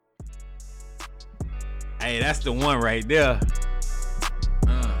Hey, that's the one right there.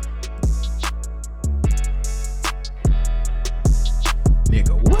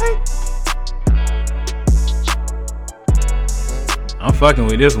 Nigga, what? I'm fucking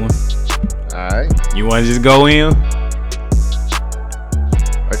with this one. Alright. You want to just go in? Are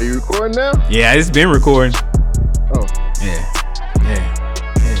you recording now? Yeah, it's been recording. Oh. Yeah.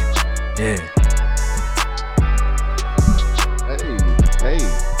 Hey.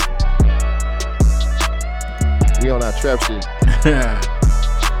 We on our trap shit.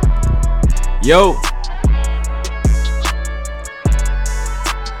 Yo.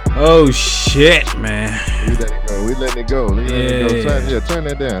 Oh shit, man. We letting it go. Turn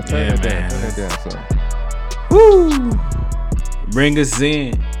that down. Turn that down, son. Woo. Bring us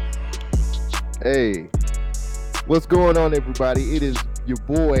in. Hey. What's going on, everybody? It is your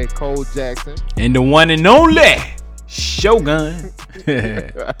boy Cole Jackson. And the one and only Shogun.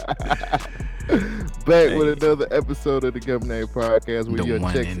 Back with another episode of the Governor Podcast with your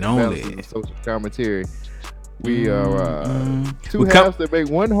one checks and and only balances of social commentary. We are two halves that make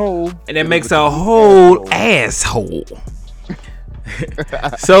one whole. And that makes a whole asshole.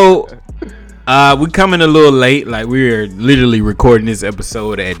 So, we coming a little late. Like, we're literally recording this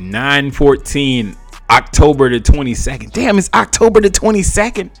episode at 9:14, October the 22nd. Damn, it's October the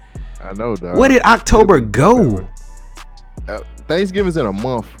 22nd. I know, dog. Where did October go? Thanksgiving's in a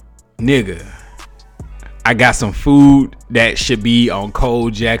month. Nigga, I got some food that should be on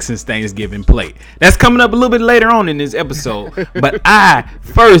Cole Jackson's Thanksgiving plate. That's coming up a little bit later on in this episode. But I,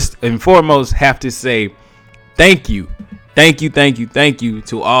 first and foremost, have to say thank you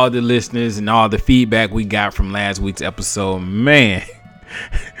to all the listeners and all the feedback we got from last week's episode. Man,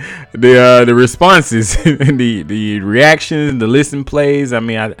 the responses, the reactions, the listen plays. I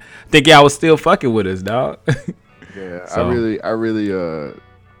mean, I think y'all was still fucking with us, dog. Yeah, So, I really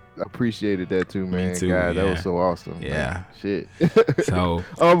appreciated that too, man. Me too, God, yeah. that was so awesome. Yeah. Man. Shit. So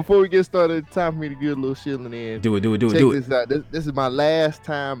before we get started, time for me to get a little shilling in. do it. Check this out. This is my last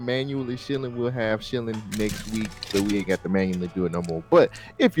time manually shilling. We'll have shilling next week, so we ain't got to manually do it no more. But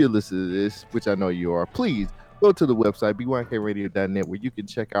if you're listening to this, which I know you are, please go to the website, b1kradio.net, where you can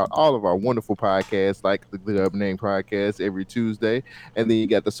check out all of our wonderful podcasts, like the Good Up Name podcast every Tuesday. And then you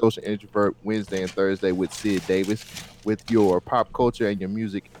got the Social Introvert Wednesday and Thursday with Sid Davis, with your pop culture and your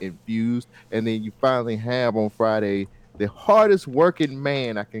music infused. And then you finally have on Friday, the hardest working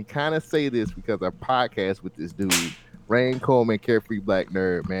man. I can kind of say this because I podcast with this dude, Rain Coleman, Carefree Black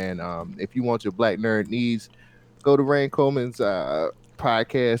Nerd, man. If you want your black nerd needs, go to Rain Coleman's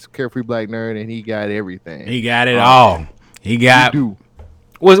podcast, Carefree Black Nerd, and he got everything. he got it all. He got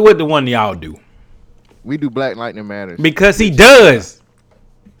what the one y'all do? We do Black Lightning Matters Because he does.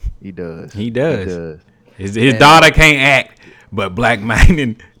 He does. His daughter can't act, but Black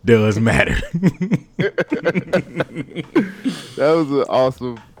Lightning does matter. That was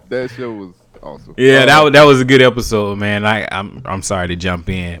awesome. That show was awesome. Yeah, that was a good episode, man. I'm sorry to jump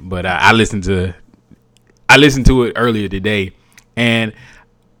in, but I listened to it earlier today, and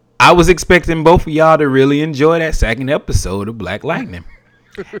I was expecting both of y'all to really enjoy that second episode of Black Lightning,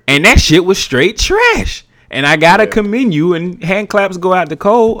 and that shit was straight trash. And I gotta commend you, and hand claps go out to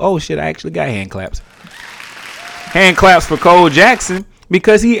Cole. Oh shit, I actually got hand claps. Hand claps for Cole Jackson,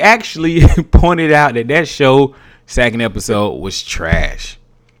 because he actually pointed out that show second episode was trash.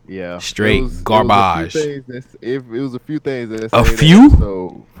 Yeah, straight garbage. It was a few things that a few.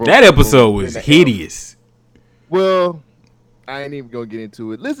 That episode was hideous. Well, I ain't even gonna get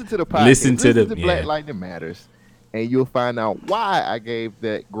into it. Listen to the podcast. Listen to Black Lightning Matters, and you'll find out why I gave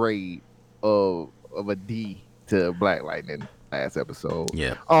that grade of a D to Black Lightning last episode.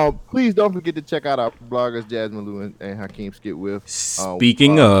 Yeah. Please don't forget to check out our bloggers Jasmine Lou and Hakeem Skitwith.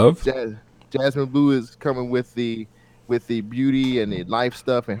 Speaking of, Jasmine Blue is coming with the beauty and the life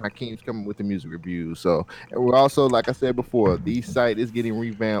stuff, and Hakeem's coming with the music reviews. So, and we're also, like I said before, the site is getting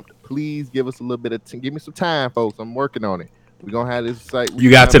revamped. Please give us a little bit of give me some time, folks. I'm working on it. We're gonna have this site.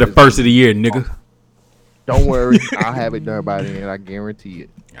 You got to the first of the year, nigga. Don't worry, I'll have it done by then. I guarantee it.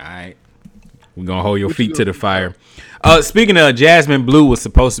 All right. We're going to hold your feet to the fire. Speaking of, Jasmine Blue was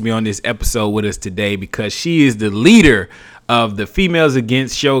supposed to be on this episode with us today because she is the leader of the Females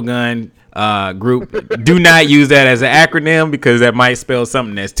Against Shogun group. Do not use that as an acronym because that might spell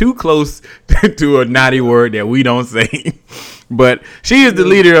something that's too close to a naughty word that we don't say. But she is the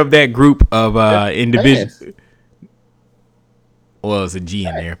leader of that group of individuals. Well, it's a G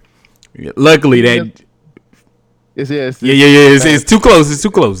in there. Luckily, that... It's It's too close. It's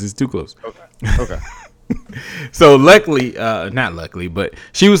too close. Okay. So luckily, not luckily, but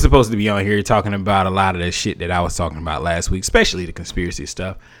she was supposed to be on here talking about a lot of the shit that I was talking about last week, especially the conspiracy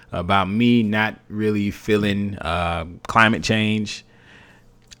stuff about me not really feeling climate change.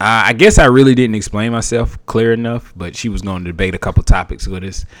 I guess I really didn't explain myself clear enough, but she was going to debate a couple topics with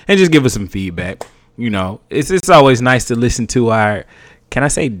us and just give us some feedback. You know, it's always nice to listen to our, can I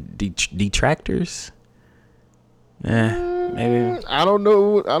say detractors? Maybe. I don't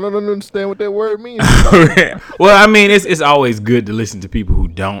know. I don't understand what that word means. Well, I mean, it's always good to listen to people who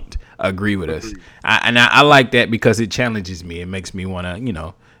don't agree with us. I like that because it challenges me. It makes me want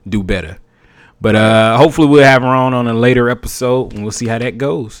to, do better. But hopefully we'll have her on a later episode, and we'll see how that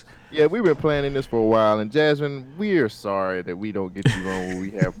goes. Yeah, we've been planning this for a while, and Jasmine, we're sorry that we don't get you on when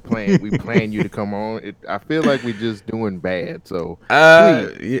we have planned. We plan you to come on. I feel like we're just doing bad. So,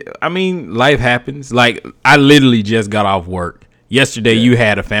 I mean, life happens. Like I literally just got off work yesterday. You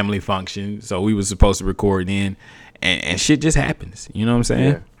had a family function, so we were supposed to record then, and shit just happens. You know what I'm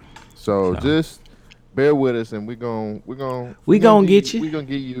saying? Yeah. So just bear with us, and we're gonna get you. We're gonna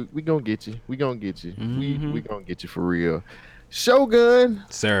get you. We're gonna get you. Mm-hmm. We gonna get you for real. Shogun,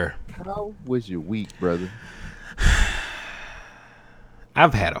 sir, how was your week, brother?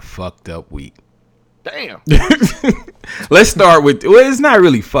 I've had a fucked up week. Damn. Let's start with, well, it's not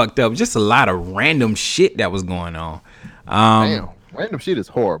really fucked up, just a lot of random shit that was going on. Damn, random shit is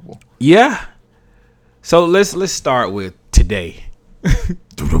horrible. Yeah. So let's start with today.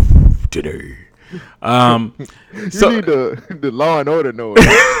 Today. You need the Law and Order noise.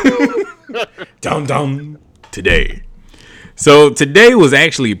 Dum today. So today was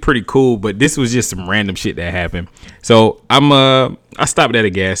actually pretty cool, but this was just some random shit that happened. So I stopped at a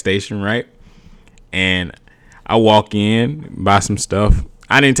gas station, right? And I walk in, buy some stuff.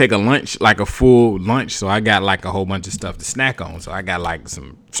 I didn't take a lunch, like a full lunch, so I got like a whole bunch of stuff to snack on. So I got like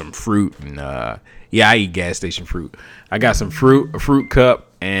some fruit and I eat gas station fruit. I got some fruit, a fruit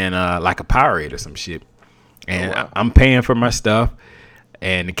cup, and like a Powerade or some shit. And I'm paying for my stuff.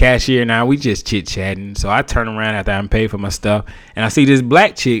 And the cashier and I, we just chit-chatting. So I turn around after I'm paid for my stuff, and I see this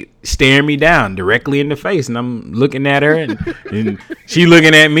black chick staring me down directly in the face. And I'm looking at her, and she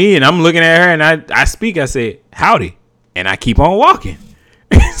looking at me, and I'm looking at her, and I speak. I say, howdy. And I keep on walking.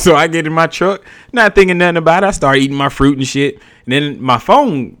 So I get in my truck, not thinking nothing about it. I start eating my fruit and shit. And then my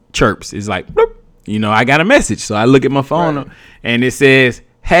phone chirps. It's like, bloop. I got a message. So I look at my phone, and it says,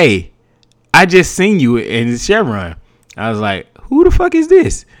 hey, I just seen you in Chevron. I was like, who the fuck is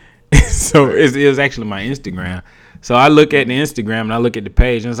this? So it was actually my Instagram. So I look at the Instagram and I look at the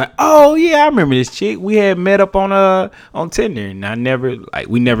page and I was like, oh yeah, I remember this chick. We had met up on Tinder, and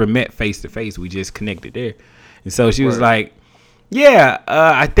we never met face to face. We just connected there. And so she was like, yeah,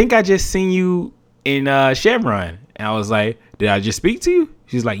 I think I just seen you in Chevron. And I was like, did I just speak to you?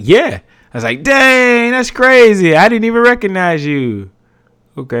 She's like, yeah. I was like, dang, that's crazy. I didn't even recognize you.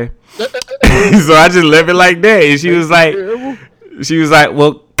 Okay. So I just left it like that. And she was like,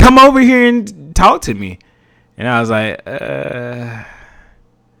 well, come over here and talk to me. And I was like,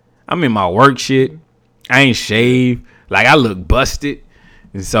 I'm in my work shit. I ain't shaved. Like, I look busted.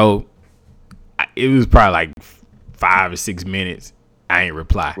 And so it was probably like 5 or 6 minutes. I ain't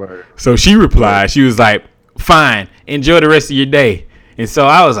reply. Right. So she replied. She was like, fine, enjoy the rest of your day. And so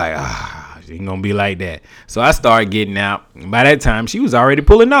I was like, she ain't gonna be like that. So I started getting out. And by that time, she was already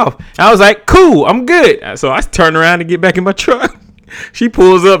pulling off. And I was like, cool, I'm good. So I turned around to get back in my truck. She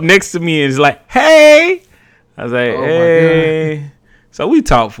pulls up next to me and is like, hey. I was like, hey. So we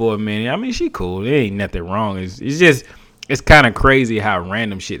talked for a minute. I mean, she cool. There ain't nothing wrong. It's kind of crazy how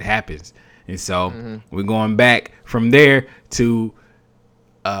random shit happens. And so we're going back from there to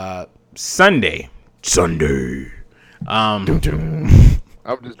Sunday. I'm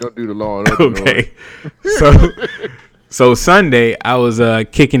just gonna do the Law and Order. Okay. So Sunday I was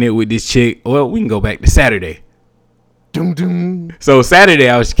kicking it with this chick. Well, we can go back to Saturday. So Saturday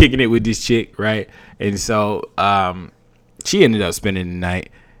I was kicking it with this chick, right? And so she ended up spending the night,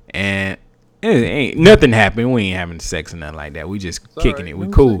 and nothing happened. We ain't having sex or nothing like that. We just kicking it. We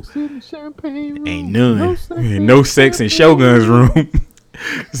cool. Ain't none. No sex in Shogun's room.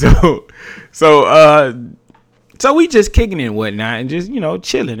 So we just kicking it and whatnot, and just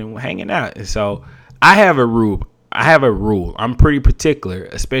chilling and hanging out. And so I have a rule. I'm pretty particular,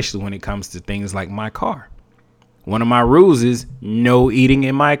 especially when it comes to things like my car. One of my rules is no eating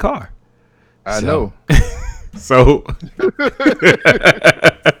in my car. I know. So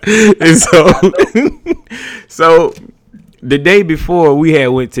the day before we had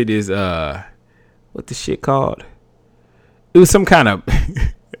went to this what the shit called? It was some kind of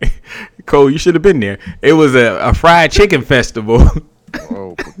Cole, you should have been there. It was a fried chicken festival.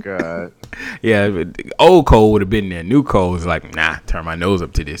 Oh my God. Yeah, old Cole would have been there. New Cole was like, nah, turn my nose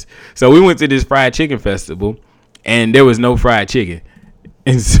up to this. So we went to this fried chicken festival, and there was no fried chicken,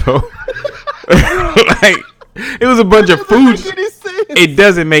 and so like it was a bunch of food. It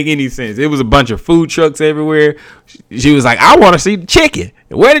doesn't make any sense. It was a bunch of food trucks everywhere. She was like, I want to see the chicken.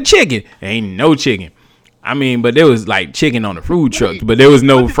 Where the chicken? There ain't no chicken. I mean, but there was like chicken on the food truck, but there was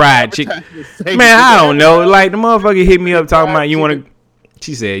no fried chicken. Man, I don't know. Like the motherfucker hit me up talking about you want to.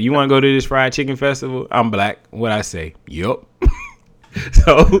 She said, you want to go to this fried chicken festival? I'm black. What I say? Yup.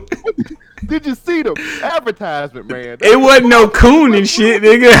 So. Did you see the advertisement, man? It wasn't no coon and shit,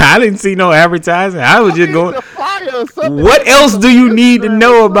 nigga. I didn't see no advertising. I was just going. What else do you need to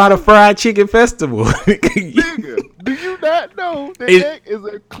know about a fried chicken festival? Nigga, do you not know that is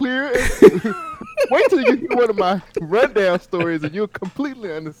a clear? Wait till you hear one of my rundown stories, and you'll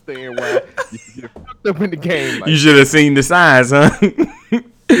completely understand why you get fucked up in the game. Like you should have seen the signs, huh?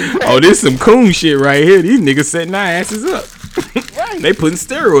 Oh, this some coon shit right here. These niggas setting our asses up. Right. They putting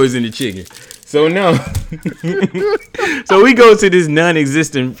steroids in the chicken. So no. So we go to this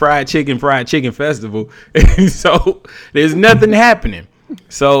non-existent fried chicken festival. So there's nothing happening.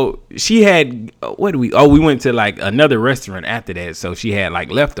 So she had we went to like another restaurant after that. So she had like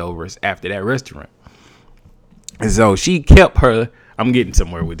leftovers after that restaurant. And so she kept I'm getting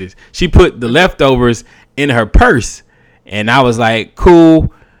somewhere with this. She put the leftovers in her purse. And I was like,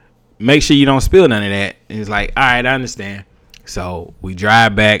 cool. Make sure you don't spill none of that. And it's like, all right, I understand. So we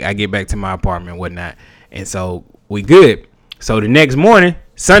drive back. I get back to my apartment and whatnot. And so we good. So the next morning,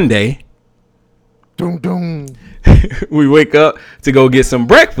 Sunday, we wake up to go get some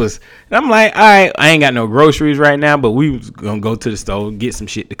breakfast. And I'm like, all right, I ain't got no groceries right now, but we was going to go to the store and get some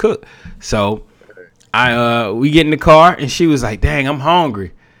shit to cook. So we get in the car and she was like, dang, I'm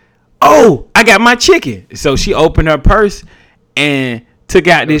hungry. Oh, I got my chicken. So she opened her purse and took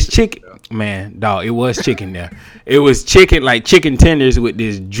out this chicken. Man, dog, it was chicken there. It was chicken, like chicken tenders with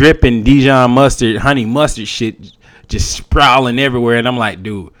this dripping Dijon mustard, honey mustard shit just sprawling everywhere. And I'm like,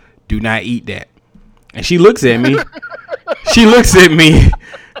 dude, do not eat that. And she looks at me. She looks at me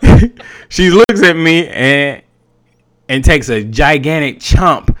and takes a gigantic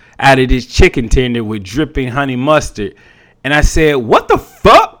chomp out of this chicken tender with dripping honey mustard. And I said, what the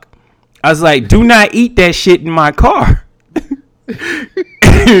fuck? I was like, do not eat that shit in my car.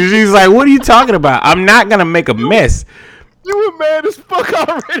 She's like, what are you talking about? I'm not going to make a mess. You were mad as fuck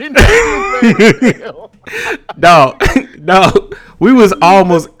already. Dog, we was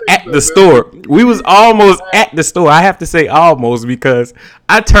almost at the store. I have to say almost because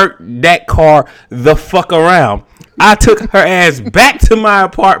I turned that car the fuck around. I took her ass back to my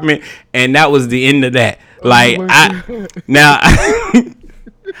apartment and that was the end of that. Like,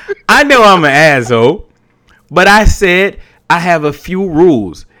 I know I'm an asshole, but I said I have a few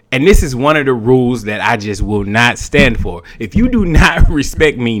rules. And this is one of the rules that I just will not stand for. If you do not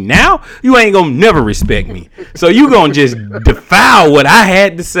respect me now, you ain't gonna never respect me. So you gonna just defile what I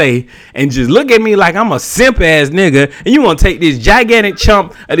had to say and just look at me like I'm a simp ass nigga. And you gonna take this gigantic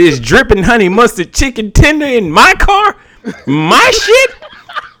chunk of this dripping honey mustard chicken tender in my car? My shit?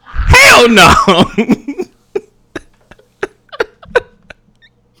 Hell no.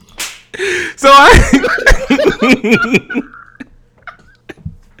 So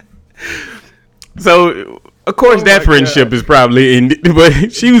So, of course, that friendship is probably ended,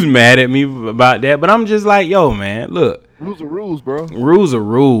 but she was mad at me about that. But I'm just like, yo, man, look. Rules are rules, bro. Rules are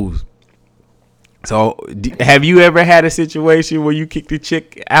rules. So, have you ever had a situation where you kicked the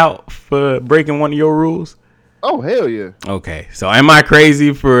chick out for breaking one of your rules? Oh, hell yeah. Okay. So, am I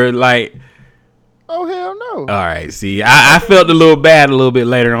crazy for, like... Oh, hell no. All right. See, I felt a little bad a little bit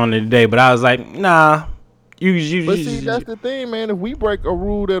later on in the day, but I was like, nah. But see, that's the thing, man. If we break a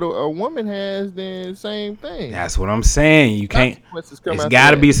rule that a woman has, then same thing. That's what I'm saying. You can't. It's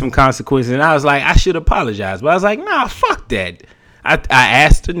got to be some consequences. And I was like, I should apologize, but I was like, nah, fuck that. I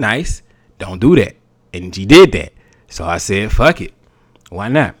asked her nice, don't do that, and she did that. So I said, fuck it. Why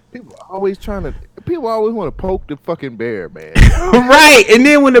not? People always want to poke the fucking bear, man. Right. And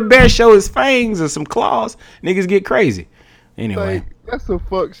then when the bear shows his fangs or some claws, niggas get crazy. Anyway. Like, that's some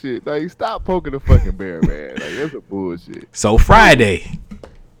fuck shit. Like, stop poking the fucking bear, man. Like, that's a bullshit. So Friday.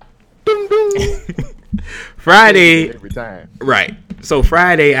 Ding, ding. Friday. Every time. Right. So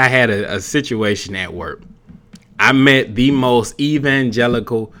Friday, I had a situation at work. I met the most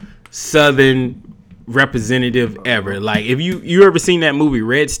evangelical Southern representative ever. Like, if you ever seen that movie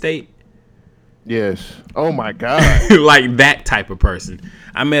Red State? Yes. Oh my God. Like that type of person.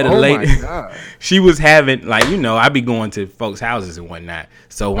 I met a lady. My God. She was having, like, you know, I be going to folks' houses and whatnot.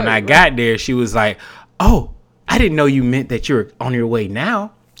 So when I got there, she was like, "Oh, I didn't know you meant that you're on your way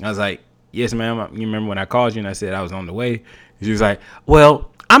now." I was like, yes, ma'am. You remember when I called you and I said I was on the way? She was like,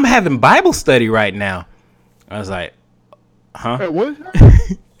 well, I'm having Bible study right now. I was like, huh? Hey, what?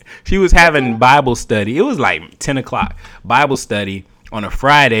 She was having Bible study. It was like 10 o'clock. Bible study on a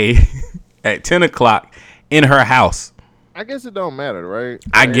Friday at 10 o'clock in her house. I guess it don't matter, right?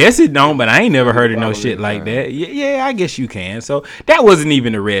 I guess it don't, but I ain't never heard of no shit like that. Yeah, I guess you can. So that wasn't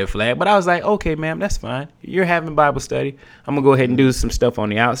even a red flag. But I was like, okay, ma'am, that's fine. You're having Bible study. I'm going to go ahead and do some stuff on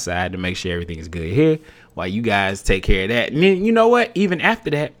the outside to make sure everything is good here while you guys take care of that. And then, you know what? Even after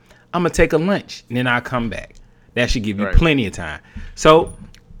that, I'm going to take a lunch and then I'll come back. That should give you plenty of time. So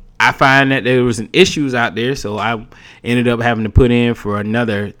I find that there was some issues out there, so I ended up having to put in for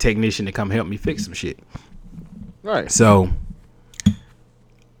another technician to come help me fix some shit. Right. So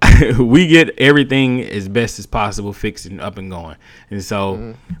we get everything as best as possible fixed and up and going. And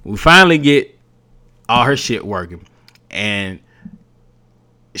so we finally get all her shit working. And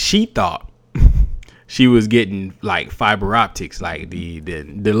she thought she was getting like fiber optics, like the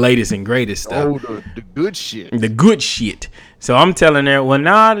latest and greatest stuff. Oh, the good shit. The good shit. So I'm telling her, well,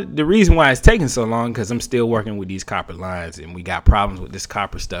 nah, the reason why it's taking so long because I'm still working with these copper lines and we got problems with this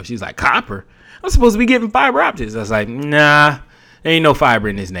copper stuff. She's like, copper? I'm supposed to be getting fiber optics. I was like, nah, there ain't no fiber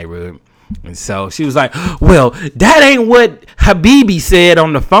in this neighborhood. And so she was like, well, that ain't what Habibi said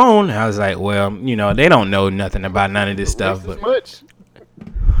on the phone. I was like, well, you know, they don't know nothing about none of this stuff. But much.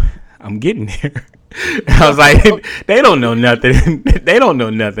 I'm getting there. I was like, they don't know nothing. They don't know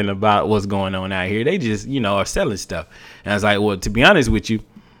nothing about what's going on out here. They just, you know, are selling stuff. And I was like, well, to be honest with you,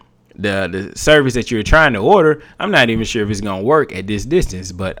 the service that you're trying to order, I'm not even sure if it's going to work at this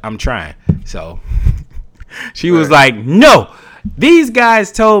distance, but I'm trying. So she was like, no, these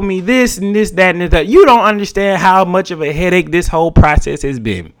guys told me this and this, that, and that. You don't understand how much of a headache this whole process has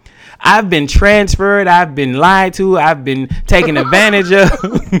been. I've been transferred. I've been lied to. I've been taken advantage of.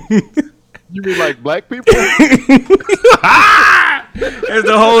 You mean like black people? That's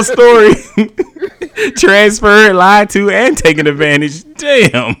the whole story. Transferred, lied to, and taken advantage.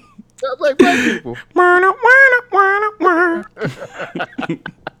 Damn. Sounds like black people.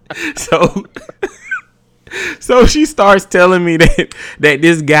 So she starts telling me that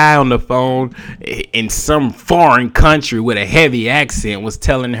this guy on the phone in some foreign country with a heavy accent was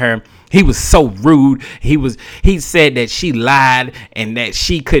telling her he was so rude. He said that she lied and that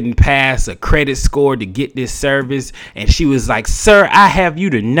she couldn't pass a credit score to get this service. And she was like, sir, I have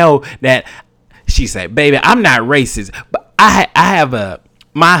you to know that, she said, baby, I'm not racist, but I have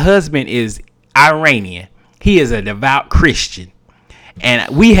my husband is Iranian. He is a devout Christian.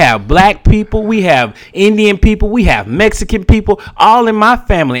 And we have black people, we have Indian people, we have Mexican people, all in my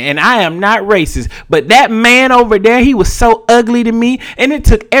family. And I am not racist. But that man over there, he was so ugly to me. And it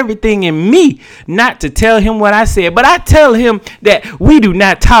took everything in me not to tell him what I said. But I tell him that we do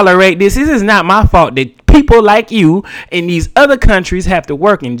not tolerate this. This is not my fault that people like you in these other countries have to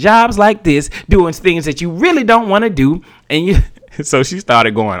work in jobs like this, doing things that you really don't want to do. And you, so she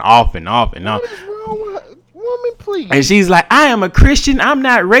started going off and off and off. What is wrong with woman, please? And she's like, I am a Christian. I'm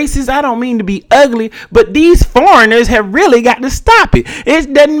not racist. I don't mean to be ugly, but these foreigners have really got to stop it.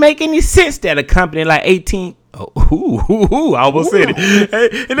 It doesn't make any sense that a company like 18. I almost said it.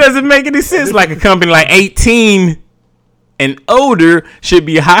 It doesn't make any sense like a company like 18 and older should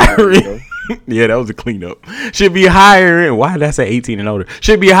be hiring. Yeah, that was a cleanup. Should be hiring. Why did I say 18 and older?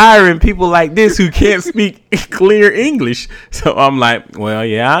 Should be hiring people like this who can't speak clear English. So I'm like, well,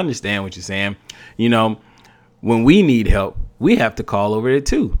 yeah, I understand what you're saying. You know, when we need help, we have to call over there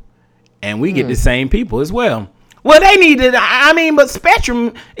too. And we get the same people as well. Well, they need it. I mean, but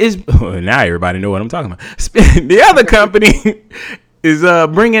Spectrum is, now everybody know what I'm talking about. The other company is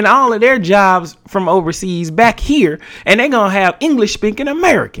bringing all of their jobs from overseas back here. And they're going to have English speaking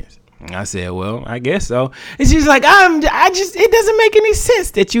Americans. I said, well, I guess so. And she's like, it doesn't make any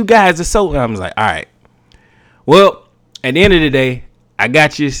sense that you guys are so. I was like, all right. Well, at the end of the day, I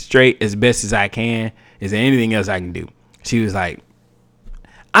got you straight as best as I can. Is there anything else I can do? She was like,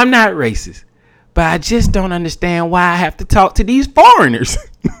 I'm not racist, but I just don't understand why I have to talk to these foreigners.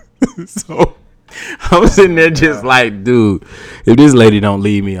 So I was sitting there just like, dude, if this lady don't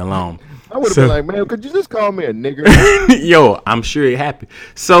leave me alone. I would have been like, man, could you just call me a nigger? Yo, I'm sure it happened.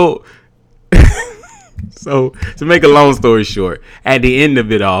 So to make a long story short, at the end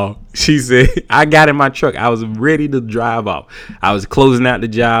of it all, she said, I got in my truck. I was ready to drive off. I was closing out the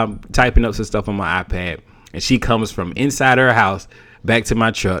job, typing up some stuff on my iPad. And she comes from inside her house back to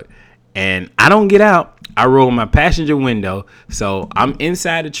my truck. And I don't get out. I roll my passenger window. So I'm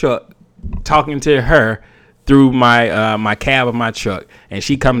inside the truck talking to her through my cab of my truck, and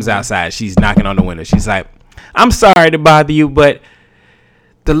she comes outside. She's knocking on the window. She's like, I'm sorry to bother you, but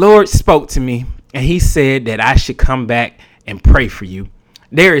the Lord spoke to me and he said that I should come back and pray for you.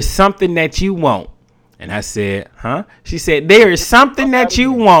 There is something that you want. And I said, huh? She said, there is something that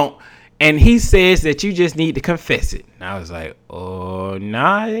you want. And he says that you just need to confess it. And I was like, oh,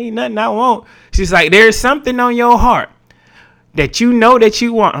 nah, ain't nothing I want. She's like, there's something on your heart that you know that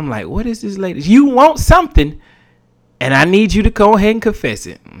you want. I'm like, what is this lady? You want something, and I need you to go ahead and confess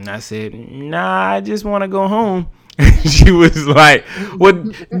it. And I said, nah, I just want to go home. She was like, well,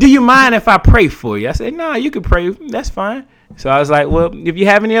 do you mind if I pray for you? I said, nah, you can pray. That's fine. So I was like, well, if you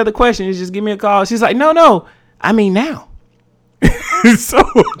have any other questions, just give me a call. She's like, no, I mean now. So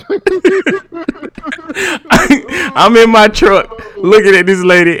I'm in my truck looking at this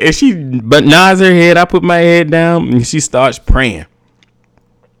lady, and she nods her head. I put my head down, and she starts praying.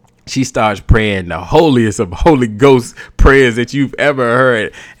 She starts praying the holiest of Holy Ghost prayers that you've ever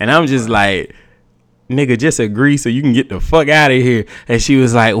heard. And I'm just like, nigga, just agree so you can get the fuck out of here. And she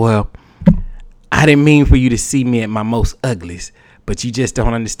was like, well, I didn't mean for you to see me at my most ugliest, but you just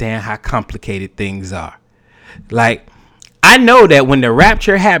don't understand how complicated things are. Like, I know that when the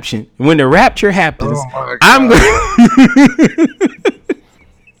rapture happens, I'm going.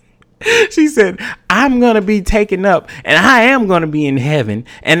 She said, I'm going to be taken up and I am going to be in heaven.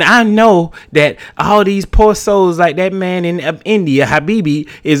 And I know that all these poor souls like that man in India, Habibi,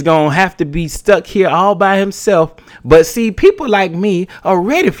 is going to have to be stuck here all by himself. But see, people like me are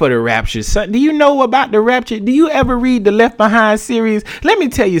ready for the rapture. So, do you know about the rapture? Do you ever read the Left Behind series? Let me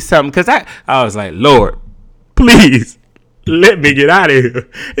tell you something, because I was like, Lord, please. Let me get out of here.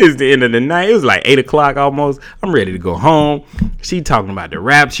 It's the end of the night. It was like 8 o'clock almost. I'm ready to go home. She talking about the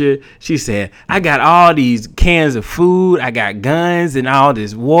rapture. She said, I got all these cans of food. I got guns and all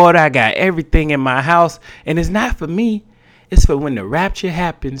this water. I got everything in my house. And it's not for me. It's for when the rapture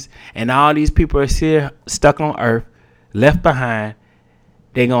happens and all these people are still stuck on earth, left behind.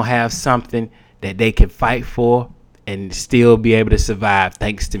 They're going to have something that they can fight for and still be able to survive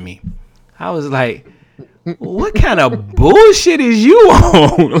thanks to me. I was like, what kind of bullshit is you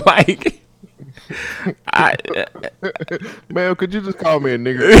on? Like, man, could you just call me a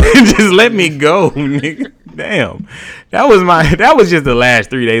nigga? Just let me go, nigga. Damn, that was just the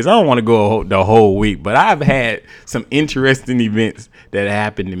last 3 days. I don't want to go the whole week, but I've had some interesting events that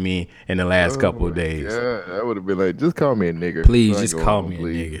happened to me in the last couple of days. Yeah, that would have been like, just call me a nigga. Please, just call me a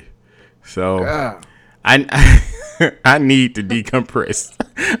nigga. So, I need to decompress.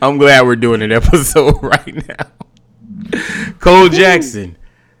 I'm glad we're doing an episode right now. Cole Jackson,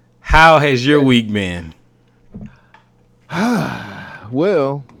 how has your week been?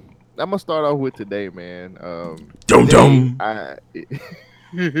 Well, I'm gonna start off with today, man. Dum. I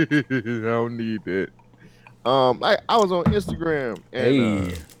don't need that. I was on Instagram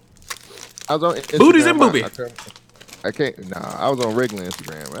and I was on Instagram. Booties and boobies. I was on regular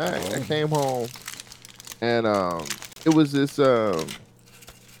Instagram. I came home and it was this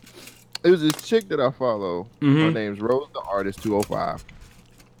chick that I follow. Mm-hmm. Her name's Rose the Artist 205.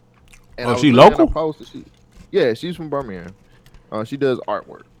 And she local? She's from Birmingham. She does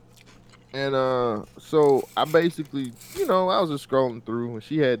artwork. And so I basically, I was just scrolling through and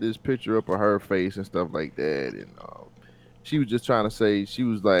she had this picture up of her face and stuff like that. And she was just trying to say, she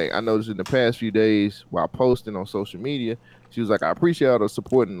was like, I noticed in the past few days while posting on social media, she was like, I appreciate all the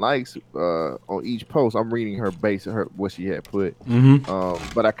support and likes on each post. I'm reading her base and what she had put.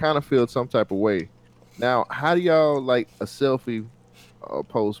 Mm-hmm. But I kind of feel some type of way. Now, how do y'all like a selfie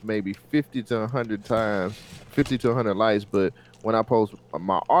post maybe 50 to 100 times, 50 to 100 likes, but when I post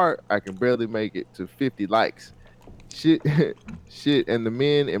my art, I can barely make it to 50 likes. Shit, and the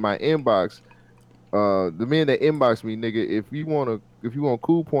men in my inbox, the men that inbox me, nigga, if you want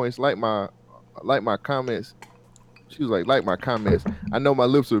cool points, like my comments. She was like my comments. I know my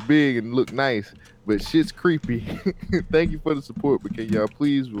lips are big and look nice, but shit's creepy. Thank you for the support, but can y'all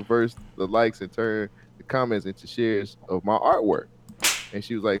please reverse the likes and turn the comments into shares of my artwork? And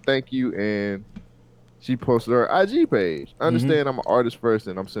she was like, thank you, and she posted her IG page. I understand I'm an artist first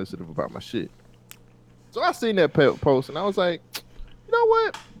and I'm sensitive about my shit. So I seen that post and I was like, you know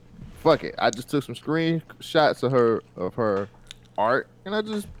what? Fuck it. I just took some screenshots of her art and I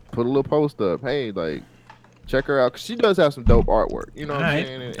just put a little post up. Hey, like, check her out. 'Cause she does have some dope artwork. You know what I'm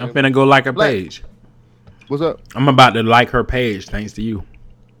saying? I'm finna go like her page. What's up? I'm about to like her page thanks to you.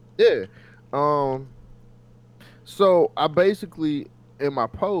 Yeah. So I basically, in my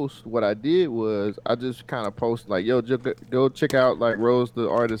post, what I did was I just kind of posted like, yo, go check out like Rose the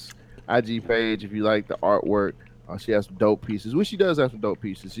Artist IG page if you like the artwork. She has some dope pieces, which she does have some dope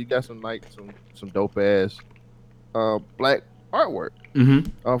pieces. She got some dope ass black artwork.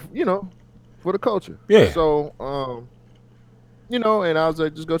 Mm-hmm. For the culture. Yeah. So and I was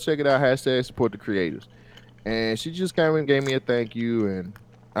like, just go check it out. Hashtag support the creators. And she just came and gave me a thank you, and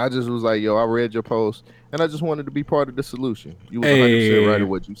I just was like, yo, I read your post, and I just wanted to be part of the solution. You was 100% right Hey, in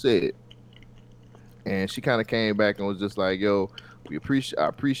what you said. And she kind of came back and was just like, yo, I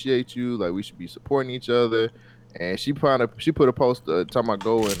appreciate you. Like, we should be supporting each other. And she put a post talking about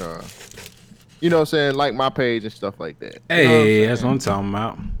go and you know what I'm saying, like my page and stuff like that. You know what I'm hey, that's what saying? I'm talking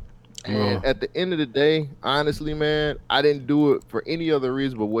about. And Well, at the end of the day, honestly, man, I didn't do it for any other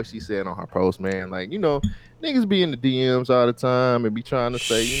reason but what she said on her post, man. Like, niggas be in the DMs all the time and be trying to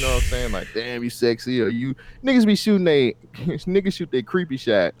say, you know what I'm saying, like, damn, you sexy, or you niggas be shooting niggas shoot their creepy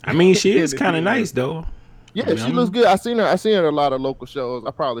shot I mean, she in is the kind of DM. nice though. I Yeah, mean, she looks good. I seen her at a lot of local shows.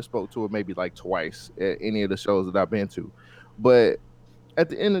 I probably spoke to her maybe like twice at any of the shows that I've been to. But at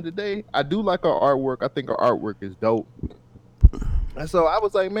the end of the day, I do like her artwork. I think her artwork is dope. And so I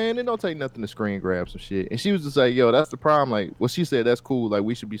was like, man, it don't take nothing to screen grab some shit. And she was just like, yo, that's the problem. Like, well, she said that's cool. Like,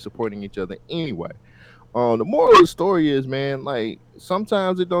 we should be supporting each other anyway. The moral of the story is, man, like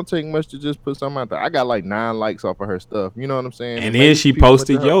sometimes it don't take much to just put something out there. I got like 9 likes off of her stuff. You know what I'm saying? and And then maybe she people went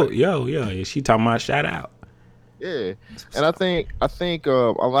to posted, her page. yo, she talking about shout out. Yeah, and I think a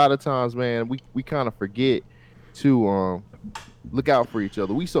lot of times, man, we kind of forget to look out for each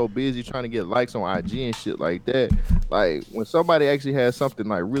other. We so busy trying to get likes on IG and shit like that. Like when somebody actually has something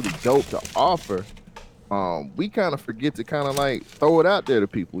like really dope to offer, we kind of forget to kind of like throw it out there to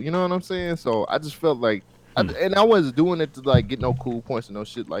people. You know what I'm saying? So I just felt like. And I wasn't doing it to like get no cool points and no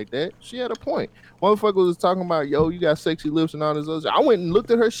shit like that. She had a point. Motherfucker was talking about, yo, you got sexy lips and all this other shit. I went and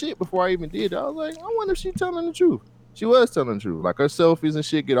looked at her shit before I even did it. I was like, I wonder if she telling the truth. She was telling the truth. Like her selfies and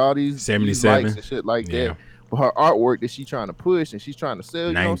shit get all these likes 77. and shit like that. Yeah. But her artwork that she trying to push and she's trying to sell,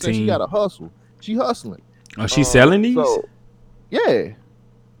 you know what I'm saying? She 19. got to hustle. She hustling. Oh, she selling these? So yeah.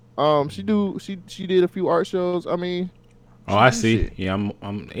 She did a few art shows. I mean, Oh, she I do see. shit. Yeah,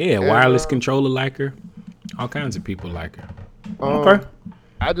 And wireless controller like her. All kinds of people like her. Okay.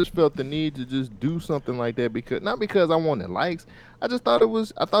 I just felt the need to just do something like that because not because I wanted likes. I just thought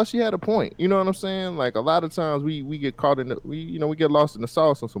I thought she had a point. You know what I'm saying? Like a lot of times we get caught in we get lost in the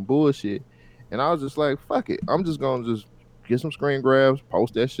sauce on some bullshit. And I was just like, fuck it. I'm just gonna just get some screen grabs,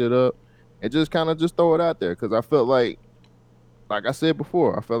 post that shit up, and just kind of just throw it out there. Cause I felt like I said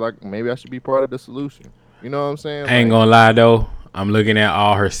before, I felt like maybe I should be part of the solution. You know what I'm saying? I ain't Like, gonna lie though. I'm looking at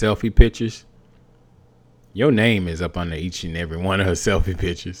all her selfie pictures. Your name is up under each and every one of her selfie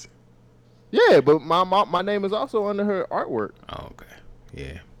pictures. yeah, but my name is also under her artwork. Oh, okay.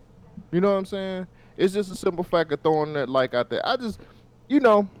 Yeah. You know what I'm saying? It's just a simple fact of throwing that like out there. I just, you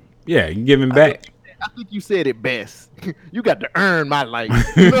know, Yeah, you giving I think, back. I think you said it best. You got to earn my like.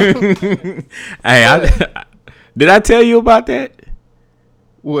 You know? Hey, did I tell you about that?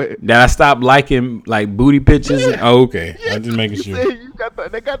 What? That I stopped liking like booty pictures? Yeah. Oh, okay. Yeah, I'm just making you sure.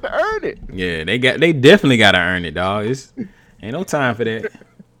 said they got to earn it. Yeah, they definitely gotta earn it, dog. It's ain't no time for that.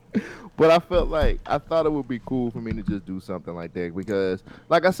 But I felt like I thought it would be cool for me to just do something like that because,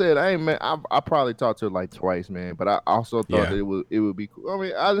 like I said, I probably talked to her like twice, man. But I also thought that it would be cool. I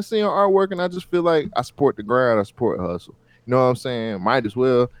mean, I just seen her artwork and I just feel like I support the grind, I support hustle. You know what I'm saying? Might as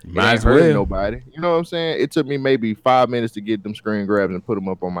well. It Might ain't as hurting well. nobody. You know what I'm saying? It took me maybe 5 minutes to get them screen grabs and put them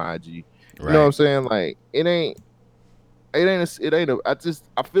up on my IG. You Right. know what I'm saying? Like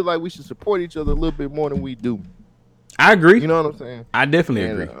I feel like we should support each other a little bit more than we do. I agree. You know what I'm saying? I definitely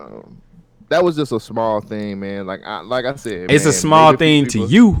And, agree. that was just a small thing, man. Like I said, It's man, a small maybe thing people,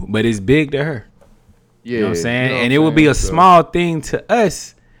 to you, but it's big to her. Yeah, You know what I'm saying? you know And what it I'm would be a saying? So, small thing to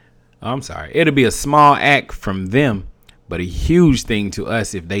us. Oh, I'm sorry. It'll be a small act from them, but a huge thing to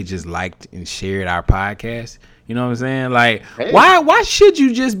us if they just liked and shared our podcast. You know what I'm saying? Like, Hey. why should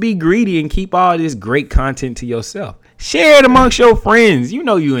you just be greedy and keep all this great content to yourself? Share it amongst your friends. You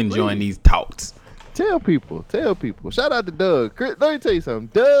know you enjoying these talks. Tell people. Shout out to Doug. Chris, let me tell you something.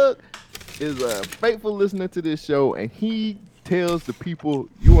 Doug is a faithful listener to this show, and he tells the people,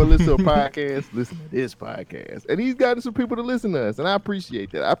 you want to listen to a podcast, listen to this podcast. And he's gotten some people to listen to us, and I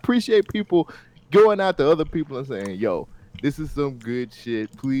appreciate that. I appreciate people going out to other people and saying, yo, this is some good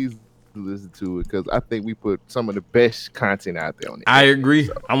shit. Please listen to it, because I think we put some of the best content out there on it. I agree.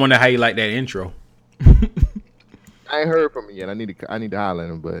 So. I wonder how you like that intro. I ain't heard from him yet. I need to holler at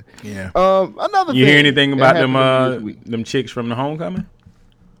him, but yeah. Another. You thing hear anything about them them chicks from the homecoming?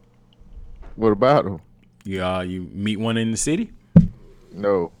 What about them? You meet one in the city?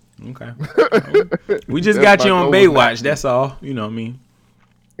 No. Okay. We just got you on Baywatch. That's all. You know what I mean?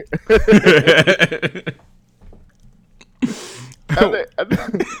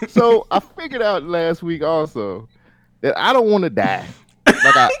 So I figured out last week also that I don't want to die.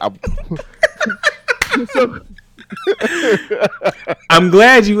 Like so I'm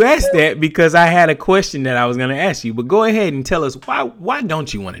glad you asked that because I had a question that I was gonna ask you. But go ahead and tell us why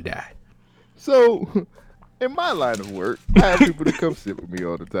don't you want to die? So, in my line of work, I have people that come sit with me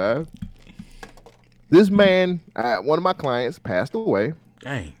all the time. This man, one of my clients, passed away.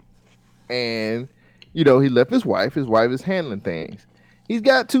 Dang. And, he left his wife. His wife is handling things. He's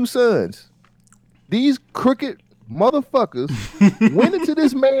got 2 sons. These crooked motherfuckers went into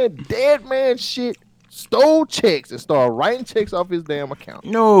this dead man shit, stole checks, and started writing checks off his damn account.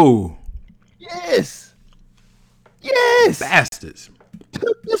 No. Yes. Bastards.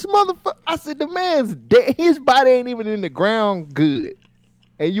 This motherfucker. I said, the man's dead. His body ain't even in the ground good.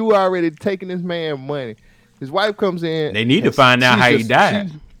 And you already taking this man money. His wife comes in. They need to find out how he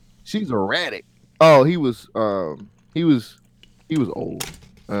died. She's erratic. Oh, he was old.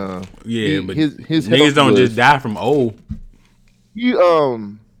 But his niggas don't just die from old. It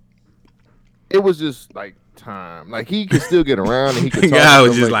was just like time. Like he could still get around and he could talk. Guy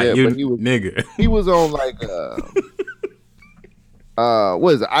was just like that, you, nigga. He was on like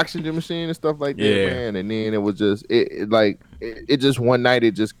what is it, oxygen machine and stuff like that, man. And then it was just it just one night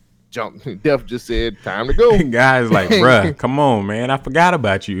it just jumped. Death just said, time to go. Guys like, bruh, come on, man. I forgot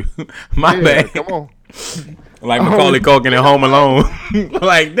about you. My bad. Come on. Like Macaulay Culkin in Home Alone.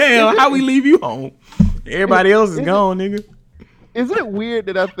 Like, damn, how we leave you home? Everybody else is gone, nigga. Is it weird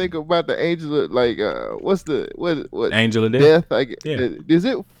that I think about the angel of, like, what Angel of Death? Is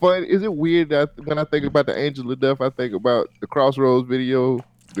it fun? Is it weird that when I think about the angel of death, I think about the Crossroads video,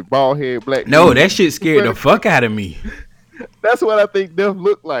 the bald head black? No, dude. that shit scared the fuck out of me. That's what I think death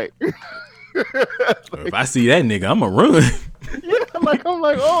looked like. If I see that nigga, I'ma run. Yeah, I'm like, oh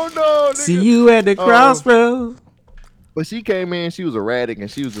no. Nigga. See you at the crossroads. But she came in, she was erratic, and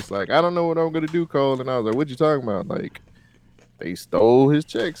she was just like, I don't know what I'm gonna do, Cole. And I was like, what you talking about? Like, they stole his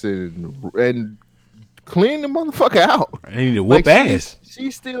checks and cleaned the motherfucker out. I need to whoop ass.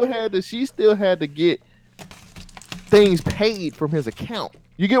 She still had to get things paid from his account.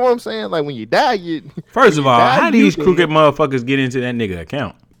 You get what I'm saying? Like when you die, First of all, how these crooked motherfuckers get into that nigga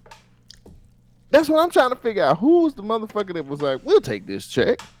account? That's what I'm trying to figure out. Who was the motherfucker that was like, we'll take this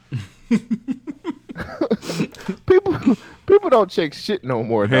check? People don't check shit no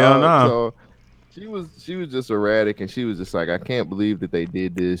more. Hell no. So she was just erratic, and she was just like, I can't believe that they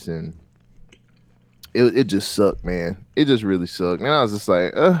did this, and it just sucked, man. It just really sucked. And I was just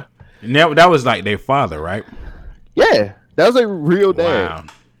like, And that was like their father, right? Yeah, that was a real dad. Wow.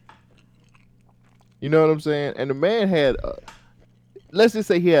 You know what I'm saying? And the man had, let's just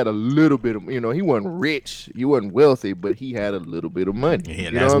say he had a little bit of, he wasn't rich, he wasn't wealthy, but he had a little bit of money.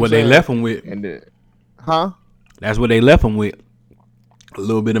 Yeah, that's what they left him with. And That's what they left him with. A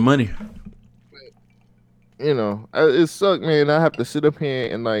little bit of money. It sucked, man. I have to sit up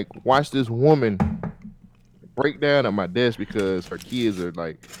here and like watch this woman break down at my desk because her kids are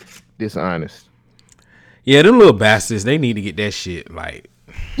like dishonest. Yeah, them little bastards, they need to get that shit like.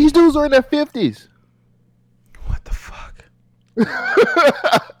 These dudes are in their 50s. What the fuck?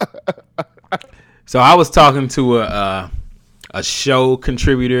 So I was talking to a show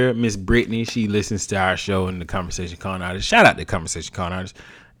contributor, Miss Brittany. She listens to our show in the Conversation Con Artist. Shout out to Conversation Con Artist.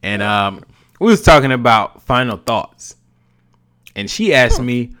 And we was talking about final thoughts. And she asked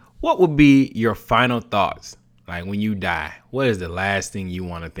me, what would be your final thoughts? Like when you die, what is the last thing you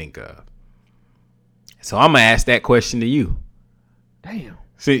want to think of? So I'm going to ask that question to you. Damn.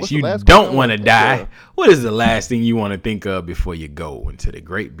 Since you don't want to die, what is the last thing you want to think of before you go into the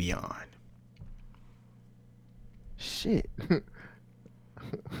great beyond? Shit.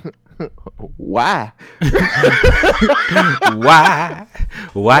 Why?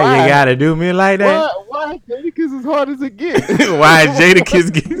 Why you gotta do me like that? Why Jadakiss as hard as it gets? Why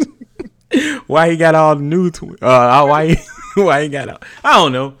Jadakiss gets? Why he got all the new why he got all? I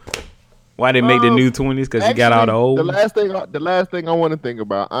don't know. Why they make the new 20s? Because he got all the old. The last thing I want to think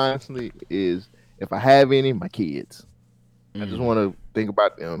about, honestly, is if I have any, my kids. I just want to think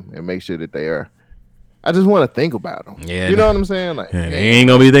about them and make sure that they are. I just want to think about them. Yeah, you know what I'm saying? Like, they ain't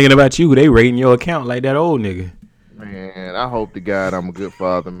gonna be thinking about you. They rating your account like that old nigga. Man, I hope to God I'm a good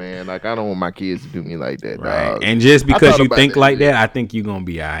father, man. Like, I don't want my kids to do me like that, right? Dog. And just because you think like that, I think you're gonna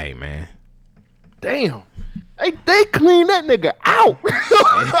be alright, man. Damn. They clean that nigga out.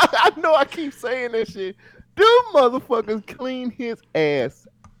 I know I keep saying that shit. Them motherfuckers clean his ass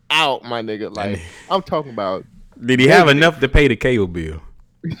out, my nigga. Like, I'm talking about. Did he have enough to pay the cable bill?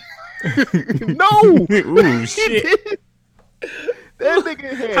 No. Ooh, shit. That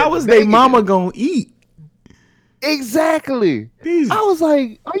nigga had. How was they mama gonna eat? Exactly. I was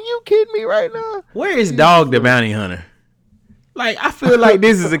like, are you kidding me right now? Where is Dog the Bounty Hunter? Like, I feel like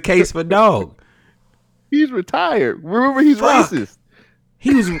this is a case for Dog. He's retired. Remember, he's Fuck. racist.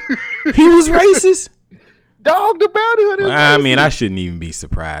 He was racist. Dog, the bounty hunter. I mean, I shouldn't even be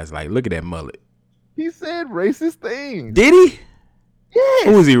surprised. Like, look at that mullet. He said racist things. Did he? Yes.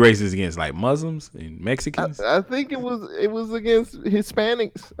 Who was he racist against? Like Muslims and Mexicans? I think it was against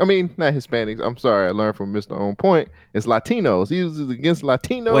Hispanics. I mean, not Hispanics. I'm sorry. I learned from Mr. On Point. It's Latinos. He was against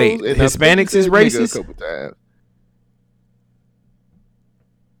Latinos. Wait, and Hispanics is racist? A couple times.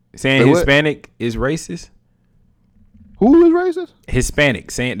 Saying Hispanic is racist? Who is racist?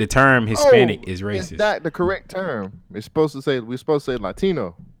 Hispanic. Saying the term Hispanic is racist. It's not the correct term. We're supposed to say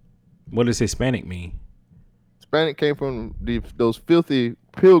Latino. What does Hispanic mean? Hispanic came from those filthy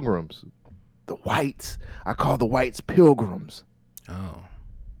pilgrims. The whites. I call the whites pilgrims. Oh.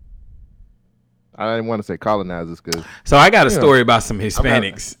 I didn't want to say colonizers because. So I got a story about some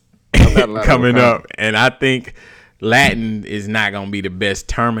Hispanics coming up, and I think Latin is not gonna be the best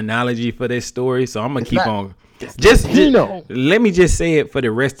terminology for this story. So I'm gonna keep on. Just let me just say it for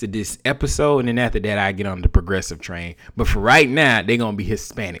the rest of this episode, and then after that I get on the progressive train. But for right now, they're gonna be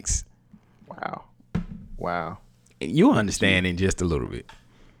Hispanics. Wow. And you understand in just a little bit.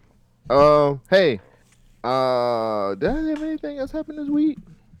 Hey. Did I have anything else happen this week?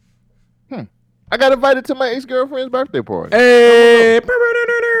 I got invited to my ex-girlfriend's birthday party. Hey. Her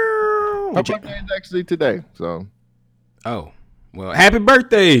birthday is actually today, so. Oh. Well, happy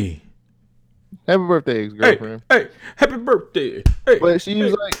birthday. Happy birthday, ex-girlfriend. Hey, happy birthday. Hey, but she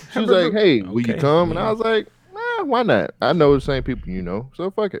was like, hey, will you come? And I was like, nah, why not? I know the same people you know, so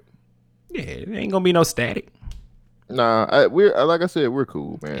fuck it. Yeah, there ain't gonna be no static. Nah, we're like I said, we're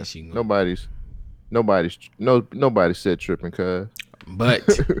cool, man. Nobody's said tripping, cuz.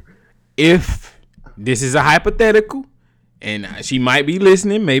 But if this is a hypothetical, and she might be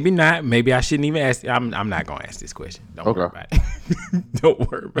listening, maybe not. Maybe I shouldn't even ask. I'm not gonna ask this question. Don't worry about it. Don't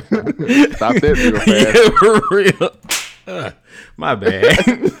worry about it. Stop that real fast. Yeah, real. My bad.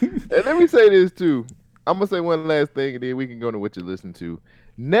 And let me say this too. I'm gonna say one last thing, and then we can go to what you listen to.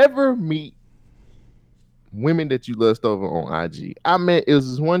 Never meet women that you lust over on IG. I met it was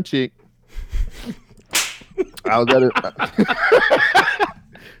this one chick. I was at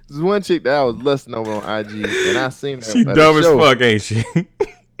this one chick that I was lusting over on IG, and I seen her. She dumb as fuck, ain't she?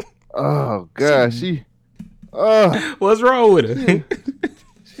 Oh god, she. What's wrong with her?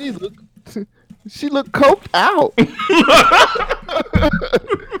 She looked coked out.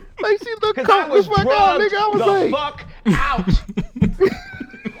 Like she looked coked the fuck out, nigga. I was like, fuck out.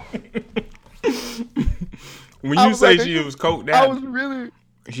 When you say she was coked out, I was really.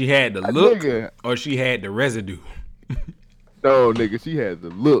 She had the look, or she had the residue. No, nigga, she had the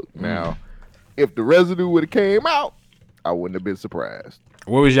look. Now, if the residue would have came out, I wouldn't have been surprised.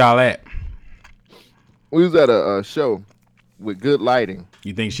 Where was y'all at? We was at a show with good lighting.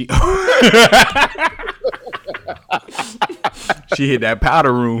 You think she? She hit that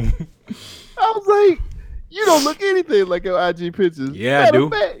powder room. I was like, you don't look anything like your IG pictures. Yeah, I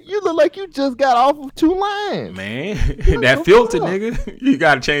do. You look like you just got off of 2 lines. Man, that filter, nigga. You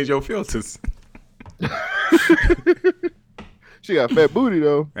got to change your filters. She got fat booty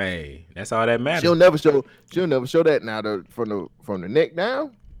though. Hey, that's all that matters. She'll never show that now. From the neck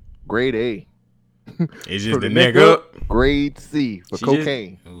down, grade A. It's just the neck up. Grade C for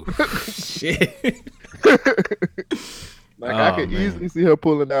cocaine. Shit. Like I could easily see her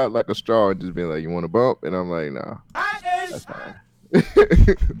pulling out like a straw and just being like, "You want to bump?" And I'm like, "Nah, that's fine."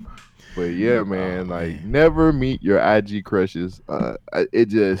 But yeah, man, never meet your IG crushes. It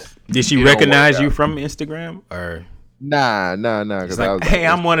just did she recognize you from Instagram or? Nah. It's like, hey,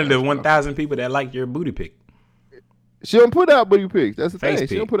 I'm one of the 1,000 people that like your booty pic. She don't put out booty pics. That's the face thing.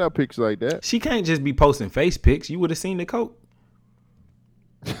 She don't put out pics like that. She can't just be posting face pics. You would have seen the coke.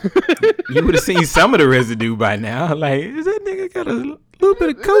 You would have seen some of the residue by now. Like, is that nigga got a little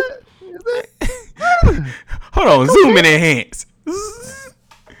bit of coke? Hold on, zoom and enhance.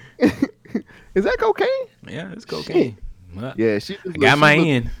 Is that cocaine? Yeah, it's cocaine. Yeah, she got my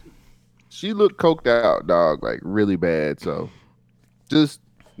end. She looked coked out, dog, like really bad. So just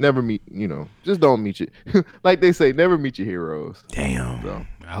never meet, just don't meet you. Like they say, never meet your heroes. Damn. So,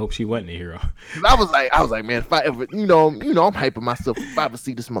 I hope she wasn't a hero. I was like, man, if I ever, I'm hyping myself. If I ever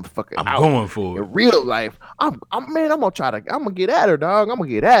see this motherfucker, I'm going for it. In real life, I'm gonna get at her, dog. I'm gonna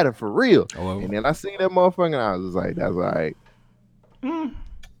get at her for real. Oh, and then I seen that motherfucker, and I was just like, that's all right.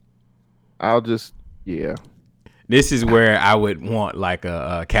 I'll just, yeah. This is where I would want like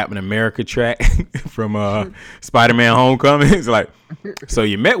a Captain America track from Spider-Man Homecoming. It's like, so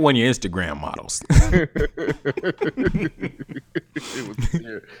you met one of your Instagram models.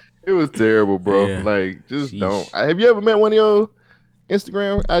 It was terrible, bro. Yeah. Like, just don't. Have you ever met one of your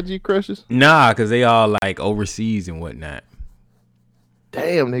Instagram IG crushes? Nah, cause they all like overseas and whatnot.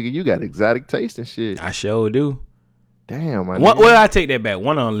 Damn, nigga, you got exotic taste and shit. I sure do. Damn, my One, nigga. well, I take that back.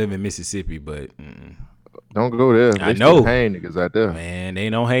 One of them live in Mississippi, but Don't go there. I They know. still hang niggas out there. Man, they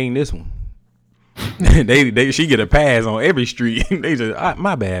don't hang this one. She get a pass on every street. They just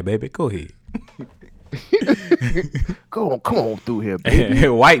my bad, baby. Go ahead. Come on through here, baby.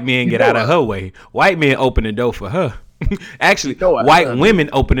 White men get out of her way. White men open the door for her. Actually, white women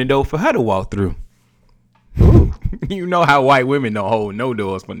open the door for her to walk through. You know how white women don't hold no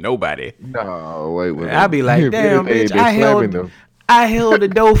doors for nobody. No, wait. I be like, damn, bitch, I held the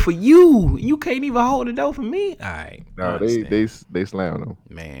door for you. You can't even hold the door for me. All right. No, they slam them.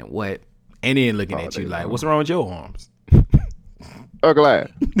 Man, what? And then looking at you like, what's wrong with your arms?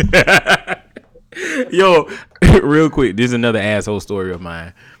 Glad. Yo, real quick, this is another asshole story of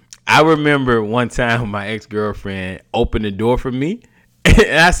mine. I remember one time my ex-girlfriend opened the door for me,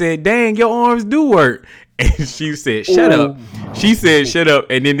 and I said, dang, your arms do work. And she said, shut up. She said, shut up.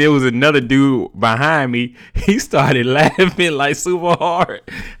 And then there was another dude behind me. He started laughing like super hard.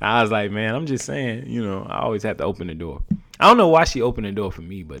 I was like, man, I'm just saying, I always have to open the door. I don't know why she opened the door for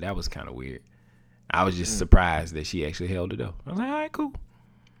me, but that was kind of weird. I was just surprised that she actually held the door. I was like, all right, cool.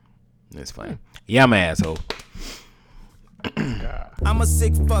 That's fine. Yeah, I'm an asshole. I'm a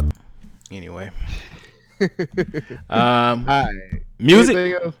sick fuck. Anyway. Hi.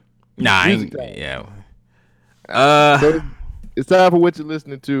 Music? Nah, Music yeah. So it's time for what you're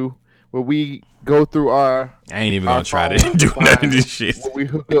listening to, where we go through our. I ain't even gonna try to do none of this shit. Where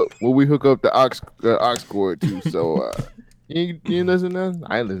we hook up the aux cord to. So you listen to that?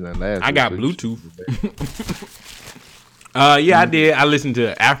 I ain't listening to that last. I got Bluetooth. Yeah, I did. I listened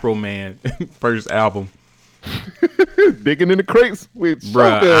to Afro Man first album. Digging in the crates with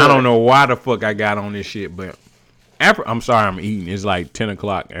Bruh, I don't know why the fuck I got on this shit, but I'm sorry I'm eating. It's like 10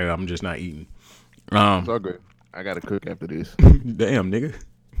 o'clock and I'm just not eating. It's all good. I gotta cook after this. Damn, nigga.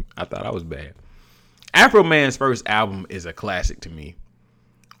 I thought I was bad. Afro Man's first album is a classic to me.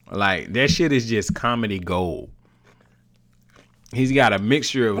 Like, that shit is just comedy gold. He's got a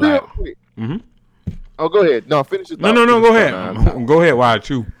mixture of like. Mm-hmm. Oh, go ahead. No, finish it. No, go ahead. Go ahead. Why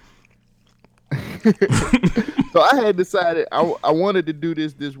too? So I had decided I wanted to do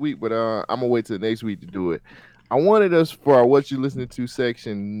this week, but I'm gonna wait till next week to do it. I wanted us for our What You Listening To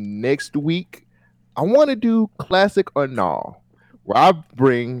section next week. I want to do classic or no, where I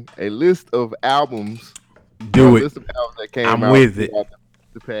bring a list of albums. Do it. List of albums that came I'm out with it.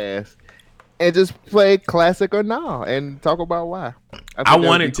 The past, and just play classic or no, and talk about why. I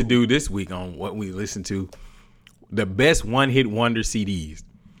wanted to do this week on What We Listen To, the best one-hit wonder CDs.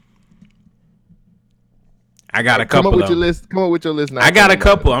 I got a couple. Come up with your list. Now. I got a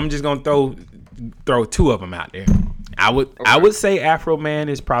couple. I'm just gonna throw two of them out there. I would say Afro Man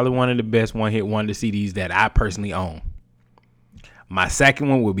is probably one of the best one-hit wonder CDs that I personally own. My second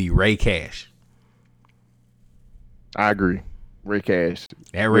one would be Ray Cash. I agree. Ray Cash.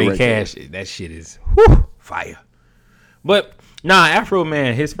 That Ray Cash, that shit is fire. But nah, Afro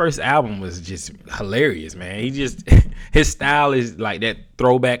Man, his first album was just hilarious, man. His style is like that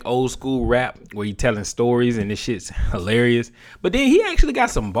throwback old school rap where he telling stories and this shit's hilarious. But then he actually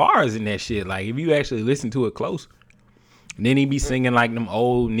got some bars in that shit. Like if you actually listen to it close. And then he be singing like them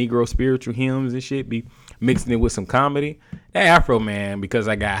old Negro spiritual hymns and shit, be mixing it with some comedy. That Afro Man, Because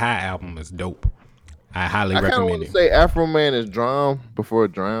I Got High album is dope. I highly recommend it. I kind of want to say Afro Man is Drown before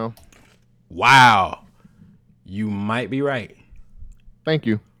Drown. Wow. You might be right. Thank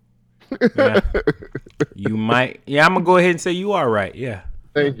you. Yeah. You might. Yeah, I'm going to go ahead and say you are right. Yeah.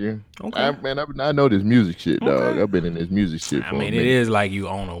 Thank you. Okay. I know this music shit, dog. Okay. I've been in this music shit for a minute. It is like you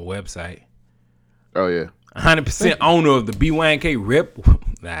own a website. Oh, yeah. 100% owner of the BYNK rep.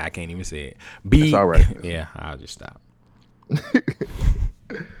 Nah, I can't even say it. That's all right. Yeah, I'll just stop.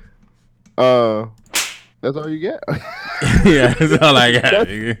 That's all you get? Yeah, that's all I got.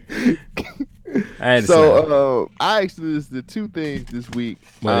 I actually listened to two things this week.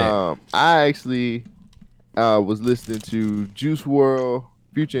 I actually was listening to Juice WRLD,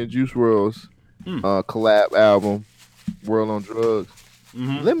 Future and Juice WRLD's collab album, World on Drugs.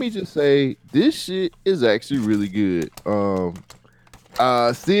 Mm-hmm. Let me just say, this shit is actually really good.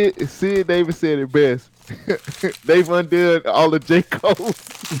 Sid Davis said it best. They've undone all of J. Cole.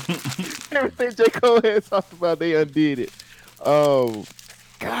 Everything J. Cole had talked about, they undid it.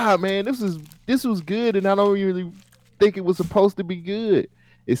 God, man, this was good, and I don't really think it was supposed to be good.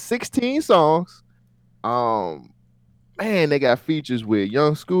 It's 16 songs. Man, they got features with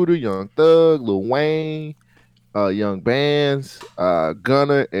Young Scooter, Young Thug, Lil Wayne, Young Bands,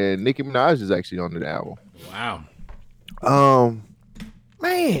 Gunna, and Nicki Minaj is actually on the album. Wow.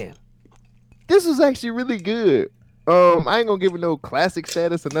 man, this was actually really good. I ain't gonna give it no classic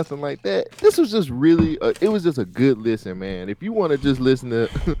status or nothing like that. This was just really, it was just a good listen, man. If you want to just listen to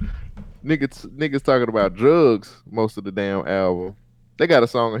niggas talking about drugs most of the damn album, they got a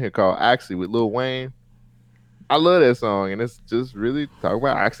song on here called "Oxy" with Lil Wayne. I love that song, and it's just really talking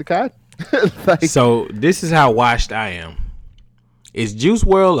about Oxycontin. Like, So this is how washed I am. Is Juice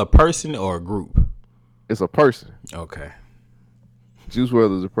WRLD a person or a group? it's a person. Okay, Juice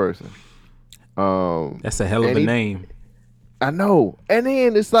WRLD is a person. that's a hell of and a he- name. I know. And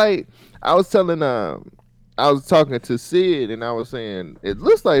then it's like I was telling I was talking to Sid and I was saying it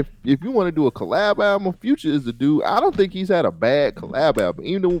looks like if you want to do a collab album, Future is the dude. I don't think he's had a bad collab album.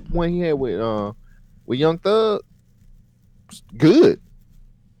 Even the one he had with Young Thug, good.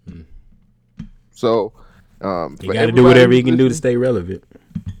 Hmm. So You for got to do everybody whatever you who's can do to listening- stay relevant.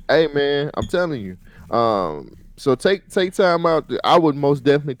 Hey man, I'm telling you. So take time out. I would most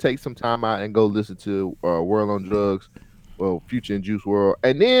definitely take some time out and go listen to World on Drugs, well, Future and Juice WRLD.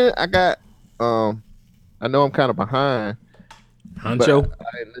 And then I got I know I'm kind of behind, but Huncho?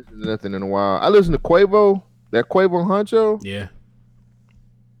 I ain't listened to nothing in a while. I listened to Quavo, that Quavo Huncho. Yeah.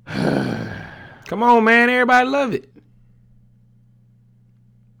 Come on, man. Everybody love it.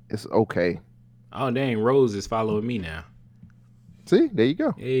 It's okay. Oh, dang. Rose is following me now. See, there you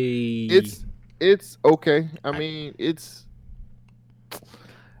go. Hey. It's okay. I mean, it's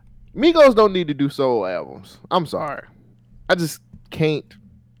Migos don't need to do solo albums. I'm sorry. I just can't.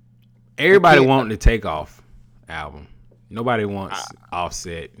 Everybody can't- wanting to take off album. Nobody wants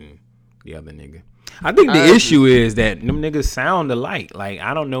Offset and the other nigga. I think the I issue is that them niggas sound alike. Like,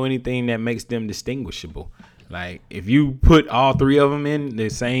 I don't know anything that makes them distinguishable. Like, if you put all three of them in the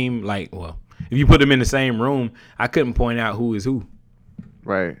same, like, well, if you put them in the same room, I couldn't point out who is who.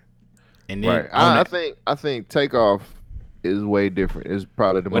 Right. And then, Right. I think Takeoff is way different. It's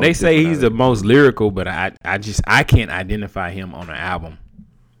probably the well, most they say different he's out the of most lyrical, but I can't identify him on an album.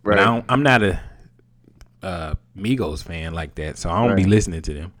 But Right. I'm not a Migos fan like that, so I don't be Right. listening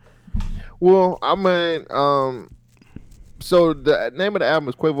to them. Well, I mean, so the name of the album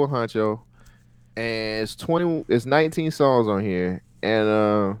is Quavo Huncho, and it's 19 songs on here,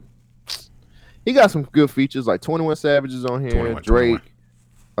 and he got some good features like 21 Savages on here, 21. Drake,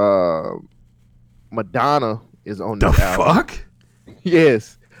 Madonna is on The this album. fuck?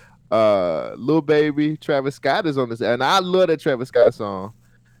 Yes, Lil Baby, Travis Scott is on this, and I love that Travis Scott song.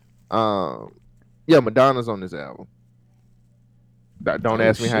 Yeah, Madonna's on this album. Don't Oh,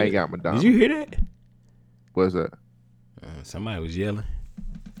 ask me how he shit. got Madonna. Did you hear that? What's that? Somebody was yelling.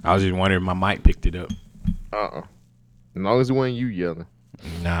 I was just wondering if my mic picked it up. As long as it wasn't you yelling.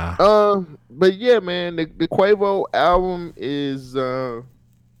 Nah. But yeah, man, the Quavo album is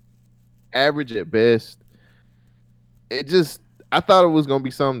average at best. I thought it was gonna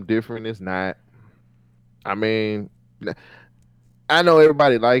be something different. It's not. I mean, I know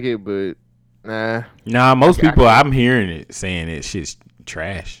everybody like it, but nah. Nah, most I people I'm hearing it saying it shit's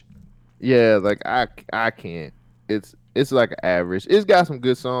trash. Yeah, like I can't. It's like an average. It's got some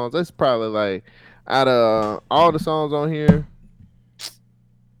good songs. That's probably like out of all the songs on here,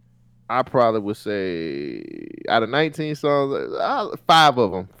 I probably would say out of 19 songs, 5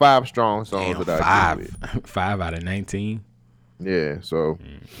 of them, 5 strong songs Damn, that I give it. 5 out of 19. Yeah, so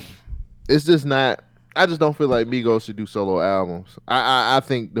it's just not. I just don't feel like Migos should do solo albums. I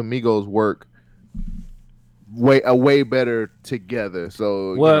think the Migos work way better together.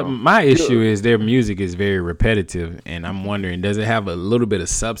 So Well, my issue is their music is very repetitive, and I'm wondering, does it have a little bit of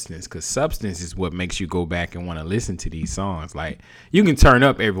substance? Because substance is what makes you go back and want to listen to these songs. Like, you can turn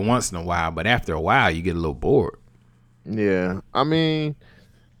up every once in a while, but after a while, you get a little bored. Yeah, I mean,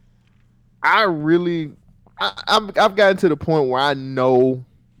 I've gotten to the point where I know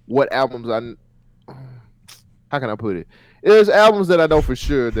what albums how can I put it? There's albums that I know for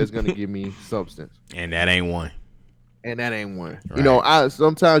sure that's gonna give me substance, And that ain't one. and that ain't one. Right. You know,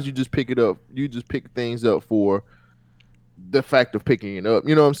 sometimes you just pick it up. You just pick things up for the fact of picking it up.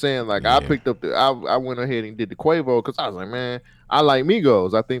 You know what I'm saying? Like I Yeah. picked up I went ahead and did the Quavo because I was like, man, I like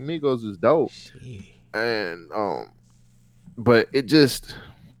Migos. I think Migos is dope. And but it just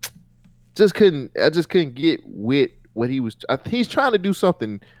couldn't. I just couldn't get with what he was. He's trying to do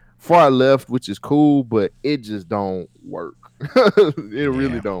something far left, which is cool, but it just don't work. It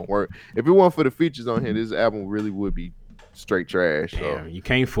really don't work. If it weren't for the features on here, this album really would be straight trash. Damn, So you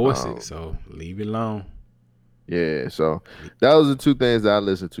can't force it, so leave it alone. yeah, so that was the 2 things that I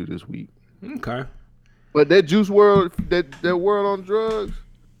listened to this week. Okay. But that Juice WRLD, that World on Drugs,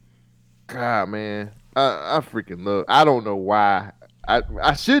 God man, I freaking love. I don't know why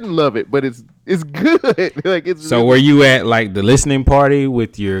I shouldn't love it, but it's good. Like it's So really, were you at like the listening party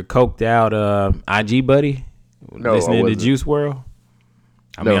with your coked out IG buddy, No, I listening to wasn't. Juice World?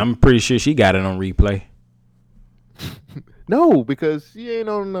 I No. mean, I'm pretty sure she got it on replay. No, because she ain't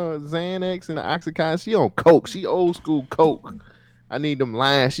on Xanax and the Oxycontin. She on coke. She old school coke. I need them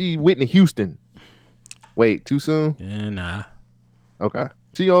lines. She Whitney Houston. Wait, too soon? Yeah, nah. Okay.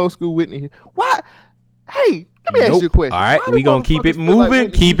 She old school Whitney. Why? Hey, let me ask you a question. All right, Why we do gonna keep it motherfuckers feel like moving,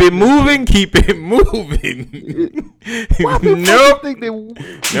 Whitney keep it Houston is- moving, keep it moving. Why do Nope. think that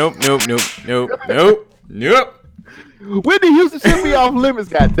Nope. Whitney Houston should be off limits?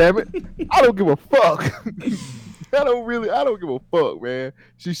 God damn it! I don't give a fuck. I don't give a fuck, man.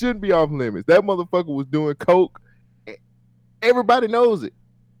 She shouldn't be off limits. That motherfucker was doing coke. Everybody knows it.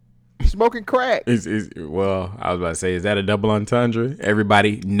 Smoking crack. Well, I was about to say, is that a double entendre?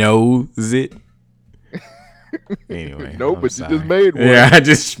 Everybody knows it. Anyway, No, I'm but she sorry. just made one. Yeah, I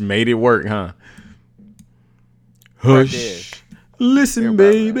just made it work, huh? Right Hush, listen,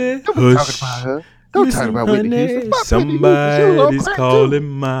 Everybody- baby. Don't talk Hush, about her. Don't talk listen, about Whitney honey. Houston. Fuck Whitney Houston. She was on Somebody's crack, calling too.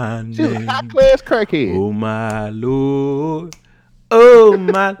 my She was a name. high class crackhead. Oh my Lord, oh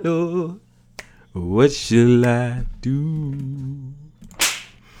my Lord, what shall I do?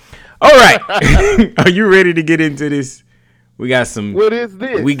 All right, are you ready to get into this? We got some. What is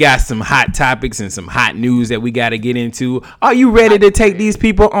this? We got some hot topics and some hot news that we got to get into. Are you ready to take these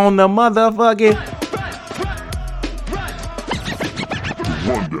people on the motherfucking?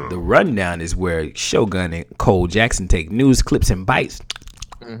 The rundown is where Shogun and Cole Jackson take news clips and bites,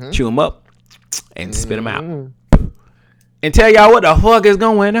 chew them up, and spit them out, and tell y'all what the fuck is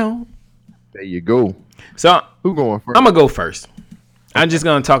going on. There you go. So Who going first? I'm gonna go first. I'm just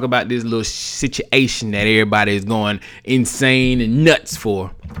gonna talk about this little situation that everybody is going insane and nuts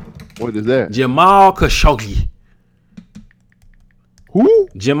for. What is that? Jamal Khashoggi. Who?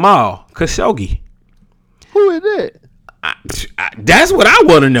 Jamal Khashoggi. Who is that? That's what I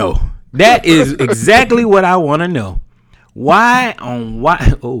want to know. That is exactly what I want to know. Why?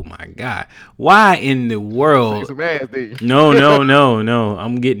 Oh my God. Why in the world? Some ass, did you? No.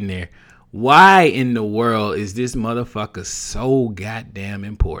 I'm getting there. Why in the world is this motherfucker so goddamn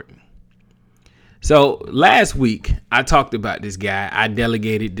important? So last week I talked about this guy. I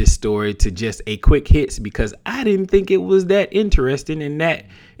delegated this story to just a quick hits because I didn't think it was that interesting and that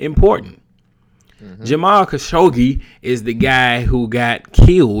important. Jamal Khashoggi is the guy who got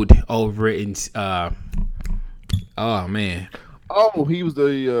killed over in oh man, Oh, he was the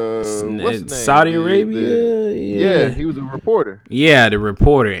what's his name? Saudi Arabia. Yeah, he was a reporter. Yeah, the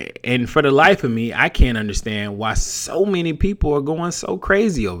reporter. And for the life of me, I can't understand why so many people are going so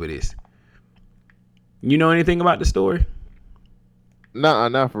crazy over this. You know anything about the story? Nah,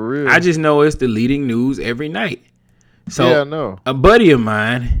 not for real. I just know it's the leading news every night. So yeah, I know. a buddy of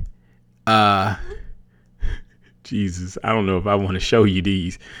mine, Jesus, I don't know if I want to show you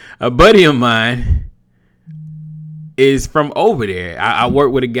these. A buddy of mine is from over there. I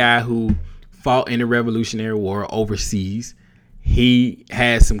work with a guy who fought in the Revolutionary War overseas. He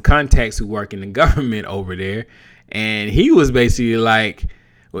has some contacts who work in the government over there. And he was basically like,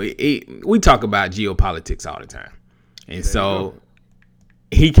 we talk about geopolitics all the time. And so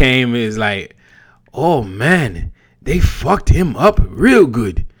he came and is like, oh man, they fucked him up real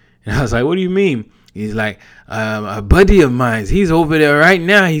good. And I was like, what do you mean? He's like, a buddy of mine, he's over there right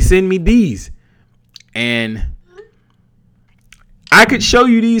now. He sent me these. And I could show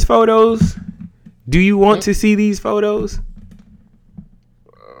you these photos. Do you want to see these photos?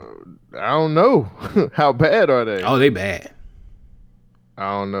 I don't know. How bad are they? Oh, they bad.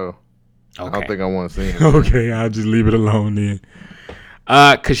 I don't know. Okay. I don't think I want to see him. Okay, I'll just leave it alone then.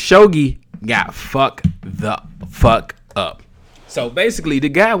 Khashoggi got fucked the fuck up. So basically, the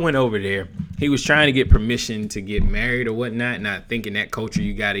guy went over there. He was trying to get permission to get married or whatnot, not thinking that culture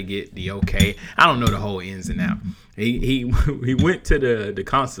you got to get the okay. I don't know the whole ins and out. He went to the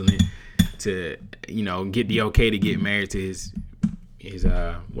consulate to get the okay to get married to his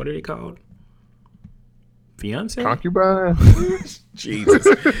what are they called? Fiance? Concubine? Jesus.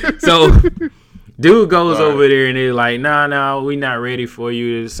 So dude goes over there and they're like, nah, we not ready for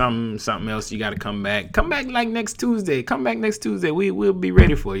you. There's something else. You got to come back. Come back like next Tuesday. Come back next Tuesday. We'll be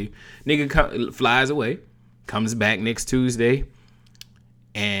ready for you. Nigga flies away, comes back next Tuesday,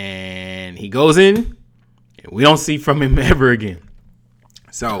 and he goes in, and we don't see from him ever again.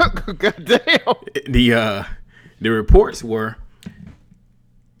 So Goddamn. the reports were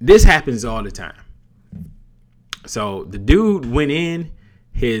this happens all the time. So the dude went in,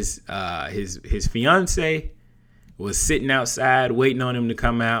 his fiance was sitting outside waiting on him to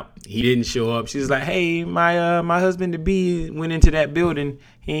come out. He didn't show up. She was like, hey, my husband to be went into that building.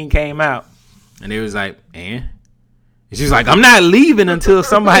 He ain't came out. And they was like, and she was like, I'm not leaving until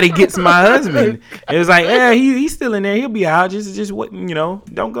somebody gets my husband. It was like, yeah, he's still in there. He'll be out. Just what,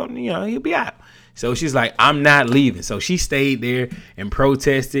 don't go, he'll be out. So she's like, I'm not leaving. So she stayed there and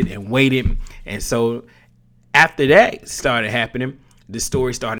protested and waited. And so after that started happening, the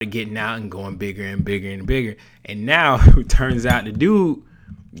story started getting out and going bigger and bigger and bigger. And now it turns out the dude,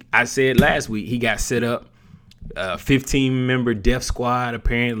 I said last week, he got set up. 15-member death squad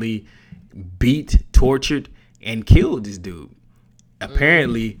apparently beat, tortured, and killed this dude.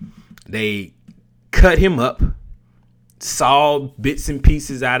 Apparently, they cut him up, sawed bits and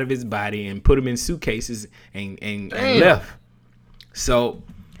pieces out of his body, and put him in suitcases and left. So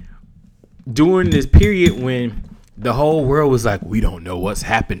during this period when the whole world was like, we don't know what's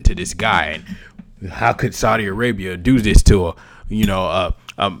happened to this guy, and how could Saudi Arabia do this to a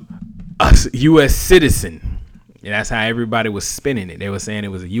U.S. citizen? And that's how everybody was spinning it. They were saying it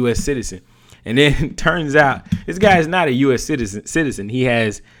was a U.S. citizen. And then it turns out this guy is not a U.S. citizen. He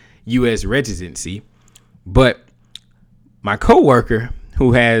has U.S. residency. But my coworker,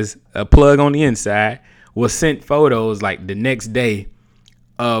 who has a plug on the inside, was sent photos like the next day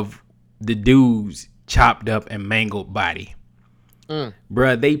of the dude's chopped up and mangled body.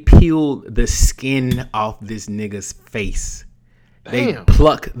 Bruh, they peeled the skin off this nigga's face. They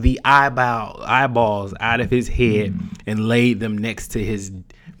pluck the eyeballs out of his head and laid them next to his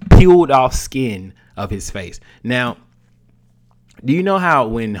peeled off skin of his face. Now, do you know how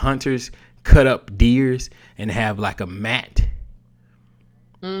when hunters cut up deers and have like a mat?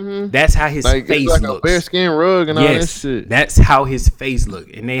 That's how his face like looks. A bearskin rug and all that shit. That's how his face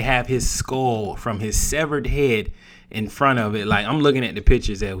looked. And they have his skull from his severed head in front of it. Like, I'm looking at the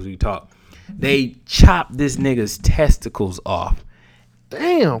pictures as we talk. They chopped this nigga's testicles off.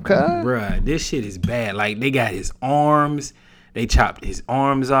 Damn, cuz. Bruh, this shit is bad. Like, they got his arms. They chopped his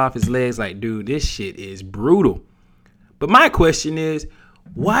arms off, his legs. Like, dude, this shit is brutal. But my question is,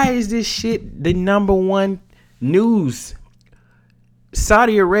 why is this shit the number one news?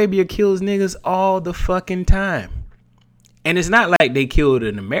 Saudi Arabia kills niggas all the fucking time. And it's not like they killed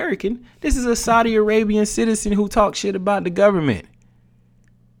an American. This is a Saudi Arabian citizen who talks shit about the government.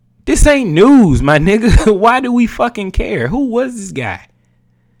 This ain't news, my nigga. Why do we fucking care? Who was this guy?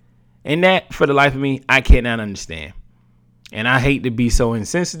 And that, for the life of me, I cannot understand. And I hate to be so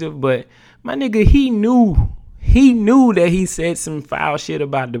insensitive, but my nigga, he knew that he said some foul shit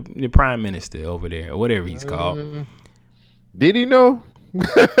about the prime minister over there, or whatever he's called. Did he know?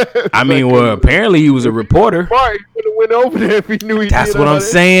 I mean, well, apparently he was a reporter. Why he would have went over there if he knew he That's did what all I'm that?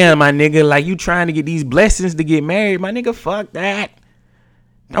 saying, my nigga. Like, you trying to get these blessings to get married, my nigga. Fuck that.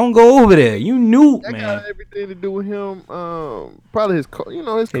 Don't go over there. You knew, That man. got everything to do with him. Probably his,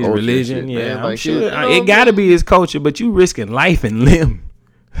 his His culture religion, shit, yeah. man. I'm Like, sure it it got to be his culture, but you risking life and limb,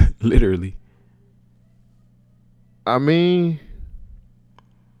 literally. I mean,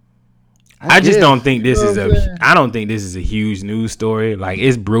 I just guess, don't think this you know is what I'm saying? I don't think this is a huge news story. Like,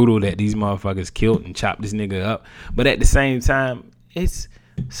 it's brutal that these motherfuckers killed and chopped this nigga up, but at the same time, it's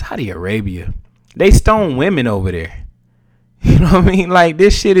Saudi Arabia. They stone women over there. You know what I mean? Like,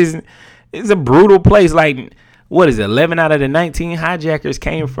 this shit it's a brutal place. Like, what is it? 11 out of the 19 hijackers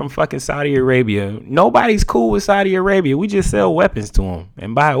came from fucking Saudi Arabia. Nobody's cool with Saudi Arabia. We just sell weapons to them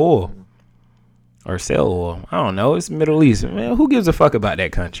and buy oil or sell oil. I don't know. It's Middle East. Man, who gives a fuck about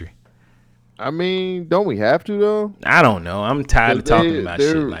that country? I mean, don't we have to though? I don't know. I'm tired of talking about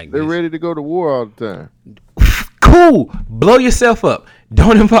shit like they're this. ready to go to war all the time. Cool. Blow yourself up.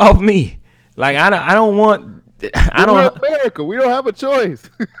 Don't involve me. Like, I don't want. We're America. We don't have a choice.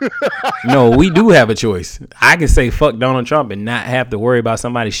 No, we do have a choice. I can say fuck Donald Trump and not have to worry about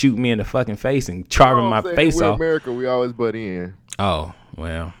somebody shooting me in the fucking face and carving my face we're off. America. We always butt in. Oh,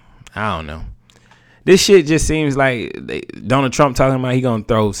 well, I don't know. This shit just seems like Donald Trump talking about he gonna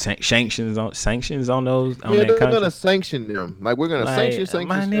throw sanctions on those on Yeah, that they're country. gonna sanction them. Like, we're gonna Like, sanction.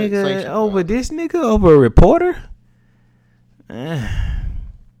 my nigga sanction over this nigga over a reporter.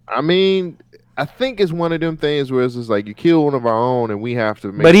 I mean, I think it's one of them things where it's just like you kill one of our own and we have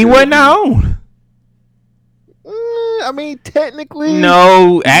to make But he sure wasn't that our own. I mean, technically.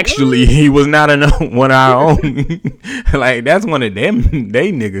 No, actually, he was not one of our own. Like, that's one of them.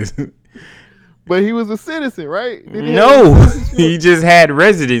 They niggas. But he was a citizen, right? Did he No, have citizenship? he just had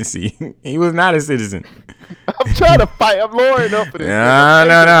residency. He was not a citizen. I'm trying to fight. I'm lowering up for this.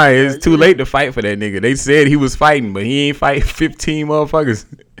 No. It's too late to fight for that nigga. They said he was fighting, but he ain't fight 15 motherfuckers.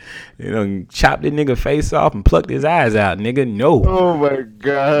 chopped the nigga face off and plucked his eyes out, nigga. No. Oh my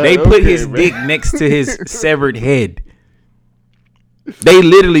God. They put his dick next to his severed head. They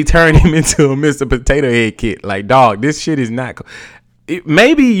literally turned him into a Mr. Potato Head kid. Like, dog, this shit is not.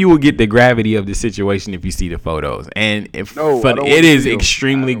 Maybe you will get the gravity of the situation if you see the photos. And it is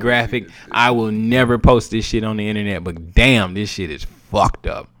extremely graphic. I will never post this shit on the internet, but damn, this shit is fucked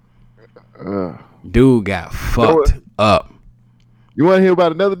up. Dude got fucked up. You want to hear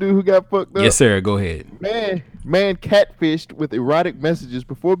about another dude who got fucked up? Yes, sir. Go ahead. Man catfished with erotic messages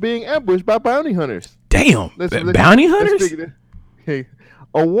before being ambushed by bounty hunters. Damn. Bounty hunters? Hey,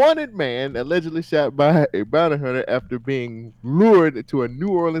 a wanted man allegedly shot by a bounty hunter after being lured to a New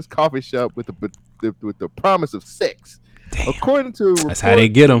Orleans coffee shop with the promise of sex. Damn. According to a report, that's how they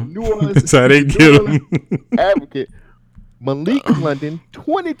get them. That's how they get them. Advocate Malik London,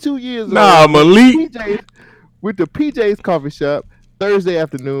 22 years old. Malik with the PJ's coffee shop Thursday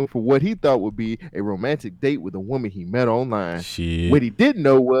afternoon for what he thought would be a romantic date with a woman he met online. Shit. What he didn't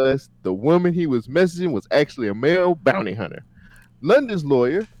know was the woman he was messaging was actually a male bounty hunter. London's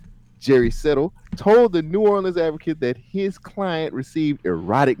lawyer, Jerry Settle, told the New Orleans Advocate that his client received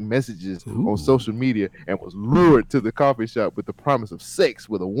erotic messages on social media and was lured to the coffee shop with the promise of sex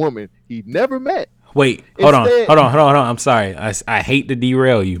with a woman he never met. Wait, hold on. I'm sorry. I hate to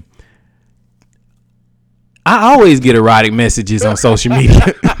derail you. I always get erotic messages on social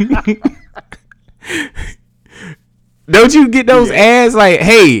media. Don't you get those ads like,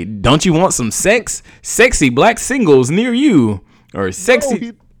 hey, don't you want some sex? Sexy black singles near you. Or sexy.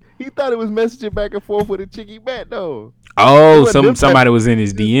 No, he thought it was messaging back and forth with a chicky bat, though. Oh, somebody was in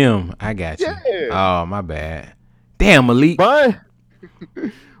his DM. I got you. Yeah. Oh, my bad. Damn, Malik.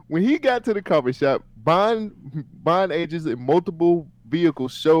 When he got to the coffee shop, bond agents in multiple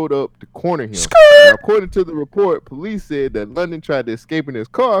vehicles showed up to corner him. Now, according to the report, police said that London tried to escape in his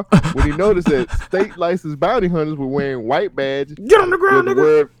car when he noticed that state licensed bounty hunters were wearing white badges. Get on the ground, with the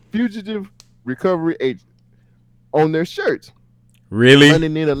word fugitive recovery agent on their shirts. Really?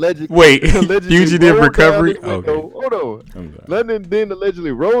 London then allegedly fugitive recovery. Okay. Hold on. London then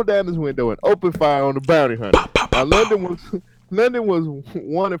allegedly rolled down his window and opened fire on the bounty hunter. Now, London was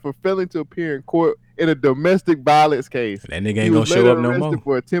wanted for failing to appear in court in a domestic violence case. That nigga ain't gonna show up no more.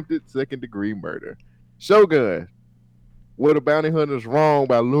 For attempted second-degree murder. Shogun, were the bounty hunters wrong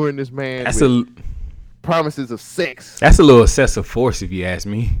by luring this man with promises of sex? That's a little excessive force, if you ask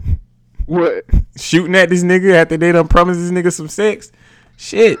me. What? Shooting at this nigga after they done promised this nigga some sex?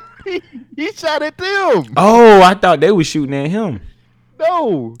 Shit. He shot at them. Oh, I thought they was shooting at him.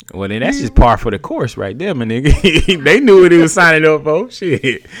 No. Well, then that's just par for the course right there, my nigga. They knew what he was signing up for. Shit.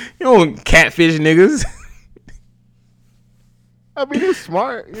 You don't catfish niggas. I mean, it's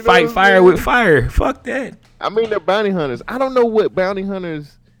smart. You know, fight fire with fire. Fuck that. I mean, they're bounty hunters. I don't know what bounty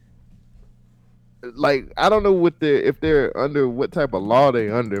hunters... Like, I don't know if they're under what type of law they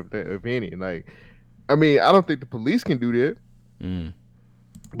under, if any. Like, I mean, I don't think the police can do that.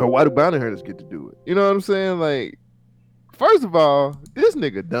 But why do bounty hunters get to do it? You know what I'm saying? Like, first of all, this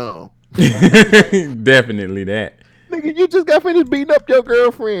nigga dumb. Definitely that. Nigga, you just got finished beating up your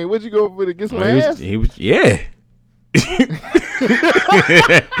girlfriend. What you go for to get some ass? He was yeah.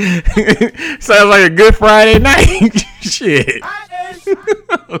 Sounds like a good Friday night. Shit.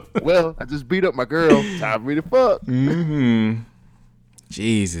 Well, I just beat up my girl. Time for me to fuck.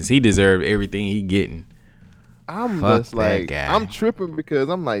 Jesus, he deserved everything he getting. I'm just like, I'm tripping because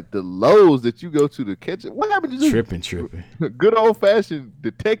I'm like, the lows that you go to catch it. What happened to you? Tripping. Good old fashioned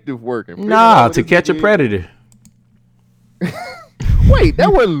detective working. Nah, to catch a predator. Wait,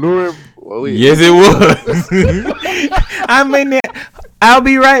 that wasn't luring. Yes, it was. I'm in there. I'll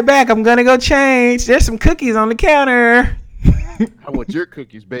be right back. I'm gonna go change. There's some cookies on the counter. I want your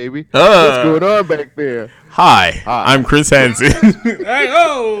cookies, baby. What's going on back there? Hi. I'm Chris Hansen. Hey,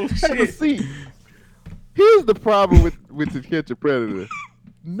 oh, shit. See, here's the problem with To Catch a Predator.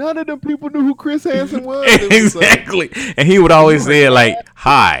 None of them people knew who Chris Hansen was. Exactly. And he would always say like,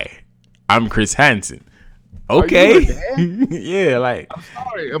 hi, I'm Chris Hansen. Okay. Yeah, like.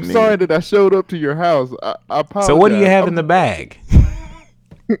 I'm sorry that I showed up to your house. I apologize. So what do you have in the bag?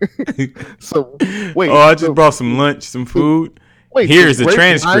 So wait. Oh, I just brought some lunch, some food. Wait, here's the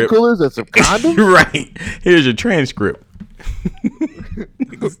transcript. Coolers and some condoms? Right. Here's your transcript.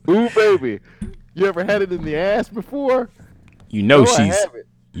 Ooh, baby. You ever had it in the ass before? You know she's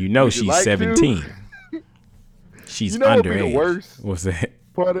 17. She's underage. The worst What's that?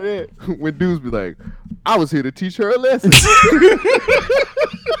 Part of that? When dudes be like, I was here to teach her a lesson.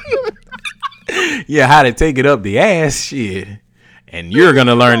 Yeah, how to take it up the ass, shit. And you're going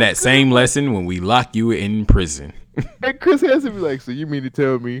to learn that same lesson when we lock you in prison. And Chris Hansen be like, so you mean to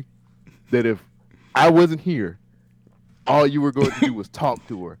tell me that if I wasn't here, all you were going to do was talk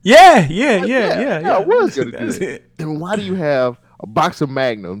to her? Yeah. I was going to do it. Then why do you have a box of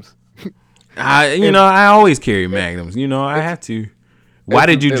Magnums? I always carry Magnums. I have to. Why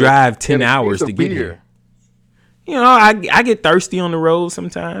did you drive 10 hours to get here? I get thirsty on the road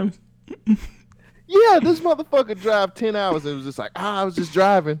sometimes. Yeah, this motherfucker drive 10 hours and it was just like, I was just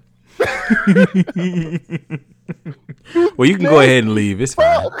driving. Well, you can go ahead and leave. It's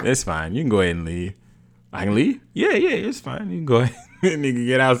fine. It's fine. You can go ahead and leave. I can leave? Yeah, it's fine. You can go ahead. Nigga,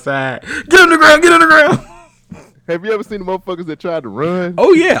 get outside. Get on the ground. Have you ever seen the motherfuckers that tried to run?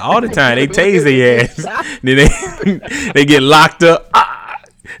 Oh, yeah, all the time. They tase their ass. Then they get locked up.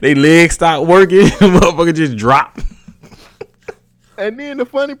 They legs stop working. Motherfucker just drop. And then the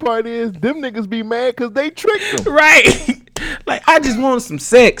funny part is, them niggas be mad because they tricked them. Right. Like, I just want some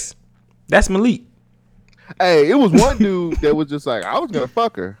sex. That's Malik. Hey, it was one dude that was just like, I was going to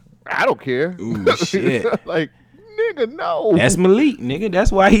fuck her. I don't care. Ooh, shit. Like, nigga, no. That's Malik, nigga.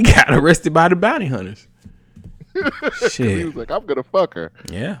 That's why he got arrested by the bounty hunters. Shit. He was like, I'm going to fuck her.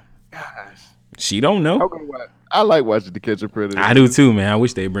 Yeah. Gosh. She don't know. I like watching To Catch a Predator. I do too, man. I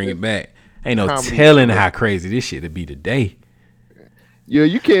wish they bring it back. Ain't no telling how crazy this shit would be today. Yeah,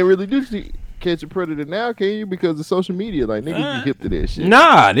 you can't really do Catch a Predator now, can you? Because of social media. Like, niggas be hip to that shit.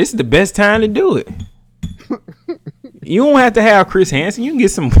 Nah, this is the best time to do it. You don't have to have Chris Hansen. You can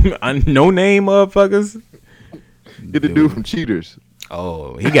get some no-name motherfuckers. Get the dude from Cheaters.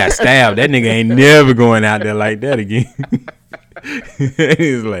 Oh, he got stabbed. That nigga ain't never going out there like that again.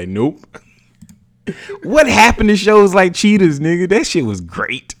 He's like, nope. What happened to shows like Cheaters, nigga? That shit was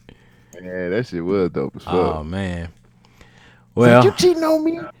great. Yeah, that shit was dope as fuck. Oh, man. Well, you cheating on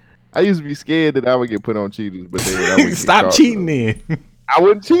me? I used to be scared that I would get put on Cheaters, but then I would stop cheating then. I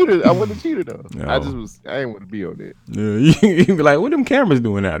wouldn't cheat it. I wouldn't cheat it though. No. I didn't want to be on it. Yeah, you be like, what them cameras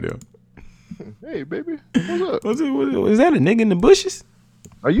doing out there? Hey, baby, what's up? Was that a nigga in the bushes?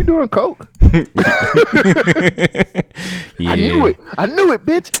 Are you doing coke? Yeah. I knew it,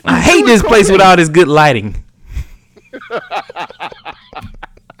 bitch. I hate this place with all this good lighting.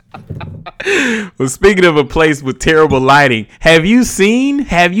 Well, speaking of a place with terrible lighting, have you seen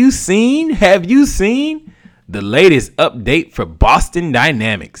the latest update for Boston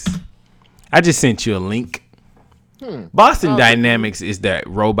Dynamics? I just sent you a link. Boston Dynamics is that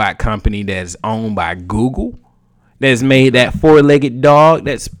robot company that's owned by Google, that's made that four-legged dog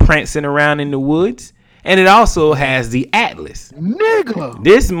that's prancing around in the woods. And it also has the Atlas. Nigga.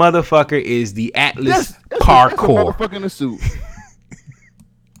 This motherfucker is the Atlas Parkour. That's a motherfucker in a suit.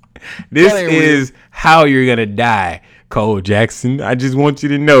 This is how you're going to die, Cole Jackson. I just want you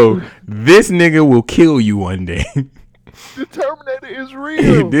to know this nigga will kill you one day. The Terminator is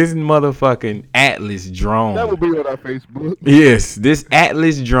real. This motherfucking Atlas drone. That will be on our Facebook. Yes, this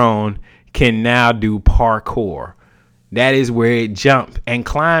Atlas drone can now do parkour. That is where it jump and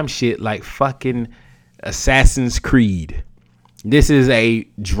climb shit like fucking Assassin's Creed. This is a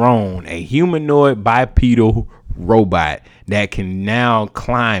drone, a humanoid bipedal robot that can now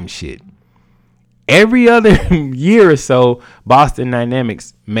climb shit. Every other year or so, Boston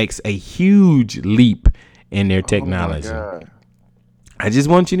Dynamics makes a huge leap in their technology. Oh my God. I just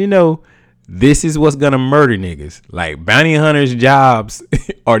want you to know this is what's gonna murder niggas. Like, bounty hunters' jobs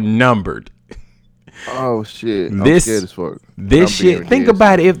are numbered. Oh shit! I'm This scared as fuck. This shit. Think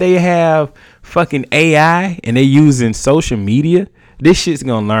about it. If they have fucking AI and they using social media, this shit's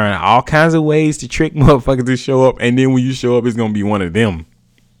gonna learn all kinds of ways to trick motherfuckers to show up, and then when you show up, it's gonna be one of them.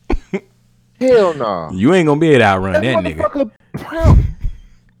 Hell no. You ain't gonna be able to outrun that nigga.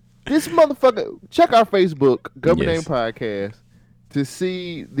 This motherfucker. Check our Facebook, Government Yes. Name Podcast, to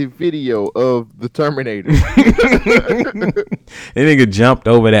see the video of the Terminator. That nigga jumped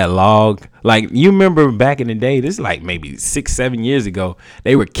over that log. Like, you remember back in the day, this is like maybe 6-7 years ago,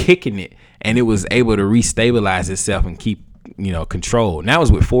 they were kicking it and it was able to restabilize itself and keep, control. Now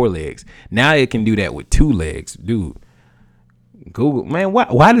it's with 4 legs. Now it can do that with 2 legs. Dude, Google, man,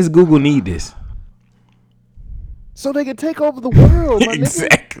 why does Google need this? So they can take over the world, my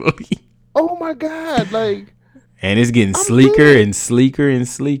Exactly. nigga. Oh my God, like. And it's getting sleeker and sleeker and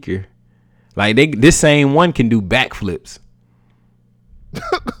sleeker. Like, this same one can do backflips.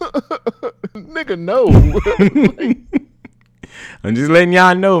 Nigga, no. I'm just letting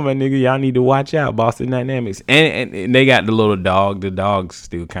y'all know, my nigga. Y'all need to watch out, Boston Dynamics. And they got the little dog. The dog's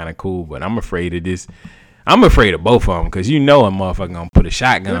still kind of cool, but I'm afraid of this. I'm afraid of both of them because a motherfucker gonna put a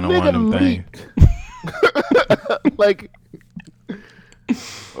shotgun on one of them things. Like,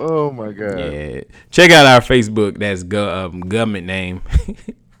 oh my God. Yeah. Check out our Facebook. That's government name.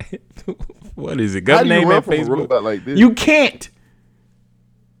 What is it? How Gun do you name run at from a Facebook. robot like this? You can't.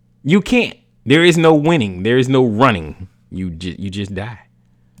 You can't. There is no winning. There is no running. You just die.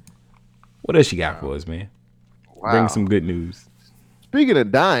 What else you got for us, man? Wow. Bring some good news. Speaking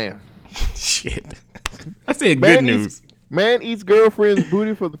of dying, Shit. I said good news. Man eats girlfriend's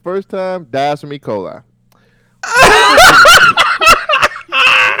booty for the first time, dies from E. coli.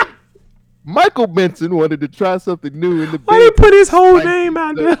 Michael Benson wanted to try something new in the Why they bed put his whole name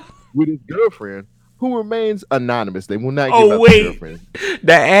out there? with his girlfriend, who remains anonymous. They will not give Oh out the wait, girlfriend.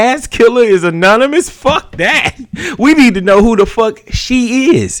 the ass killer is anonymous. Fuck that. We need to know who the fuck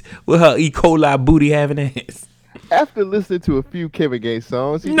she is with her E. coli booty having ass. After listening to a few Kevin Gates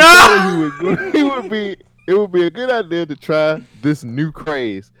songs, he No! decided it would be a good idea to try this new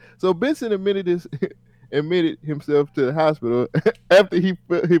craze. So Benson admitted himself to the hospital after he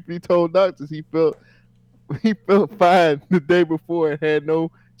told doctors he felt fine the day before and had no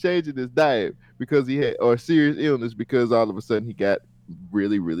change in his diet because he had or serious illness because all of a sudden he got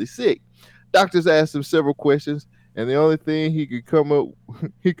really, really sick. Doctors asked him several questions, and the only thing he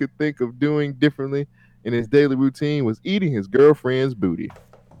could think of doing differently in his daily routine was eating his girlfriend's booty.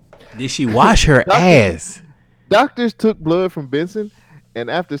 Did she wash her ass? Doctors took blood from Benson, and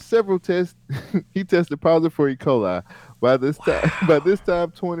after several tests, he tested positive for E. coli. By this time,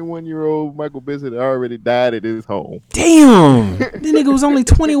 21-year-old Michael Benson had already died at his home. Damn, that nigga was only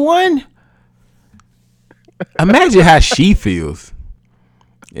 21. Imagine how she feels.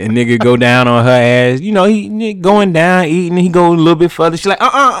 And nigga go down on her ass. You know, he going down, eating. He go a little bit further. She like,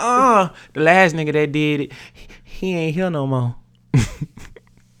 The last nigga that did it, he ain't here no more.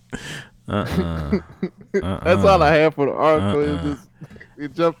 That's all I have for the article.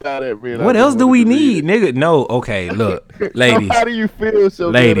 It jumped out at me. What else do we need, nigga? No, okay, look, ladies. So how do you feel so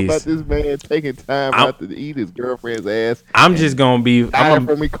ladies, good about this man taking time out to eat his girlfriend's ass? I'm just gonna be. I'm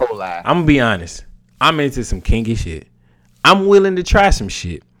from E. coli. gonna be honest. I'm into some kinky shit. I'm willing to try some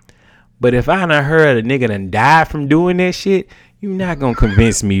shit. But if I done heard a nigga done died from doing that shit, you're not gonna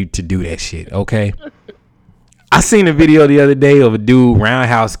convince me to do that shit, okay? I seen a video the other day of a dude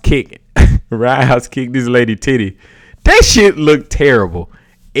roundhouse kick this lady titty. That shit looked terrible.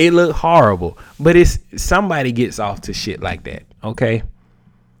 It looked horrible. But it's somebody gets off to shit like that, okay?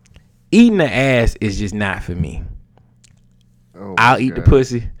 Eating the ass is just not for me. Oh I'll eat the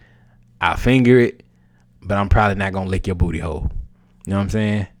pussy. I'll finger it. But I'm probably not gonna lick your booty hole. You know what I'm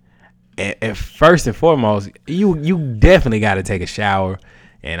saying? And first and foremost, you definitely got to take a shower,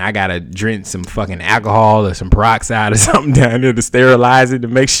 and I gotta drink some fucking alcohol or some peroxide or something down there to sterilize it to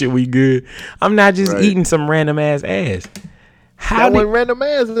make sure we good. I'm not just eating some random ass. That wasn't random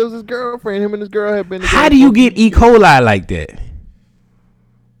ass. It was his girlfriend. Him and his girl had been together. How do you get E. coli like that?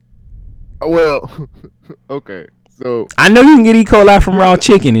 Well, okay. So I know you can get E. coli from raw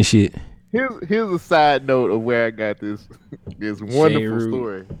chicken and shit. Here's a side note of where I got this wonderful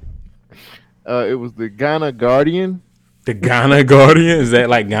story. It was the Ghana Guardian. The Ghana Guardian? Is that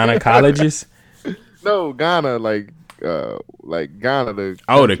like gynecologist? No, Ghana, like Ghana.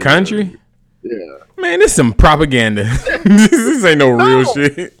 The country? Yeah. Man, this is some propaganda. this ain't no real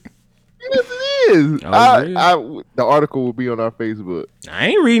shit. Yes, it is. The article will be on our Facebook. I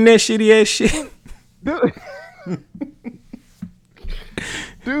ain't reading that shitty ass shit.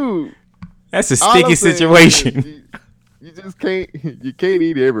 Dude. That's a sticky situation. You just can't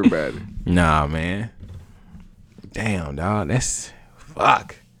eat everybody. Nah, man. Damn, dog. That's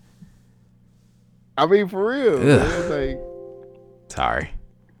fuck. I mean, for real. Man, like, sorry.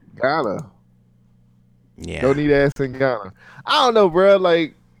 Ghana. Yeah. Don't eat ass in Ghana. I don't know, bro.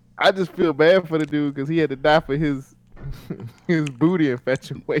 Like, I just feel bad for the dude because he had to die for his booty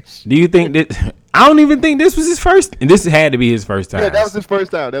infatuation. Do you think that? I don't even think this was his first. And this had to be his first time. Yeah, that was his first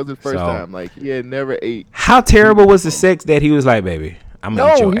time. Like, he had never ate. How terrible was the sex that he was like, baby? I'm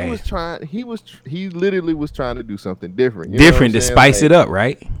gonna eat your ass. He literally was trying to do something different. Different to spice it up,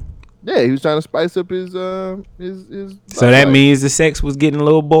 right? Yeah, he was trying to spice up his. So that means the sex was getting a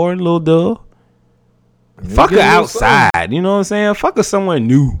little boring, a little dull. Fuck her outside, you know what I'm saying? Fuck her somewhere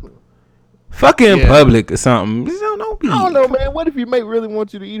new. Fuck her in public or something. Don't be. I don't know, man. What if your mate really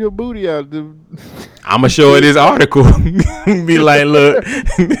wants you to eat her booty out? I'ma show her this article. Be like, look,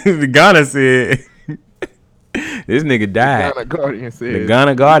 the Ghana said this nigga died. The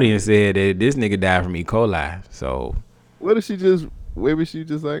Ghana Guardian said that this nigga died from E. coli. So what if maybe she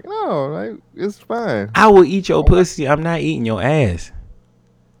just like, no, like, it's fine. I will eat your pussy. I'm not eating your ass.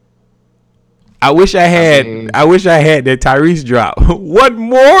 I wish I had that Tyrese drop. What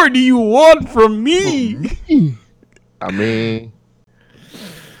more do you want from me? I mean,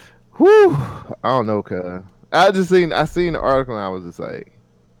 whew, I don't know, cuz I seen the article and I was just like,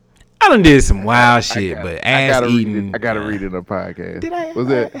 I done did some wild shit, but ass eating. I gotta read it in a podcast. Did I? Was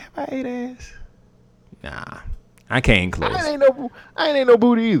that? Have I ate ass? Nah, I came close. I ain't no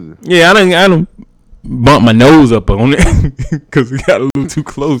booty either. Yeah, I don't bump my nose up on it because it got a little too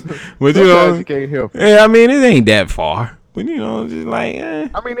close. But you can't help it. Yeah, I mean it ain't that far. But just like. I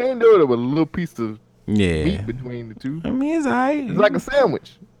mean, they ain't doing it with a little piece of yeah meat between the two. I mean, it's alright. It's like a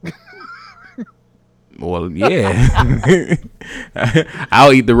sandwich. Well, yeah.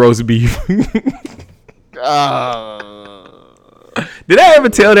 I'll eat the roast beef. Did I ever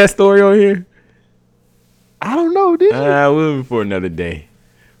tell that story on here? I don't know, did you? We'll for another day.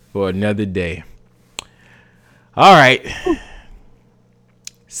 All right.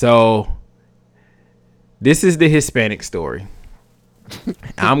 So, this is the Hispanic story.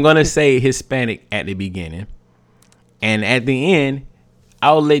 I'm going to say Hispanic at the beginning. And at the end,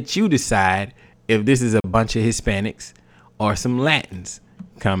 I'll let you decide if this is a bunch of Hispanics or some Latins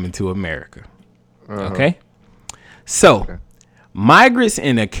coming to America. Okay? So, migrants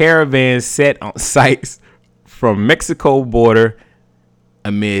in a caravan set on sites from Mexico border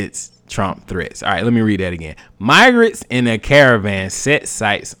amidst Trump threats. All right, let me read that again. Migrants in a caravan set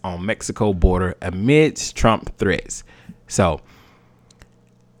sites on Mexico border amidst Trump threats. So,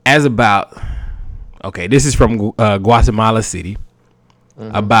 this is from Guatemala City.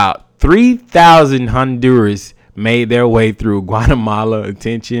 About 3,000 Honduras made their way through Guatemala.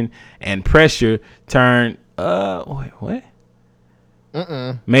 Attention and pressure turned.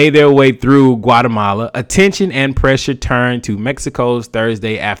 Made their way through Guatemala. Attention and pressure turned to Mexico's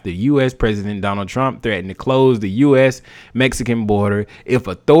Thursday after U.S. President Donald Trump threatened to close the U.S.-Mexican border if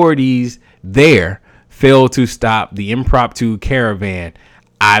authorities there fail to stop the impromptu caravan.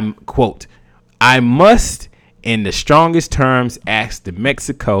 I must, in the strongest terms, ask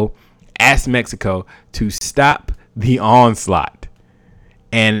Mexico to stop the onslaught.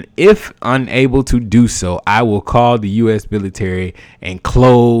 And if unable to do so, I will call the U.S. military and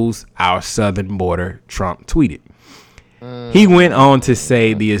close our southern border, Trump tweeted. He went on to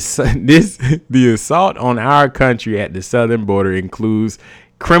say the assault on our country at the southern border includes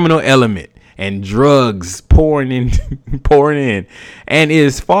criminal element and drugs pouring in, and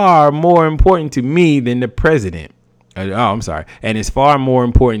is far more important to me than the president. And it's far more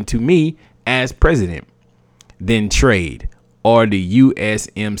important to me as president than trade or the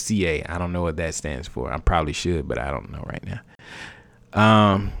USMCA. I don't know what that stands for. I probably should, but I don't know right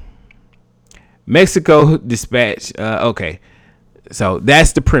now. Mexico Dispatch. Okay. So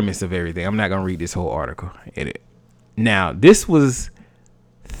that's the premise of everything. I'm not going to read this whole article. Now, this was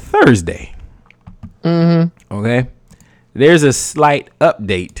Thursday. Okay. There's a slight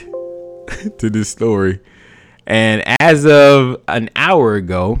update to this story. And as of an hour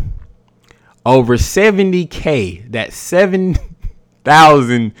ago, over 70K, that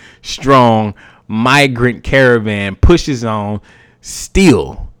 7,000 strong migrant caravan pushes on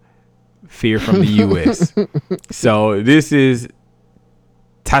still fear from the U.S. So this is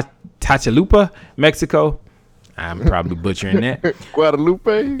Tachalupa, Mexico. I'm probably butchering that.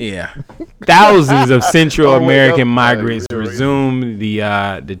 Guadalupe? Yeah. Thousands of Central American migrants resumed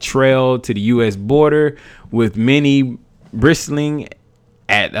the trail to the U.S. border, with many bristling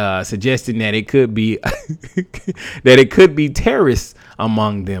at suggesting that it could be terrorists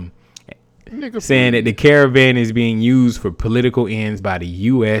among them, saying that the caravan is being used for political ends by the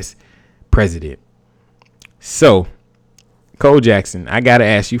U.S. president. So, Cole Jackson, I gotta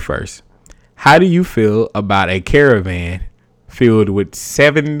ask you first. How do you feel about a caravan filled with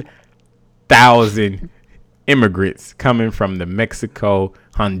 7,000 immigrants coming from the Mexico,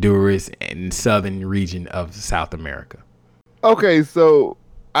 Honduras, and southern region of South America? Okay, so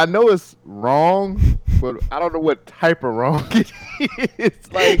I know it's wrong, but I don't know what type of wrong it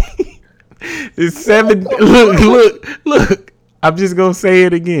is. Like, it's seven. Look. I'm just gonna say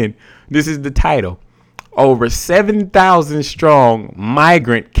it again. This is the title. Over 7,000 strong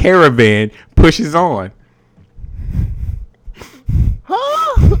migrant caravan pushes on.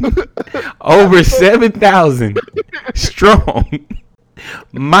 Over 7,000 strong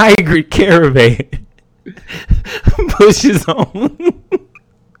migrant caravan pushes on.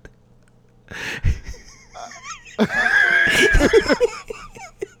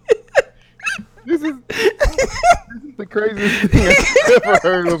 This is the craziest thing I've ever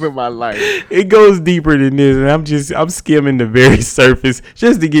heard of in my life. It goes deeper than this, and I'm skimming the very surface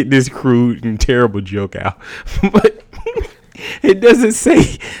just to get this crude and terrible joke out. But it doesn't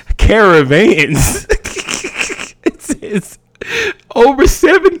say caravans. It says over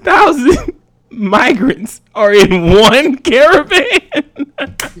 7,000 migrants are in one caravan.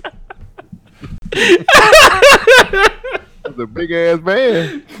 That's a big ass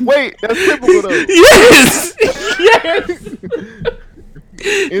van. Wait, that's typical though. Yes, yes.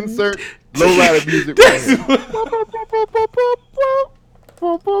 Insert lowrider music.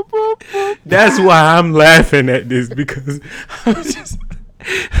 That's why I'm laughing at this because I'm just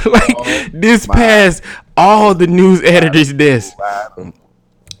like this passed all the news editors' desk.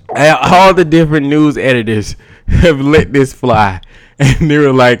 All the different news editors have let this fly, and they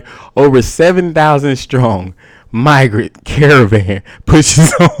were like over 7,000 strong migrant caravan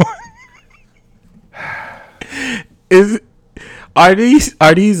pushes on. Are these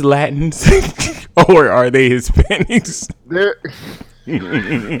Latins or are they Hispanics?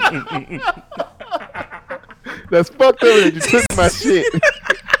 That's fucked up that you took my shit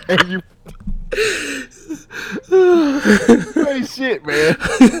and you hey shit, man.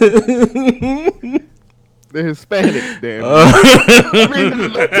 The Hispanics, damn. I mean, the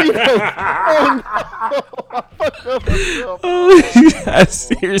Latinos. Oh, no. I fucked up myself. Oh, I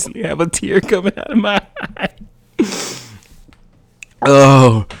seriously have a tear coming out of my eye.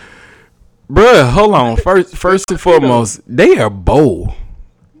 Oh, bruh, hold on. First and foremost, they are bold.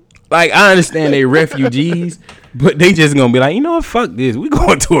 Like, I understand they refugees, but they just gonna be like, you know what? Fuck this. We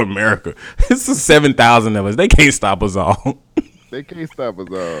going to America. This is 7,000 of us. They can't stop us all. They can't stop us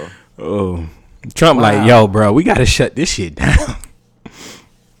all. Oh, Trump like, yo, bro, we gotta shut this shit down.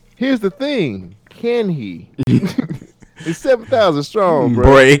 Here's the thing. Can he? It's 7,000 strong, bro.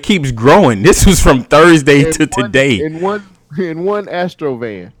 Bro, it keeps growing. This was from Thursday to today. In one Astro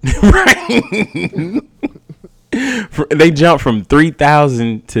van. Right. They jumped from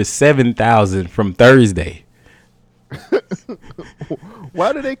 3,000 to 7,000 from Thursday.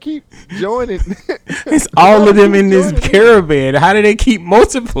 Why do they keep joining? It's all of them in this caravan. How do they keep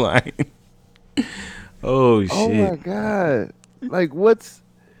multiplying? Oh shit! Oh my god! Like what's?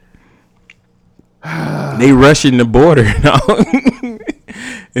 They rushing the border.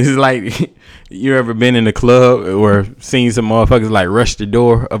 It's like you ever been in a club or seen some motherfuckers like rush the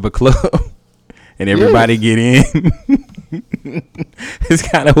door of a club and everybody get in. It's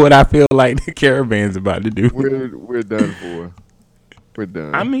kind of what I feel like the caravan's about to do. We're done for. We're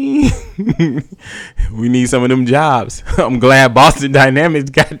done. I mean, we need some of them jobs. I'm glad Boston Dynamics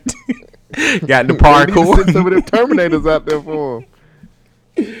got the parkour. Send some of them Terminators out there for them.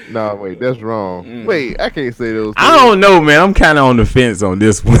 No, wait, that's wrong. Wait, I can't say those things. I don't know, man. I'm kind of on the fence on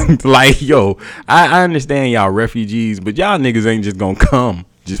this one. Like, yo, I understand y'all refugees, but y'all niggas ain't just gonna come,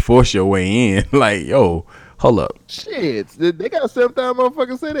 just force your way in. Like, yo, hold up. Shit, they got 7,000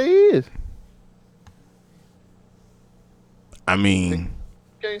 motherfuckers say they is. I mean,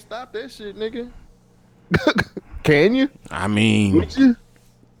 can't stop that shit, nigga. Can you? I mean, Would you?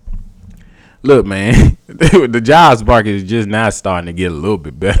 Look, man, the jobs market is just now starting to get a little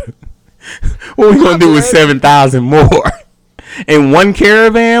bit better. What we gonna do with 7,000 more in one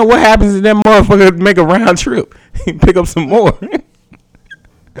caravan? What happens if that motherfucker make a round trip and pick up some more?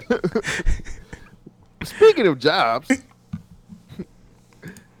 Speaking of jobs,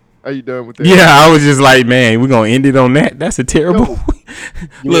 are you done with that? Yeah, I was just like, man, we're gonna end it on that. That's a terrible.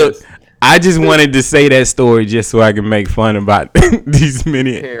 Look, Yes. I just wanted to say that story just so I can make fun about these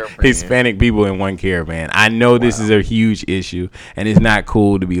many Hispanic people in one caravan. I know this is a huge issue, and it's not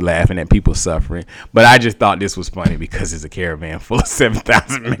cool to be laughing at people suffering, but I just thought this was funny because it's a caravan full of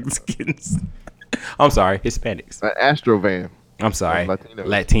 7,000 Mexicans. I'm sorry, Hispanics. An Astro van. I'm sorry,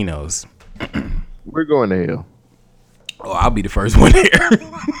 Latinos. We're going to hell. Oh, I'll be the first one there.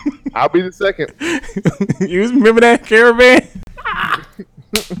 I'll be the second. You remember that caravan?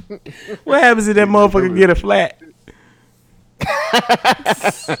 What happens if that motherfucker get a flat?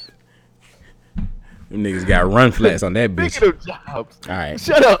 Them niggas got run flats on that bitch. Speaking of jobs, All right.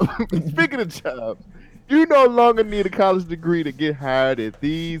 shut up. Speaking of jobs, you no longer need a college degree to get hired at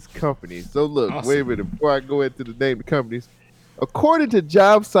these companies. So look, Awesome. wait a minute before I go into the name of the companies. According to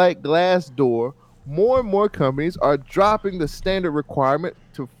job site Glassdoor, more and more companies are dropping the standard requirement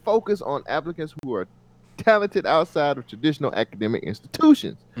to focus on applicants who are talented outside of traditional academic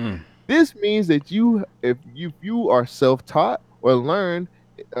institutions. This means that if you are self-taught or learn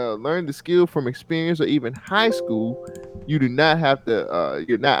the skill from experience or even high school, you do not have to.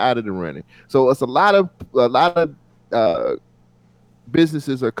 You're not out of the running. So it's a lot of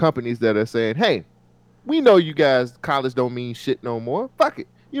businesses or companies that are saying, "Hey, we know you guys college don't mean shit no more. Fuck it.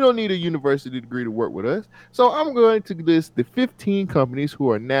 You don't need a university degree to work with us." So I'm going to list the 15 companies who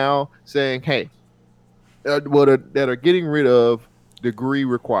are now saying, "Hey, that are getting rid of degree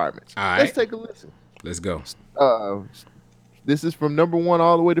requirements." All right. Let's take a listen. Let's go. This is from number 1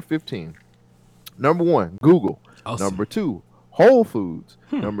 all the way to 15. Number 1, Google. Awesome. Number 2, Whole Foods.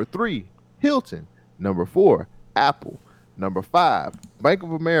 Number 3, Hilton. Number 4, Apple. Number 5, Bank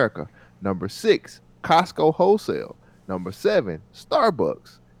of America. Number 6, Costco Wholesale. Number 7,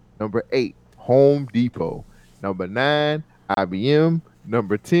 Starbucks. Number 8, Home Depot. Number 9, IBM.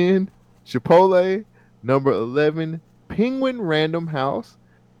 Number 10, Chipotle. Number 11, Penguin Random House.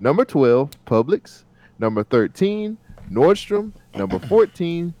 Number 12, Publix. Number 13, Nordstrom. Number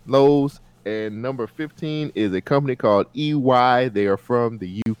 14, Lowe's. And number 15 is a company called EY. They are from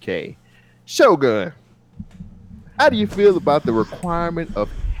the UK. Shogun, how do you feel about the requirement of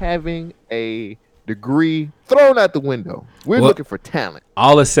having a degree thrown out the window? We're looking for talent.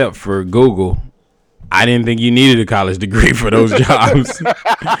 All except for Google. I didn't think you needed a college degree for those jobs.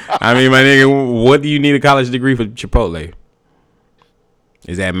 I mean, my nigga, what do you need a college degree for Chipotle?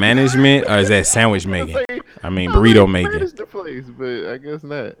 Is that management or is that sandwich making? Burrito making. Manage the place, but I guess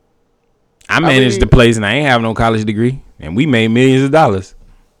not. I managed the place and I ain't have no college degree, and we made millions of dollars.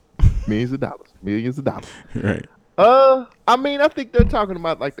 Millions of dollars. Right. I think they're talking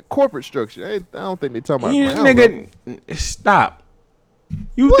about like the corporate structure. I don't think they're talking about. Nigga, stop.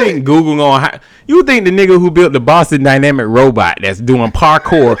 You think Google you think the nigga who built the Boston Dynamic robot that's doing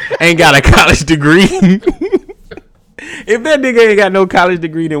parkour ain't got a college degree? If that nigga ain't got no college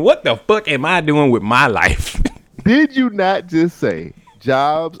degree, then what the fuck am I doing with my life? Did you not just say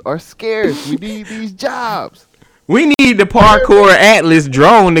jobs are scarce? We need these jobs. We need the parkour Atlas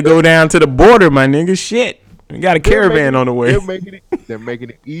drone to go down to the border, my nigga. Shit. We got a caravan on the way. They're making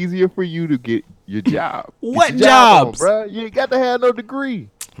it easier for you to get your job. What jobs? Bro? You ain't got to have no degree.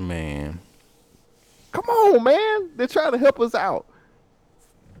 Man. Come on, man. They're trying to help us out.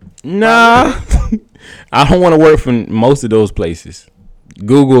 Nah. I don't want to work for most of those places.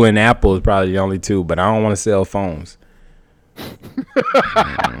 Google and Apple is probably the only two, but I don't want to sell phones.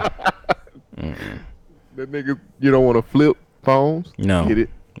 That nigga, you don't want to flip phones? No. Get it?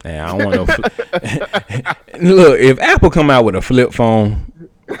 Yeah, I don't want no Look, if Apple come out with a flip phone,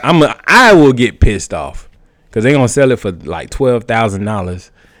 I will get pissed off because they gonna sell it for like $12,000,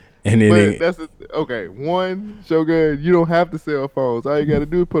 and then okay. One, Shogun, you don't have to sell phones. All you gotta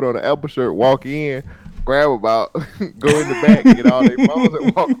do is put on an Apple shirt, walk in, grab about, go in the back, get all their phones,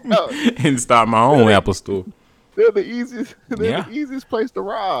 and walk out, and start my own Apple store. They're the easiest. The easiest place to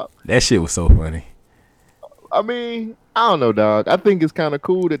rob. That shit was so funny. I mean, I don't know, dog. I think it's kind of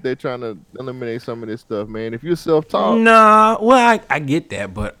cool that they're trying to eliminate some of this stuff, man. If you're self-taught. Nah, well, I get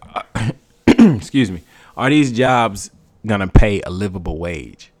that, but excuse me. Are these jobs gonna pay a livable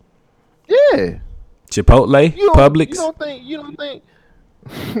wage? Yeah. Chipotle, Publix. You don't think?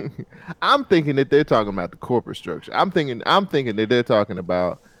 I'm thinking that they're talking about the corporate structure. I'm thinking that they're talking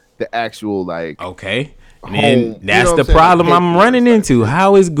about the actual Okay. And that's the problem I'm running into.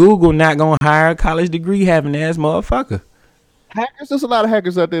 How is Google not gonna hire a college degree having ass motherfucker? Hackers, there's a lot of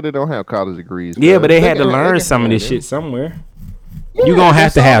hackers out there that don't have college degrees. Yeah, but they had to learn some of this shit somewhere. You're gonna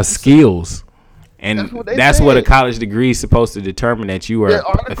have to have skills. And that's what a college degree is supposed to determine, that you are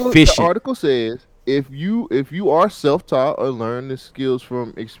efficient. The article says if you are self-taught or learn the skills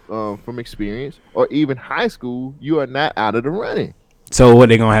from experience or even high school, you are not out of the running. So what,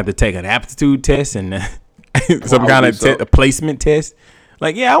 they gonna have to take an aptitude test and some kind of a placement test?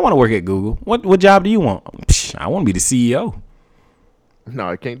 Like, yeah, I want to work at Google. What job do you want? I want to be the CEO. No,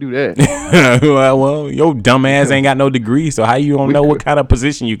 I can't do that. well, your dumb ass ain't got no degree, so how you don't know what kind of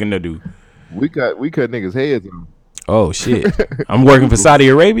position you can do? We cut niggas' heads on. Oh shit! I'm working for Saudi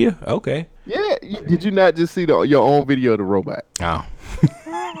Arabia. Okay. Yeah. Did you not just see your own video of the robot? Oh.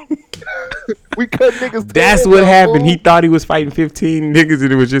 We cut niggas. That's what happened. He thought he was fighting 15 niggas,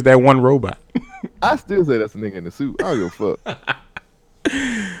 and it was just that one robot. I still say that's a nigga in the suit. I don't give a fuck.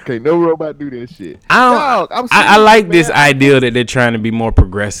 Okay, no robot do that shit. I like this idea that they're trying to be more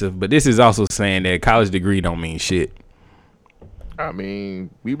progressive, but this is also saying that a college degree don't mean shit. I mean,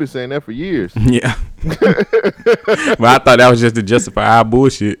 we've been saying that for years. Yeah. But I thought that was just to justify our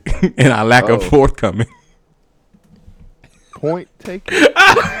bullshit and our lack of forthcoming. Point taken.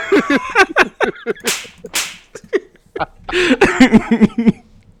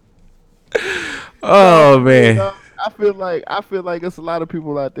 Oh man. I feel like there's a lot of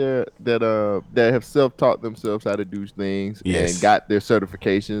people out there that have self-taught themselves how to do things and got their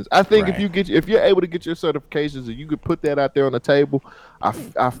certifications. I think if you're able to get your certifications and you could put that out there on the table,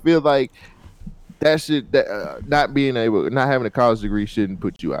 I feel like not having a college degree shouldn't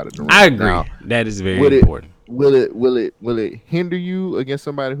put you out of the room. I agree. Now, that is very important. Will it hinder you against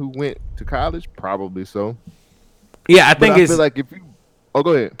somebody who went to college? Probably so. Yeah, I feel like if you. Oh,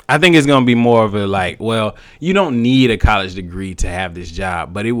 go ahead. I think it's going to be more of a you don't need a college degree to have this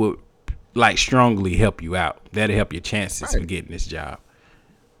job, but it would strongly help you out. That'll help your chances of getting this job.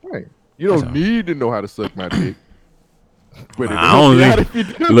 Right. You don't need to know how to suck my dick. But I don't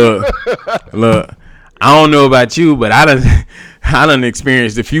look. I don't know about you, but I done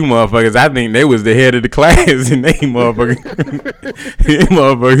experienced a few motherfuckers. I think they was the head of the class, and they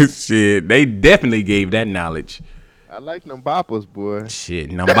motherfuckers, shit. They definitely gave that knowledge. I like them boppers, boy. Shit,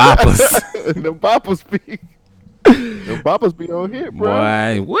 them boppers. Them boppers be on here, bro.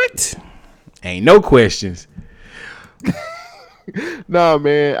 Boy, what? Ain't no questions. Nah,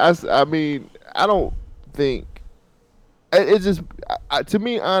 man. I mean, I don't think it just. To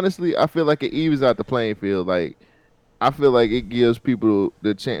me, honestly, I feel like it evens out the playing field. Like, I feel like it gives people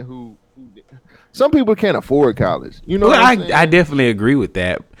the chance who some people can't afford college. You know, well, I definitely agree with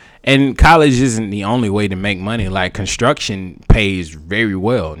that. And college isn't the only way to make money. Like, construction pays very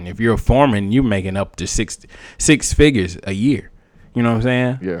well, and if you're a foreman, you're making up to six figures a year. You know what I'm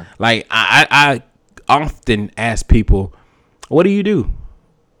saying? Yeah. Like, I often ask people, "What do you do?"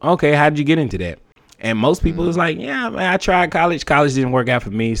 Okay, how'd you get into that? And most people is like, "Yeah, man, I tried college. College didn't work out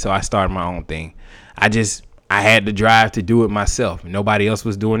for me, so I started my own thing. I had the drive to do it myself. Nobody else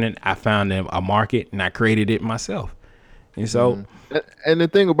was doing it. I found a market, and I created it myself." And so, and the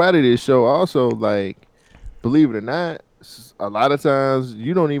thing about it is, show also, like, believe it or not, a lot of times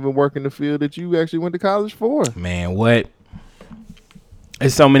you don't even work in the field that you actually went to college for. man, what?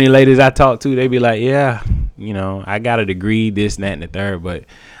 There's so many ladies I talk to. They be like, "Yeah, I got a degree, this, that, and the third, but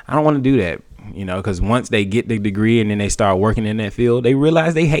I don't want to do that." Because once they get the degree and then they start working in that field, they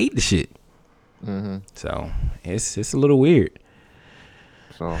realize they hate the shit. So it's a little weird.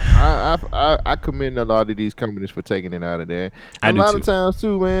 So I commend a lot of these companies for taking it out of there. And a lot of times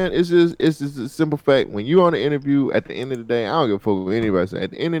too, man, it's just a simple fact. When you're on the interview, at the end of the day, I don't give a fuck what anybody says.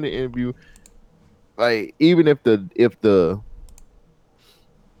 At the end of the interview, like, even if the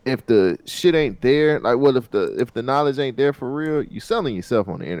shit ain't there, like, what if the knowledge ain't there for real, you selling yourself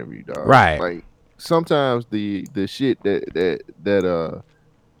on the interview, dog. Right. Like, sometimes the shit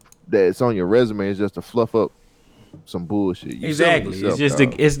that's on your resume is just to fluff up some bullshit. Exactly.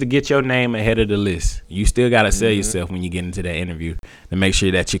 It's to get your name ahead of the list. You still gotta sell yourself when you get into that interview to make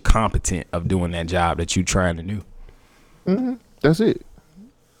sure that you're competent of doing that job that you're trying to do. That's it.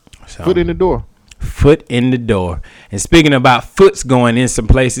 So, foot in the door. Foot in the door. And speaking about foots going in some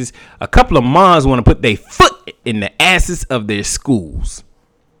places, a couple of moms want to put their foot in the asses of their schools.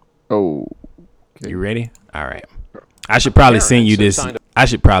 Oh, okay. You ready? All right. I should probably send you this. I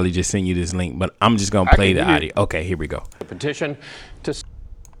should probably just send you this link, but I'm just gonna play the audio. Okay, here we go. A petition to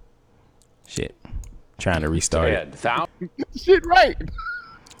shit. Trying to restart it. Shit, right.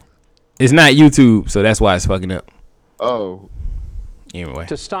 It's not YouTube, so that's why it's fucking up. Oh. Anyway.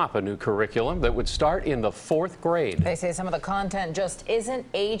 To stop a new curriculum that would start in the 4th grade. They say some of the content just isn't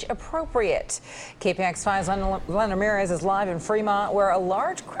age appropriate. KPX5's Len Ramirez is live in Fremont, where a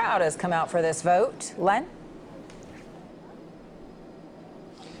large crowd has come out for this vote. Len?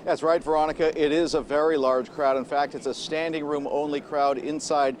 That's right, Veronica. It is a very large crowd. In fact, it's a standing room only crowd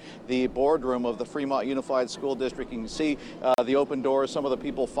inside the boardroom of the Fremont Unified School District. You can see the open doors, some of the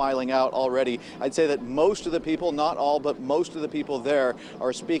people filing out already. I'd say that most of the people, not all, but most of the people there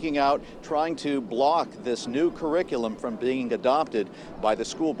are speaking out, trying to block this new curriculum from being adopted by the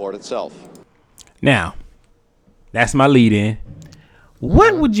school board itself. Now, that's my lead in.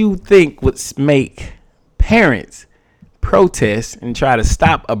 What would you think would make parents protest and try to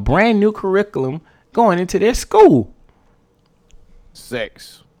stop a brand new curriculum going into their school?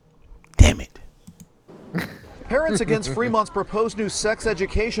 Sex. Damn it. Parents against Fremont's proposed new sex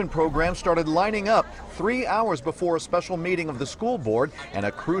education program started lining up 3 hours before a special meeting of the school board and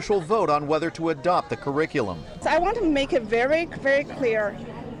a crucial vote on whether to adopt the curriculum. So I want to make it very, very clear.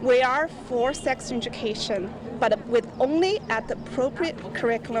 We are for sex education, but with only at the appropriate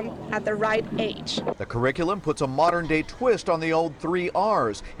curriculum at the right age. The curriculum puts a modern-day twist on the old 3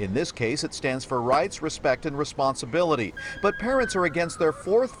 R's. In this case, it stands for rights, respect, and responsibility. But parents are against their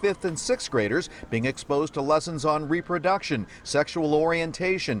 4th, 5th, and 6th graders being exposed to lessons on reproduction, sexual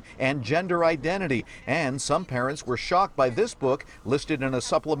orientation, and gender identity. And some parents were shocked by this book listed in a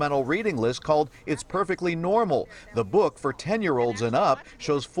supplemental reading list called It's Perfectly Normal. The book for 10-year-olds and up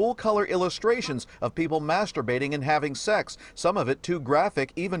shows full-color illustrations of people masturbating and having sex, some of it too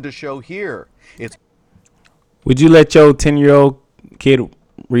graphic even to show here. Would you let your 10-year-old kid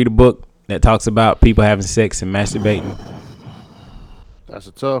read a book that talks about people having sex and masturbating? That's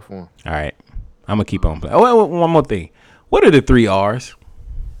a tough one. All right. I'm going to keep on playing. Oh, one more thing. What are the 3 R's?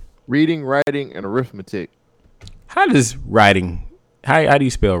 Reading, writing, and arithmetic. How does writing, how do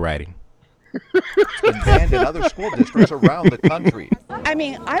you spell writing? It's been banned in other school districts around the country. I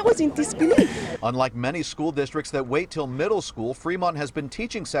mean, I was in disbelief. Unlike many school districts that wait till middle school, Fremont has been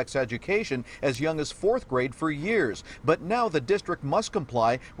teaching sex education as young as 4th grade for years. But now the district must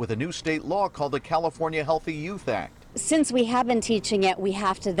comply with a new state law called the California Healthy Youth Act. Since we have been teaching it, we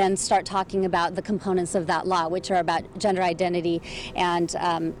have to then start talking about the components of that law, which are about gender identity and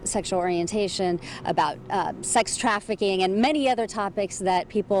sexual orientation, about sex trafficking, and many other topics that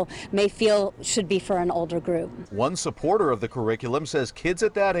people may feel should be for an older group. One supporter of the curriculum says kids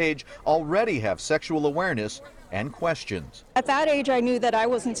at that age already have sexual awareness and questions. At that age, I knew that I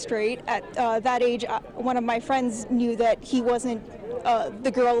wasn't straight. At that age, one of my friends knew that he wasn't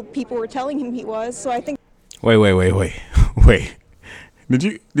the girl people were telling him he was. So I think. Wait. Did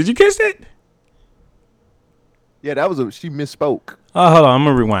you catch that? Yeah, she misspoke. Oh, hold on. I'm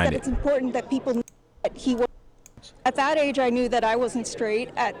gonna rewind that it. it's important that people know that he was. At that age, I knew that I wasn't straight.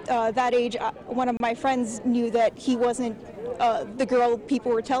 At that age, one of my friends knew that he wasn't the girl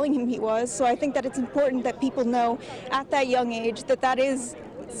people were telling him he was. So I think that it's important that people know at that young age that that is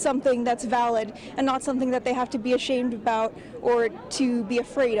something that's valid and not something that they have to be ashamed about or to be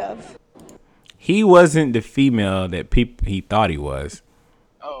afraid of. He wasn't the female that he thought he was.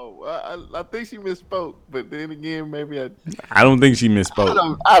 Oh, I think she misspoke, but then again, maybe I don't think she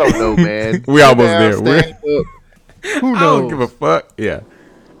misspoke. I don't know, man. We almost there. Who knows? I don't give a fuck. Yeah,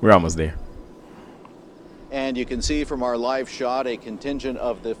 we're almost there. And you can see from our live shot a contingent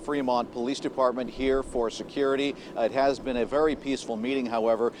of the Fremont Police Department here for security. It has been a very peaceful meeting,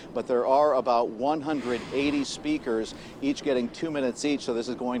 however, but there are about 180 speakers, each getting 2 minutes each. So this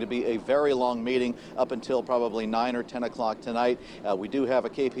is going to be a very long meeting up until probably 9 or 10 o'clock tonight. We do have a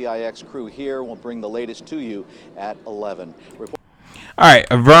KPIX crew here. We'll bring the latest to you at 11. All right,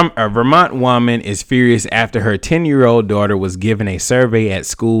 a Vermont woman is furious after her 10-year-old daughter was given a survey at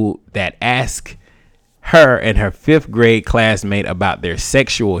school that asked her and her 5th grade classmate about their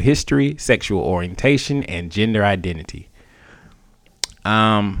sexual history, sexual orientation, and gender identity. We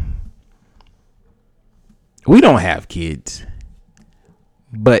don't have kids,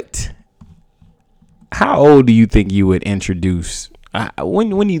 but how old do you think you would introduce?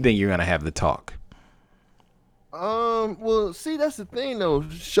 When do you think you're gonna have the talk? Well, see, that's the thing though.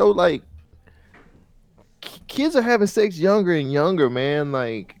 Show like kids are having sex younger and younger, man.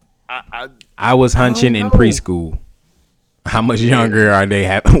 Like I was hunching in preschool. How much younger are they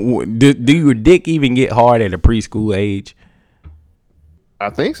having? Do your dick even get hard at a preschool age?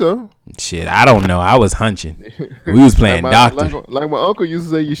 I think so. Shit, I don't know. I was hunching. We was playing doctor. Like my uncle used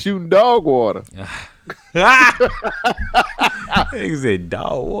to say, you shooting dog water. He said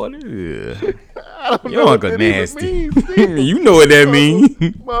dog water. Ugh. I don't know Your what uncle that even nasty. means. You know what that means.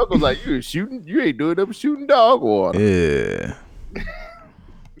 My uncle's like, you ain't doing nothing but shooting dog water. Yeah.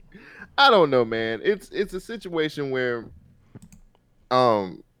 I don't know, man. It's a situation where,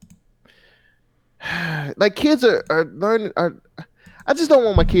 like kids are learning. I just don't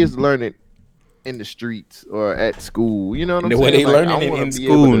want my kids to learn it in the streets or at school. You know what I'm saying? They Like, learning it in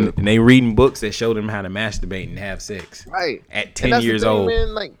school, and they reading books that show them how to masturbate and have sex. Right. At 10 years old.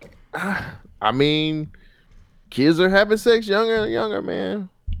 Man, like, I mean, kids are having sex younger and younger, man.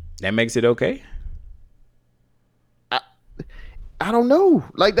 That makes it okay? I don't know.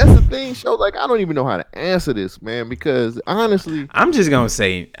 Like, that's the thing. Show like I don't even know how to answer this, man. Because honestly, I'm just gonna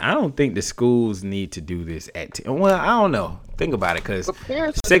say I don't think the schools need to do this at 10. Well, I don't know. Think about it, because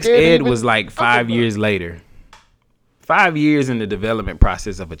sex ed was like 5 years later. 5 years in the development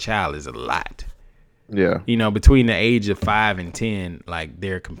process of a child is a lot. Yeah. You know, between the age of 5 and 10, like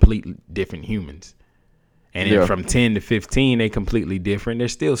they're completely different humans. And then from 10 to 15, they completely different. They're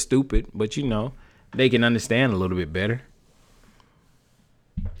still stupid, but you know, they can understand a little bit better.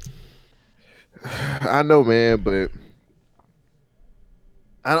 I know, man, but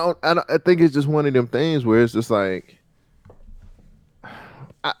I think it's just one of them things where it's just like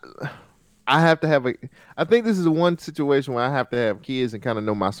I have to have I think this is the one situation where I have to have kids and kind of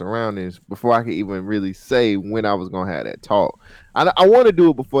know my surroundings before I can even really say when I was gonna have that talk. I want to do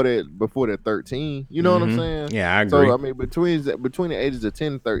it before they're 13. You know what I'm saying? Yeah, I agree. So I mean, between the ages of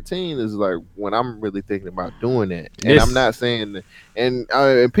 10 and 13 is like when I'm really thinking about doing that. And I'm not saying that,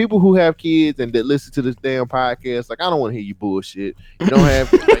 and people who have kids and that listen to this damn podcast, like I don't want to hear you bullshit. You don't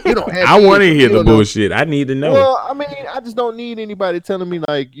have. You don't have. I want to hear the bullshit. I need to know. Well, I mean, I just don't need anybody telling me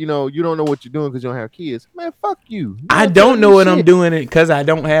like, you know, you don't know what you're doing because you don't have kids. Man, fuck you. I don't know what I'm doing it because I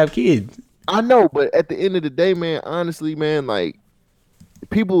don't have kids. I know, but at the end of the day, man, honestly, man, like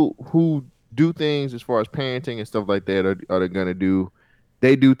people who do things as far as parenting and stuff like that are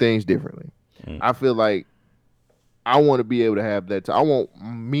they do things differently. I feel like I want to be able to have that. I want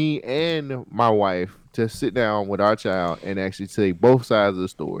me and my wife to sit down with our child and actually take both sides of the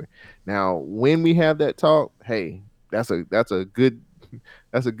story. Now, when we have that talk, hey, that's a good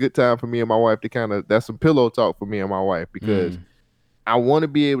time for me and my wife to that's some pillow talk for me and my wife, because I want to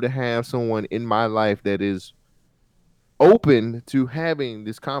be able to have someone in my life that is open to having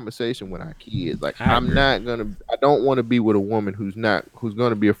this conversation with our kids. Like, I don't want to be with a woman who's going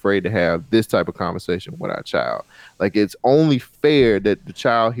to be afraid to have this type of conversation with our child. Like, it's only fair that the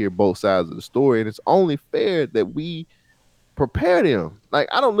child hear both sides of the story, and it's only fair that we prepare them. Like,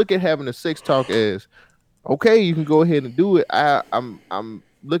 I don't look at having a sex talk as, okay, you can go ahead and do it. I'm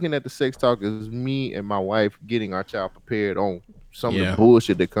looking at the sex talk as me and my wife getting our child prepared on some of the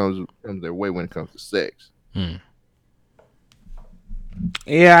bullshit that comes their way when it comes to sex.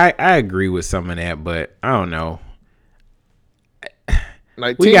 Yeah, I agree with some of that, but I don't know.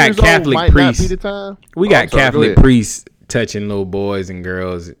 Like, we got Catholic priests. We got Catholic priests touching little boys and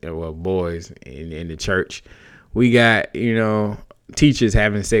girls, well, boys in the church. We got, teachers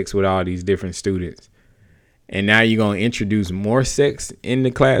having sex with all these different students. And now you're going to introduce more sex in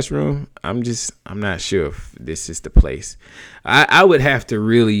the classroom? I'm not sure if this is the place. I would have to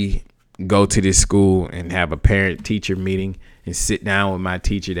really go to this school and have a parent-teacher meeting and sit down with my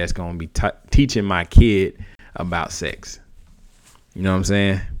teacher that's going to be teaching my kid about sex. You know what I'm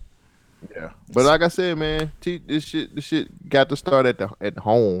saying? Yeah. But like I said, man, this shit got to start at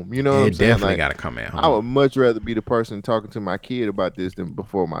home. You know what I'm saying? It definitely got to come at home. I would much rather be the person talking to my kid about this than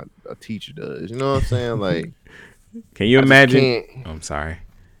before a teacher does. You know what I'm saying? Like, can you imagine? I'm sorry.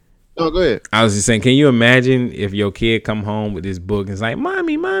 No, go ahead. I was just saying, can you imagine if your kid come home with this book and it's like,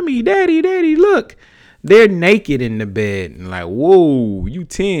 mommy, daddy, look, they're naked in the bed, and like, whoa, you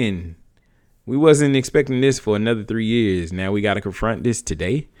 10. We wasn't expecting this for another 3 years. Now we got to confront this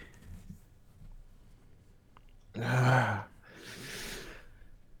today.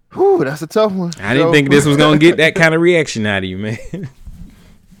 Whew, that's a tough one. I didn't think this was gonna get that kind of reaction out of you, man.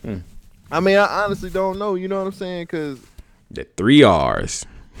 I mean, I honestly don't know. You know what I'm saying? Because the 3 R's.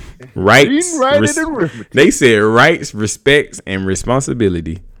 Rights. They said rights, respects, and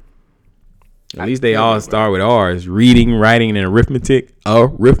responsibility. At least they all start with R's. Reading, writing, and arithmetic.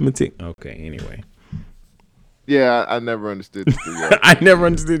 Okay, anyway. Yeah, I never understood this. I never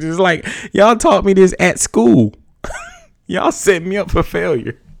understood this. Like, y'all taught me this at school. Y'all set me up for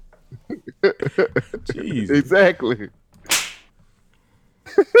failure. Jeez. Exactly.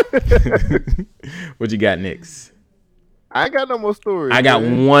 What you got next? I ain't got no more stories. I got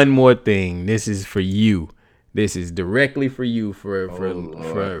one more thing. This is for you. This is directly for you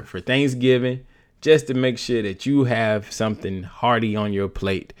for Thanksgiving, just to make sure that you have something hearty on your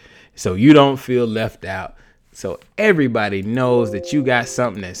plate so you don't feel left out. So everybody knows that you got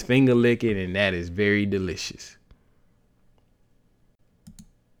something that's finger licking and that is very delicious.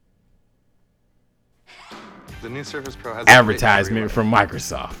 The new Surface Pro has advertisement from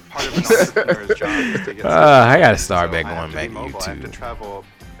Microsoft. Part of an entrepreneur's job is to get I gotta start going back to YouTube. I have to travel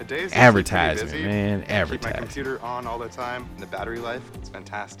a day's Advertisement, busy, man. Keep Advertisement. my computer on all the time, and the battery life, it's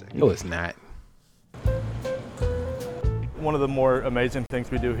fantastic. No, it's not. One of the more amazing things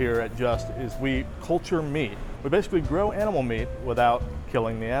we do here at Just is we culture meat. We basically grow animal meat without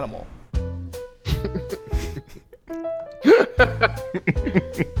killing the animal.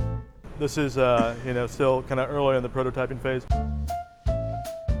 This is, still kind of early in the prototyping phase.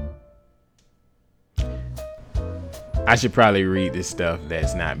 I should probably read this stuff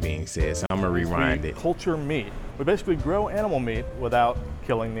that's not being said, so I'm gonna rewind it. Culture meat. We basically grow animal meat without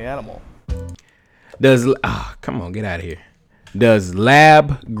killing the animal. Come on, get out of here. Does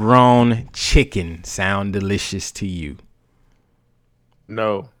lab-grown chicken sound delicious to you?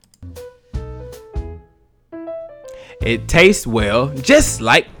 No. It tastes well, just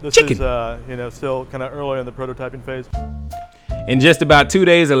like chicken. This is, still kind of early in the prototyping phase. In just about 2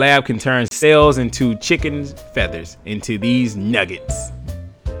 days, a lab can turn cells into chicken's feathers into these nuggets.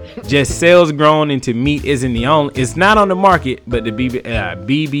 Just cells grown into meat it's not on the market, but the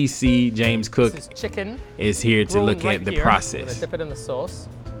BBC James Cook is here to look at the process. Dip it in the sauce.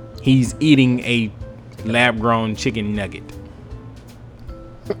 He's eating a lab-grown chicken nugget.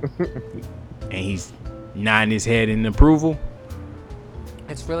 And he's nodding his head in approval.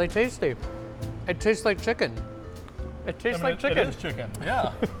 It's really tasty. It tastes like chicken. It tastes like chicken. It is chicken.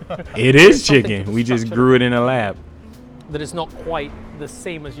 Yeah. It is chicken. We just grew it in a lab. That is not quite the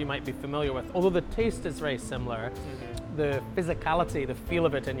same as you might be familiar with, although the taste is very similar. the physicality, the feel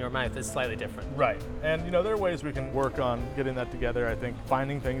of it in your mouth is slightly different. Right, and you know there are ways we can work on getting that together. I think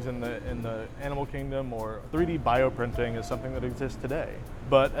finding things in the animal kingdom or 3D bioprinting is something that exists today.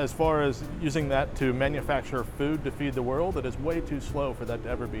 But as far as using that to manufacture food to feed the world, it is way too slow for that to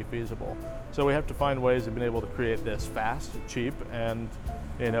ever be feasible. So we have to find ways of being able to create this fast, cheap, and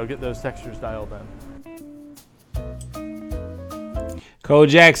get those textures dialed in. Cole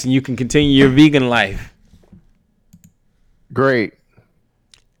Jackson, you can continue your vegan life. Great.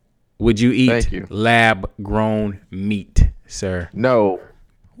 Would you eat Thank you. lab-grown meat, sir? No.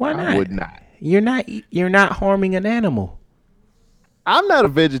 Why not? I would not. You're not harming an animal. I'm not a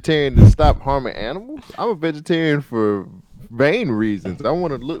vegetarian to stop harming animals. I'm a vegetarian for vain reasons. I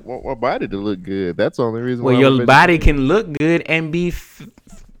want my body to look good. That's the only reason why. Well, your body can look good and be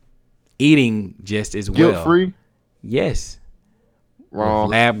eating just as well. Guilt-free? Yes. Wrong.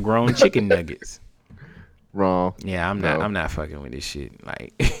 Lab-grown chicken nuggets. Wrong. Yeah, I'm not fucking with this shit.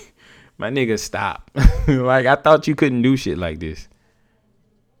 Like, my nigga, stop. Like, I thought you couldn't do shit like this.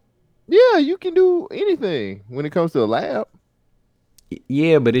 Yeah, you can do anything when it comes to a lab.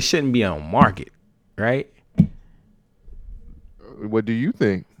 Yeah, but it shouldn't be on market, right? What do you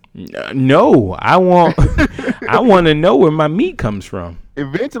think? No, I want to know where my meat comes from.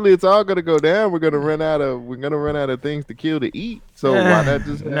 Eventually, it's all gonna go down. We're gonna run out of things to kill to eat. So why not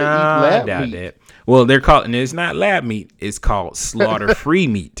just eat lab I doubt meat? that. Well, they're calling it's not lab meat. It's called slaughter-free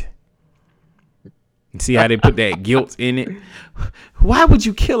meat. See how they put that guilt in it? Why would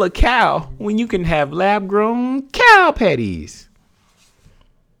you kill a cow when you can have lab-grown cow patties?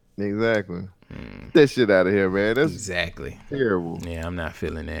 Exactly. Get that shit out of here, man. That's exactly terrible. Yeah, I'm not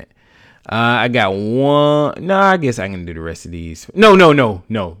feeling that. I got one. No, I guess I can do the rest of these.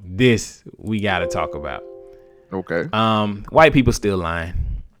 No. This we got to talk about. Okay. White people still lying.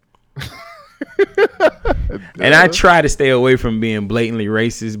 And I try to stay away from being blatantly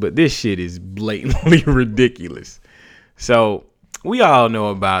racist, but this shit is blatantly ridiculous. So we all know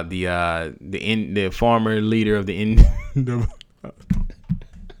about the former leader of the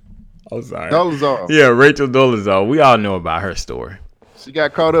I'm sorry. Dolezal. Yeah, Rachel Dolezal. We all know about her story. She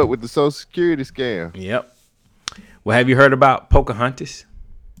got caught up with the Social Security scam. Yep. Well, have you heard about Pocahontas?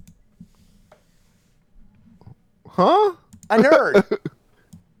 Huh? A nerd.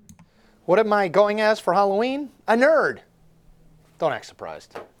 What am I going as for Halloween? A nerd. Don't act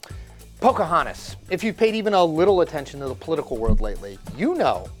surprised. Pocahontas. If you've paid even a little attention to the political world lately, you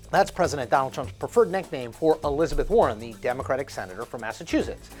know that's President Donald Trump's preferred nickname for Elizabeth Warren, the Democratic senator from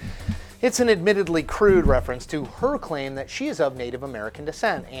Massachusetts. It's an admittedly crude reference to her claim that she is of Native American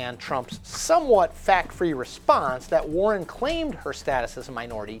descent and Trump's somewhat fact-free response that Warren claimed her status as a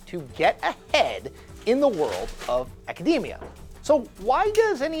minority to get ahead in the world of academia. So why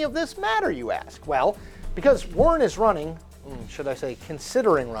does any of this matter, you ask? Well, because Warren is running, should I say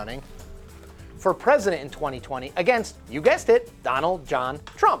considering running, for president in 2020 against, you guessed it, Donald John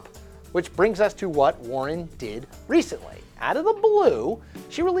Trump. Which brings us to what Warren did recently. Out of the blue,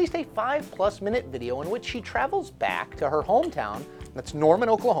 she released a 5+ minute video in which she travels back to her hometown, that's Norman,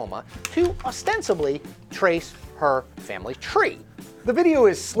 Oklahoma, to ostensibly trace her family tree. The video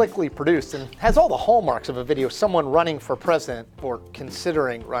is slickly produced and has all the hallmarks of a video someone running for president, or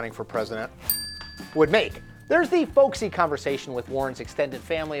considering running for president, would make. There's the folksy conversation with Warren's extended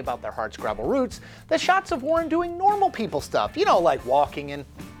family about their hardscrabble roots, the shots of Warren doing normal people stuff, like walking and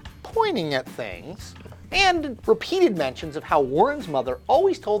pointing at things, and repeated mentions of how Warren's mother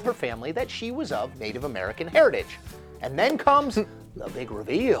always told her family that she was of Native American heritage. And then comes the big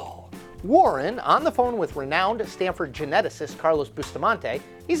reveal. Warren, on the phone with renowned Stanford geneticist Carlos Bustamante,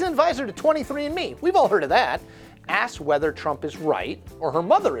 he's an advisor to 23andMe, we've all heard of that, asks whether Trump is right, or her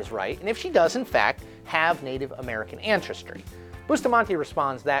mother is right, and if she does in fact have Native American ancestry. Bustamante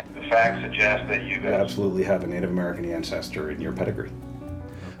responds that the facts suggest that you absolutely have a Native American ancestor in your pedigree.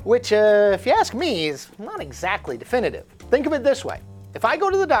 Which, if you ask me, is not exactly definitive. Think of it this way. If I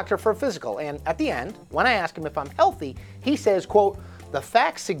go to the doctor for a physical, and at the end, when I ask him if I'm healthy, he says, quote, the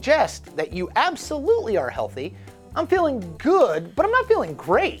facts suggest that you absolutely are healthy. I'm feeling good, but I'm not feeling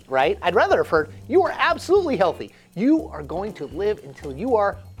great, right? I'd rather have heard, you are absolutely healthy. You are going to live until you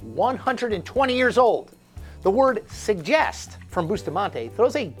are 120 years old. The word suggest from Bustamante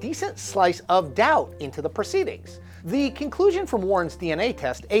throws a decent slice of doubt into the proceedings. The conclusion from Warren's DNA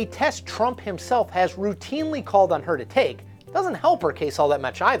test, a test Trump himself has routinely called on her to take, doesn't help her case all that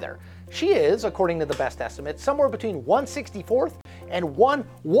much either. She is, according to the best estimate, somewhere between 164th and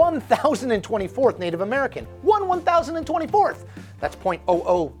 1,024th Native American. 1,024th! That's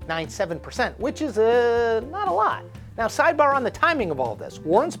 0.0097%, which is not a lot. Now, sidebar on the timing of all this.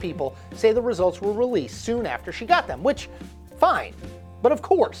 Warren's people say the results were released soon after she got them, which, fine. But of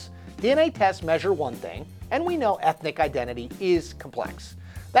course, DNA tests measure one thing, and we know ethnic identity is complex.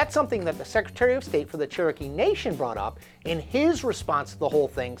 That's something that the Secretary of State for the Cherokee Nation brought up in his response to the whole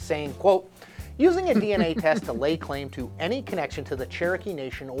thing, saying, quote, using a DNA test to lay claim to any connection to the Cherokee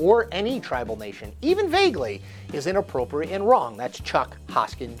Nation or any tribal nation, even vaguely, is inappropriate and wrong. That's Chuck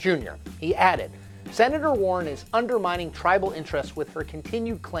Hoskin Jr. He added, Senator Warren is undermining tribal interests with her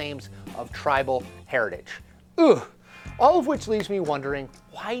continued claims of tribal heritage. Ugh. All of which leaves me wondering,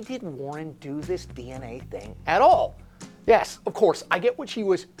 why did Warren do this DNA thing at all? Yes, of course, I get what she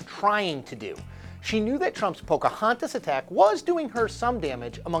was trying to do. She knew that Trump's Pocahontas attack was doing her some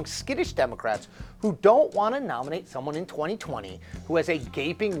damage among skittish Democrats who don't want to nominate someone in 2020 who has a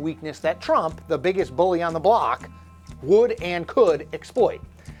gaping weakness that Trump, the biggest bully on the block, would and could exploit.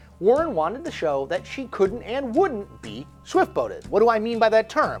 Warren wanted to show that she couldn't and wouldn't be swift-boated. What do I mean by that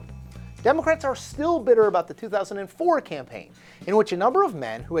term? Democrats are still bitter about the 2004 campaign, in which a number of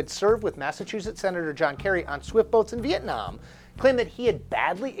men who had served with Massachusetts Senator John Kerry on swift boats in Vietnam claimed that he had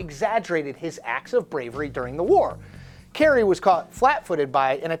badly exaggerated his acts of bravery during the war. Kerry was caught flat-footed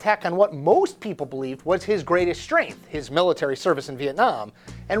by an attack on what most people believed was his greatest strength, his military service in Vietnam,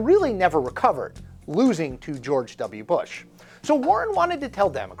 and really never recovered, losing to George W. Bush. So Warren wanted to tell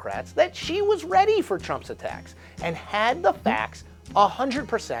Democrats that she was ready for Trump's attacks and had the facts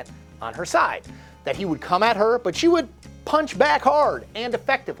 100% on her side, that he would come at her, but she would punch back hard and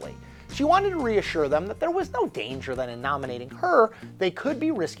effectively. She wanted to reassure them that there was no danger that in nominating her, they could be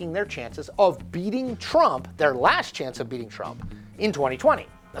risking their chances of beating Trump, their last chance of beating Trump, in 2020.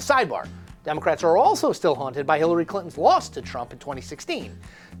 A sidebar, Democrats are also still haunted by Hillary Clinton's loss to Trump in 2016,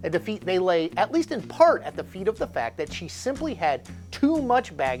 a defeat they lay, at least in part, at the feet of the fact that she simply had too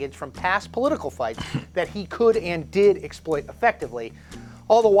much baggage from past political fights that he could and did exploit effectively,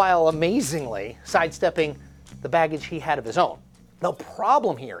 all the while amazingly sidestepping the baggage he had of his own. The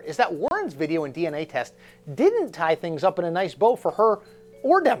problem here is that Warren's video and DNA test didn't tie things up in a nice bow for her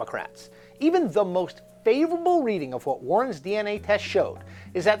or Democrats. Even the most favorable reading of what Warren's DNA test showed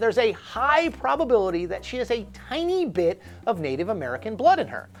is that there's a high probability that she has a tiny bit of Native American blood in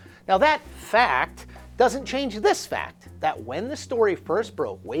her. Now that fact doesn't change this fact, that when the story first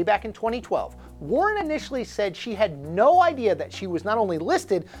broke way back in 2012, Warren initially said she had no idea that she was not only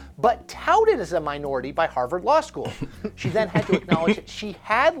listed, but touted as a minority by Harvard Law School. She then had to acknowledge that she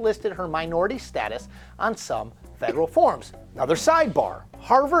had listed her minority status on some federal forms. Another sidebar,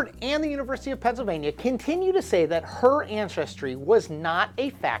 Harvard and the University of Pennsylvania continue to say that her ancestry was not a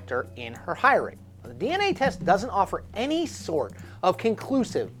factor in her hiring. The DNA test doesn't offer any sort of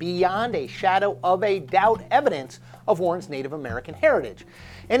conclusive, beyond a shadow of a doubt evidence of Warren's Native American heritage.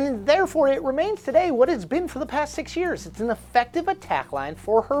 And therefore it remains today what it's been for the past 6 years. It's an effective attack line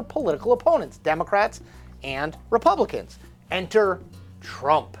for her political opponents, Democrats and Republicans. Enter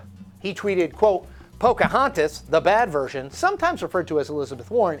Trump. He tweeted, quote, Pocahontas, the bad version, sometimes referred to as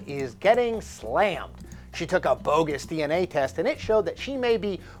Elizabeth Warren, is getting slammed. She took a bogus DNA test and it showed that she may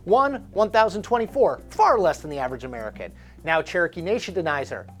be 1,024, far less than the average American. Now Cherokee Nation denies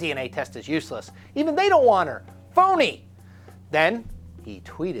her. DNA test is useless. Even they don't want her. Phony! Then he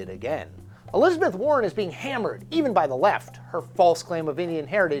tweeted again. Elizabeth Warren is being hammered, even by the left. Her false claim of Indian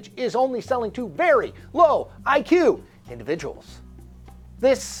heritage is only selling to very low IQ individuals.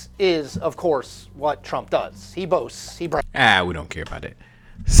 This is, of course, what Trump does. He boasts, he brags. We don't care about that.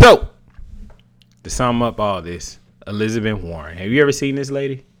 So, to sum up all this, Elizabeth Warren. Have you ever seen this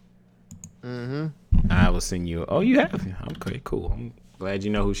lady? Mm-hmm. I will send you. Oh, you have? Okay, cool. I'm glad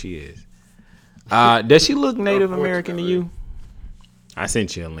you know who she is. Does she look Native American to you? I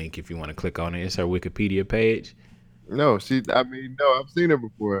sent you a link if you want to click on it. It's her Wikipedia page. No, I've seen her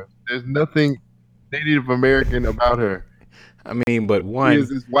before. There's nothing Native American about her. I mean, but one she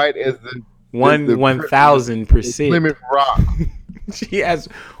is as white as the 1,000%. Plymouth Rock. She has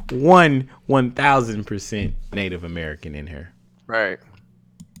 1,000% Native American in her. Right.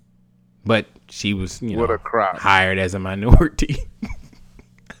 But she was, what a crop. hired as a minority.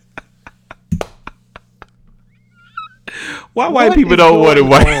 Why white people don't want to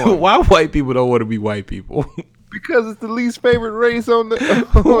Why white people don't want to be white people? Because it's the least favorite race in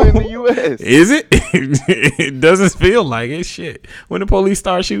the U.S. Is it? It doesn't feel like it. Shit. When the police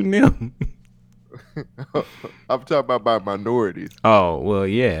start shooting them. I'm talking about by minorities. Oh, well,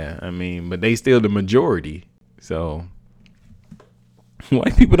 yeah. I mean, but they still the majority. So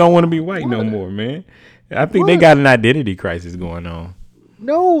white people don't want to be white no more, man. I think they got an identity crisis going on.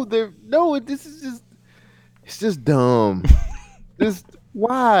 No, this is just, it's just dumb.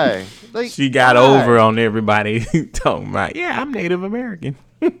 Why? Like, She got why? over on everybody talking about, yeah, I'm Native American.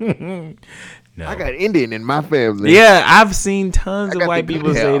 No. I got Indian in my family. Yeah, I've seen tons I of got white the good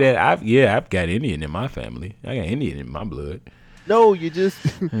people say hair. that. I've got Indian in my family. I got Indian in my blood. No, you just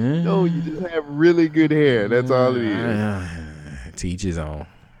have really good hair. That's all it is. To each his own.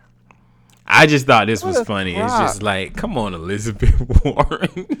 I just thought this was What a funny. crock. It's just like, come on, Elizabeth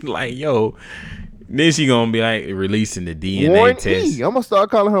Warren. Like, yo, then she gonna be like releasing the DNA Warren test. E. I'm gonna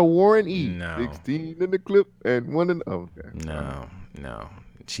start calling her Warren E. No. 16 in the clip and one in the okay. No.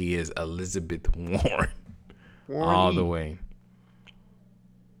 She is Elizabeth Warren. Warren All E. the way.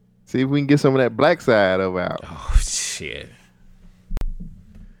 See if we can get some of that black side of out. Oh shit.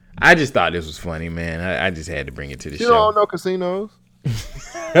 I just thought this was funny, man. I just had to bring it to the You show. don't know casinos.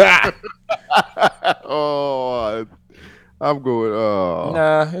 Oh, I'm going. Oh,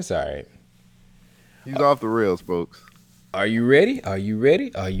 Nah, it's all right. he's off the rails, folks. Are you ready? Are you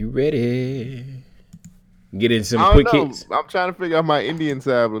ready? Are you ready? Get in some I quick don't know. hits. I'm trying to figure out my Indian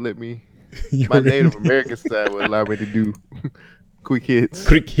side will let me. Your My Native American side will allow me to do quick hits.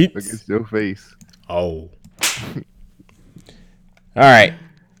 Quick hits. Against your face. Oh. All right.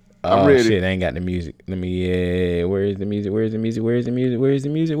 I'm Oh ready. shit, I ain't got the music. Let me where is the music? Where's the music? Where's the music? Where's the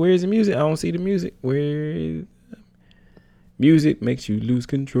music? Where's the music? I don't see the music. Where is music makes you lose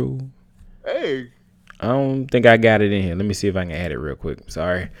control. Hey. I don't think I got it in here. Let me see if I can add it real quick.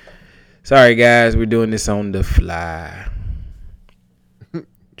 Sorry guys, we're doing this on the fly.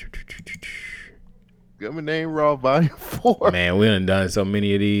 Government Name Raw Volume 4. Man, we done so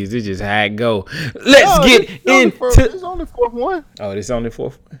many of these. It's just how it go. Let's get into. It's only fourth one. Oh, this on the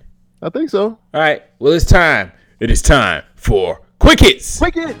fourth one. I think so. All right. Well, it's time. It is time for quick hits.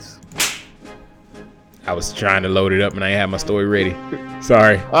 Quick hits. I was trying to load it up and I had my story ready.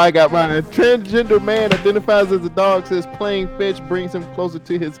 Sorry. I got mine. A transgender man identifies as a dog, says playing fetch brings him closer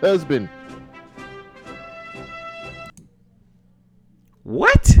to his husband.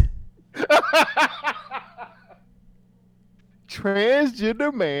 What?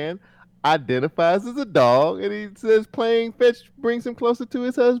 Transgender man identifies as a dog, and he says playing fetch brings him closer to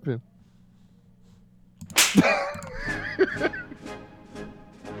his husband.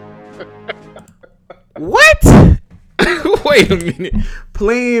 What? Wait a minute.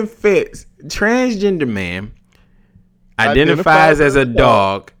 Playing fetch. Transgender man identifies as a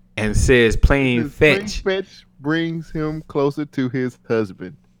dog and says playing Says playing fetch. fetch brings him closer to his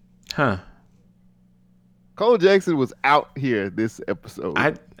husband. Huh. Cole Jackson was out here this episode.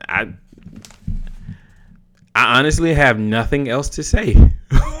 I honestly have nothing else to say.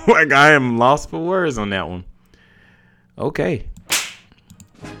 Like, I am lost for words on that one. Okay.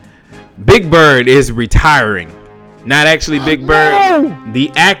 Big Bird is retiring. Not actually Big Bird. No!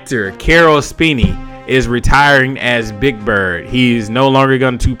 The actor Carol Spinney is retiring as Big Bird. He's no longer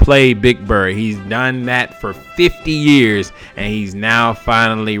going to play Big Bird. He's done that for 50 years and he's now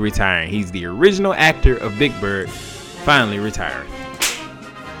finally retiring. He's the original actor of Big Bird, finally retiring.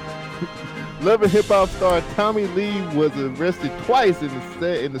 Love and Hip Hop star Tommy Lee was arrested twice in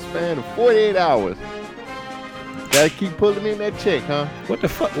the span of 48 hours. Gotta keep pulling in that check, huh? What the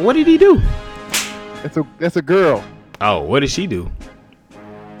fuck? What did he do? That's a girl. Oh, what did she do?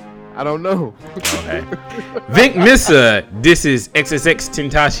 I don't know. Okay. Vic Missa, this is XXX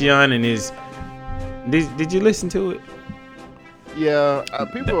Tentacion and his. Did you listen to it? Yeah,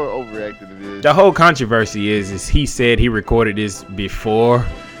 people are overreacting to this. The whole controversy is he said he recorded this before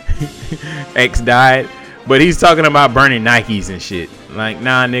X died, but he's talking about burning Nikes and shit. Like,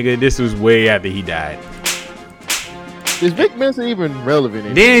 nah, nigga, this was way after he died. Is Vic Mensa even relevant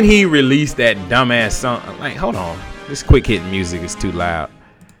anymore? Then he released that dumbass song. I'm like, hold on, this quick hit music is too loud.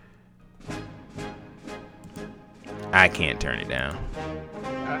 I can't turn it down.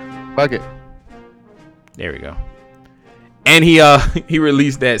 Fuck it. There we go. And he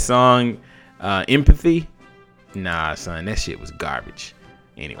released that song, Empathy. Nah, son, that shit was garbage.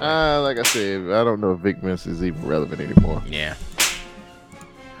 Anyway. Like I said, I don't know if Vic Mensa is even relevant anymore. Yeah.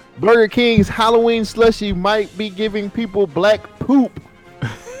 Burger King's Halloween slushie might be giving people black poop.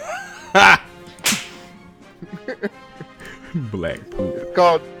 Black poop. It's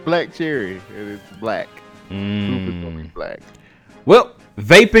called Black Cherry, and it's black. Poop is gonna be black. Well,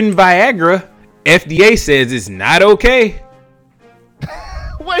 vaping Viagra, FDA says it's not okay.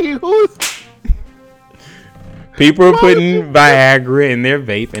 Wait, who's? People are putting Viagra in their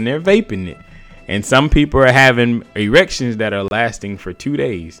vape and they're vaping it. And some people are having erections that are lasting for 2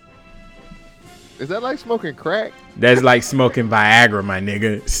 days. Is that like smoking crack? That's like smoking Viagra, my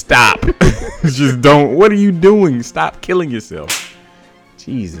nigga. Stop. Just don't. What are you doing? Stop killing yourself.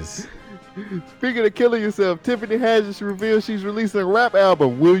 Jesus. Speaking of killing yourself, Tiffany Haddish reveals she's releasing a rap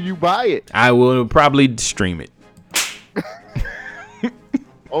album. Will you buy it? I will probably stream it.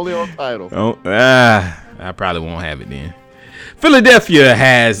 Only on Tidal. Oh, I probably won't have it then. Philadelphia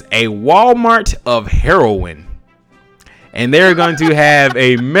has a Walmart of heroin. And they're going to have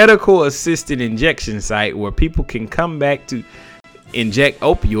a medical assisted injection site where people can come back to inject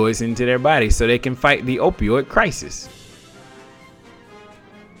opioids into their body so they can fight the opioid crisis.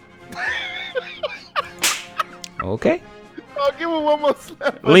 Okay. I'll give him one more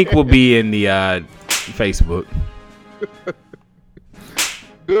slap. Link will be in the Facebook.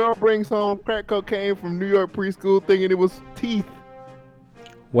 Girl brings home crack cocaine from New York preschool thinking it was teeth.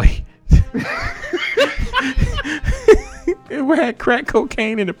 Wait. It had crack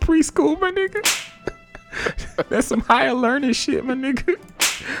cocaine in the preschool, my nigga. That's some higher learning shit, my nigga.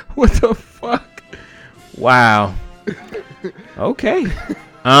 What the fuck? Wow. Okay.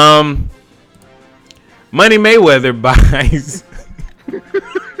 Money Mayweather buys.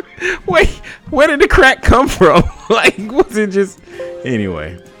 Wait, where did the crack come from? Like, was it just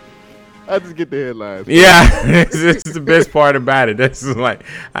anyway? I just get the headlines. Yeah, it's the best part about it. That's like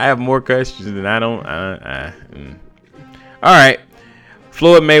I have more questions than I don't. All right,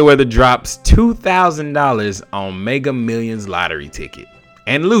 Floyd Mayweather drops $2,000 on Mega Millions lottery ticket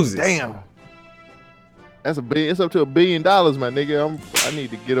and loses. Damn. That's a billion. It's up to $1 billion, my nigga. I need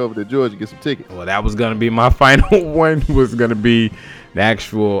to get over to Georgia and get some tickets. Well, that was gonna be my final one. Was gonna be the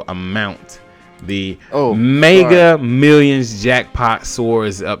actual amount. The Mega Millions jackpot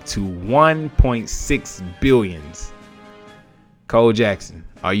soars up to 1.6 billions. Cole Jackson,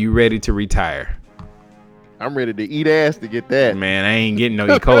 are you ready to retire? I'm ready to eat ass to get that. Man, I ain't getting no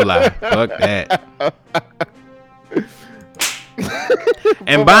E. coli. Fuck that.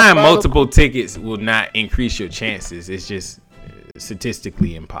 And buying multiple tickets will not increase your chances. It's just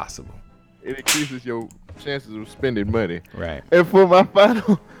statistically impossible. It increases your chances of spending money. Right. And for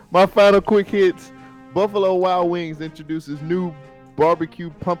my final quick hits, Buffalo Wild Wings introduces new barbecue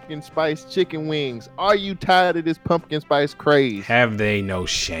pumpkin spice chicken wings. Are you tired of this pumpkin spice craze? Have they no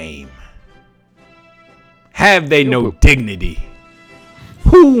shame? Have they no dignity?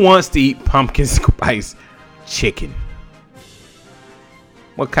 Who wants to eat pumpkin spice chicken?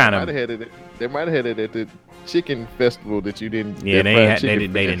 What kind of? They might have had it at the chicken festival that you didn't. Yeah, they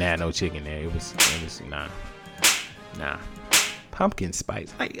didn't have no chicken there. It was nah. Pumpkin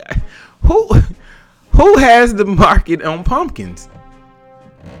spice. Like, who has the market on pumpkins?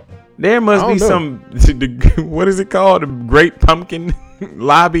 There must be some. What is it called? The Great Pumpkin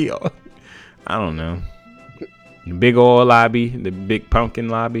Lobby. I don't know. The big oil lobby, the big pumpkin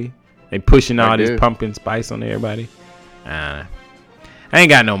lobby. They pushing all this pumpkin spice on everybody. I ain't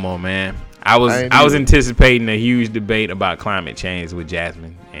got no more, man. I was anticipating a huge debate about climate change with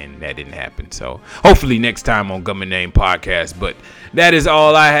Jasmine, and that didn't happen. So hopefully next time on Government Name Podcast. But that is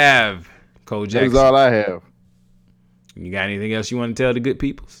all I have, Cole Jackson. That is all I have. You got anything else you want to tell the good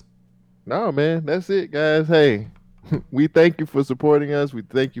peoples? No, man. That's it, guys. Hey, we thank you for supporting us. We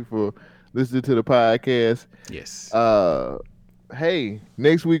thank you for listening to the podcast. Yes. Hey,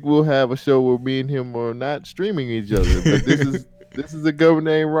 next week we'll have a show where me and him are not streaming each other. But this is a Government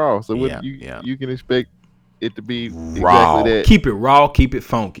Name Raw. So you can expect it to be raw. Exactly that. Keep it raw, keep it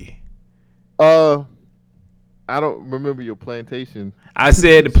funky. I don't remember your plantation. I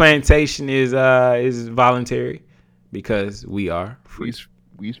said the plantation is voluntary because we are free.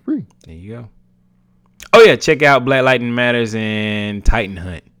 We's free. There you go. Oh yeah, check out Black Lightning Matters and Titan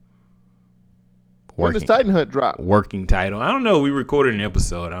Hunt. When does Titan Hunt drop? Working title. I don't know. We recorded an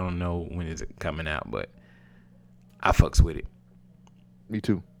episode. I don't know when is it coming out, but I fucks with it. Me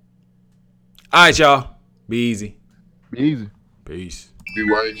too. All right, y'all. Be easy. Be easy. Peace.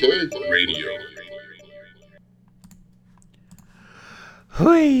 BYNK Radio.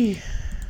 Hui.